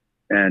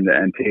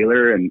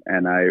Taylor. And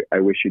I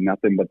wish you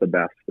nothing but the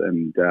best.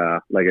 And,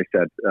 like I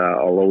said,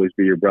 I'll always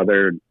be your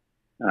brother. And,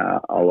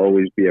 I'll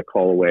always be a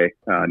call away,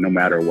 no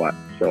matter what.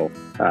 So,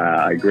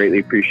 I greatly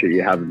appreciate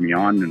you having me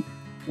on,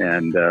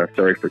 and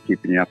sorry for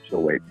keeping you up so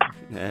late.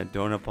 Yeah,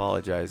 don't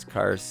apologize,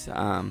 Cars.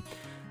 I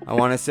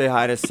want to say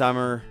hi to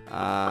Summer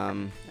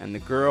and the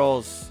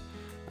girls.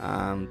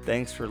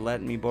 Thanks for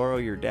letting me borrow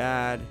your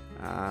dad.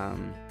 I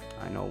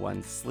know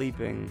one's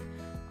sleeping,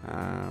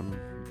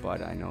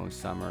 but I know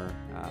Summer.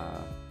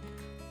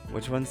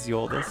 Which one's the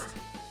oldest?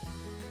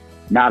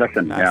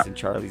 Madison, yeah.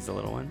 Charlie's the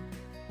little one?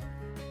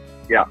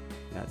 Yeah.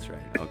 That's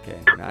right. Okay,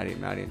 Maddie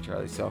and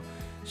Charlie. So,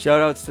 shout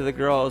outs to the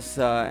girls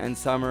and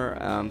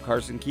Summer.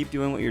 Carson, keep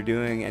doing what you're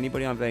doing.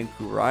 Anybody on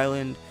Vancouver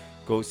Island,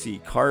 go see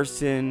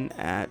Carson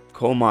at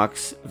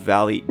Comox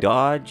Valley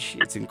Dodge.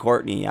 It's in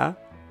Courtney, yeah?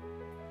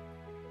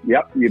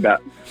 Yep, you bet.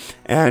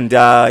 And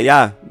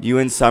yeah, you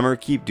and Summer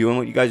keep doing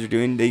what you guys are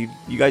doing.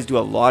 You guys do a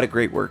lot of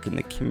great work in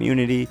the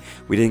community.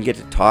 We didn't get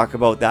to talk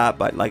about that,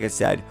 but like I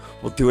said,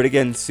 we'll do it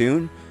again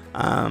soon.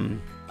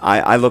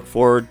 I look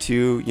forward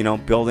to, you know,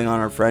 building on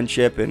our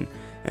friendship and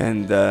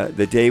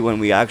the day when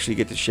we actually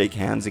get to shake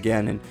hands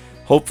again and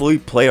hopefully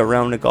play a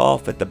round of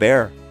golf at the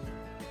Bear.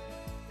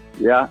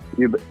 Yeah,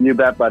 you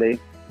bet, buddy.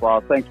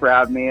 Well, thanks for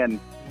having me, and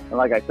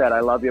like I said,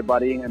 I love you,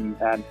 buddy, and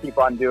keep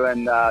on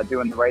doing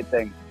the right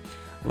thing.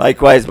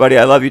 Likewise, buddy.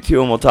 I love you too,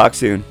 and we'll talk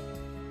soon.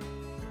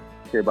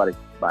 Okay, buddy.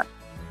 Bye.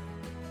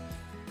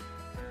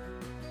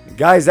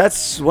 Guys,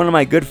 that's one of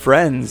my good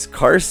friends,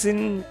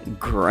 Carson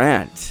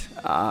Grant.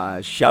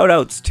 Shout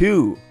outs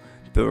to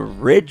the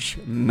Ridge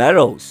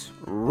Meadows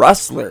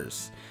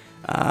Rustlers.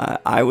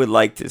 I would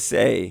like to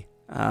say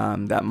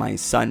that my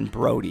son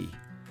Brody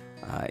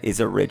is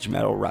a Ridge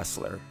Meadow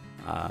Rustler.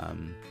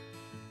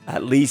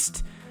 At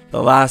least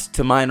the last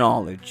to my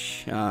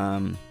knowledge.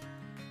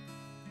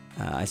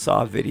 I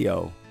saw a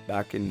video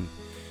back in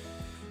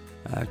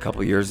a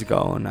couple years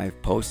ago, and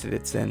I've posted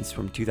it since,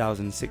 from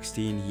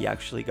 2016. He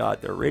actually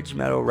got the Ridge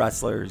Meadow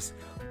Rustlers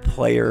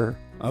Player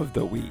of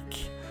the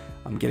Week.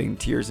 I'm getting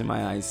tears in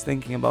my eyes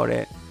thinking about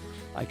it.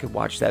 I could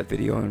watch that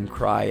video and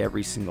cry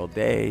every single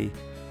day.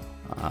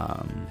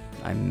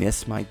 I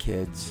miss my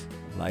kids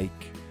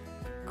like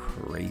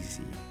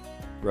crazy.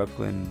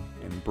 Brooklyn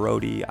and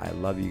Brody, I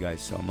love you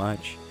guys so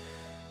much.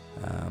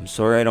 I'm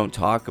sorry I don't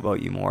talk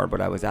about you more, but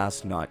I was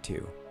asked not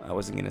to. I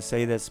wasn't going to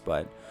say this,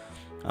 but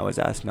I was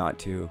asked not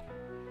to.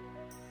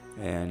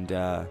 And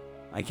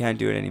I can't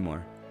do it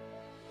anymore.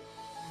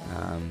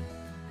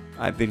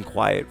 I've been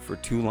quiet for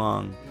too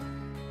long.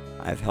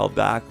 I've held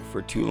back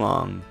for too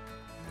long.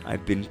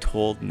 I've been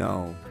told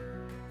no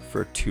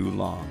for too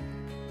long.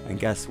 And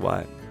guess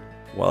what?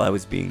 While I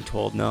was being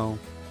told no,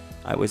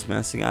 I was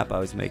messing up. I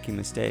was making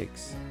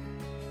mistakes.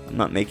 I'm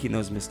not making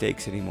those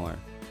mistakes anymore.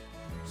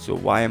 So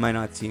why am I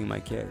not seeing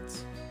my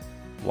kids?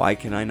 Why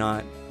can I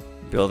not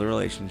build a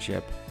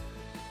relationship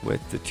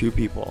with the two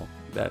people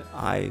that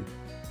I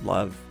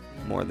love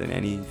more than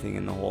anything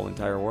in the whole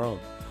entire world,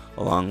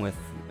 along with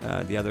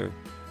the other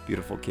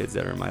beautiful kids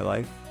that are in my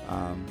life?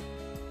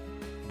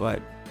 But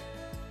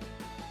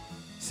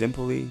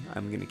simply,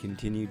 I'm going to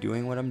continue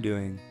doing what I'm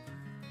doing,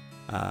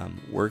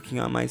 working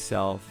on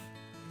myself,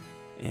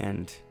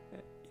 and,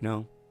 you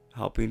know,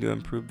 helping to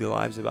improve the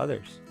lives of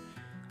others.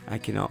 I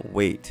cannot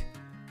wait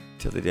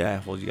till the day I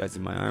hold you guys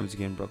in my arms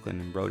again. Brooklyn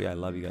and Brody, I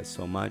love you guys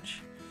so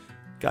much.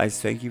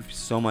 Guys, thank you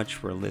so much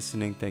for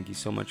listening. Thank you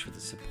so much for the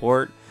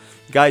support.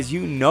 Guys, you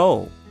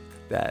know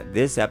that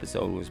this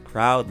episode was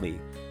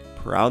proudly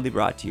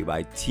brought to you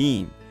by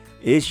Team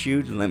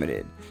Issued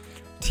Limited.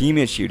 Team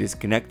Issued is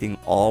connecting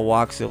all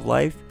walks of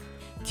life.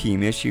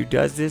 Team Issued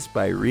does this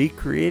by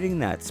recreating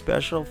that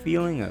special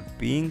feeling of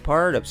being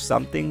part of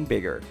something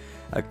bigger,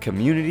 a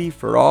community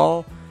for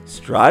all,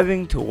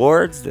 striving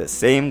towards the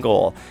same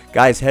goal.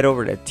 Guys, head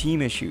over to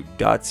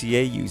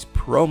teamissued.ca, use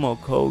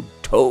promo code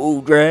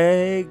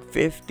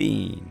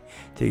TOEDRAG15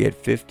 to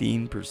get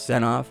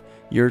 15% off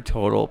your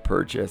total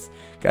purchase.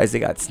 Guys, they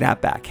got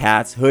snapback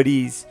hats,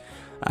 hoodies,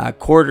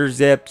 quarter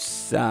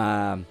zips,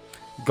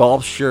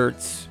 golf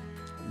shirts,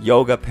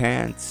 yoga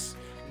pants,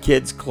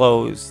 kids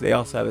clothes. They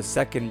also have a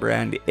second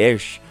brand,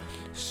 Ish,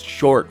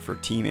 short for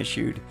Team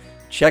Issued.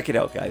 Check it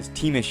out, guys.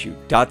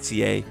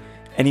 teamissued.ca,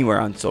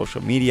 anywhere on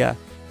social media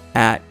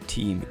at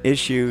Team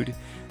Issued.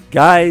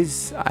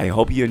 Guys, I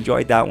hope you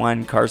enjoyed that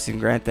one. Carson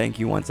Grant, thank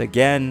you once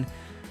again.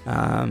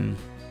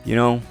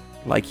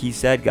 Like he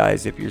said,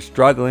 guys, if you're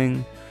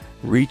struggling,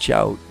 reach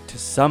out to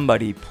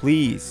somebody,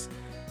 please.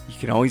 You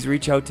can always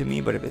reach out to me,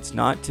 but if it's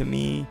not to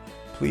me,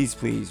 please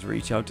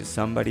reach out to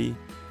somebody.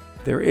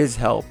 There is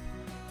help.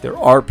 There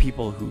are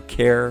people who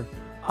care.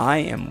 I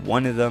am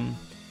one of them,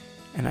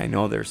 and I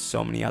know there's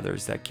so many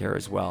others that care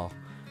as well.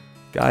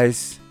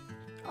 Guys,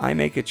 I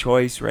make a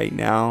choice right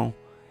now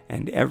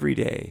and every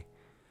day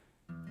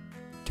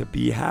to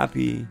be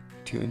happy,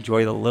 to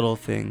enjoy the little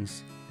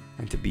things,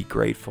 and to be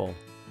grateful.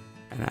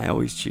 And I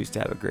always choose to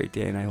have a great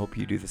day, and I hope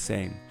you do the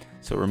same.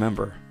 So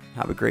remember,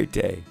 have a great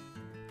day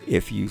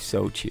if you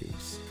so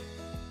choose.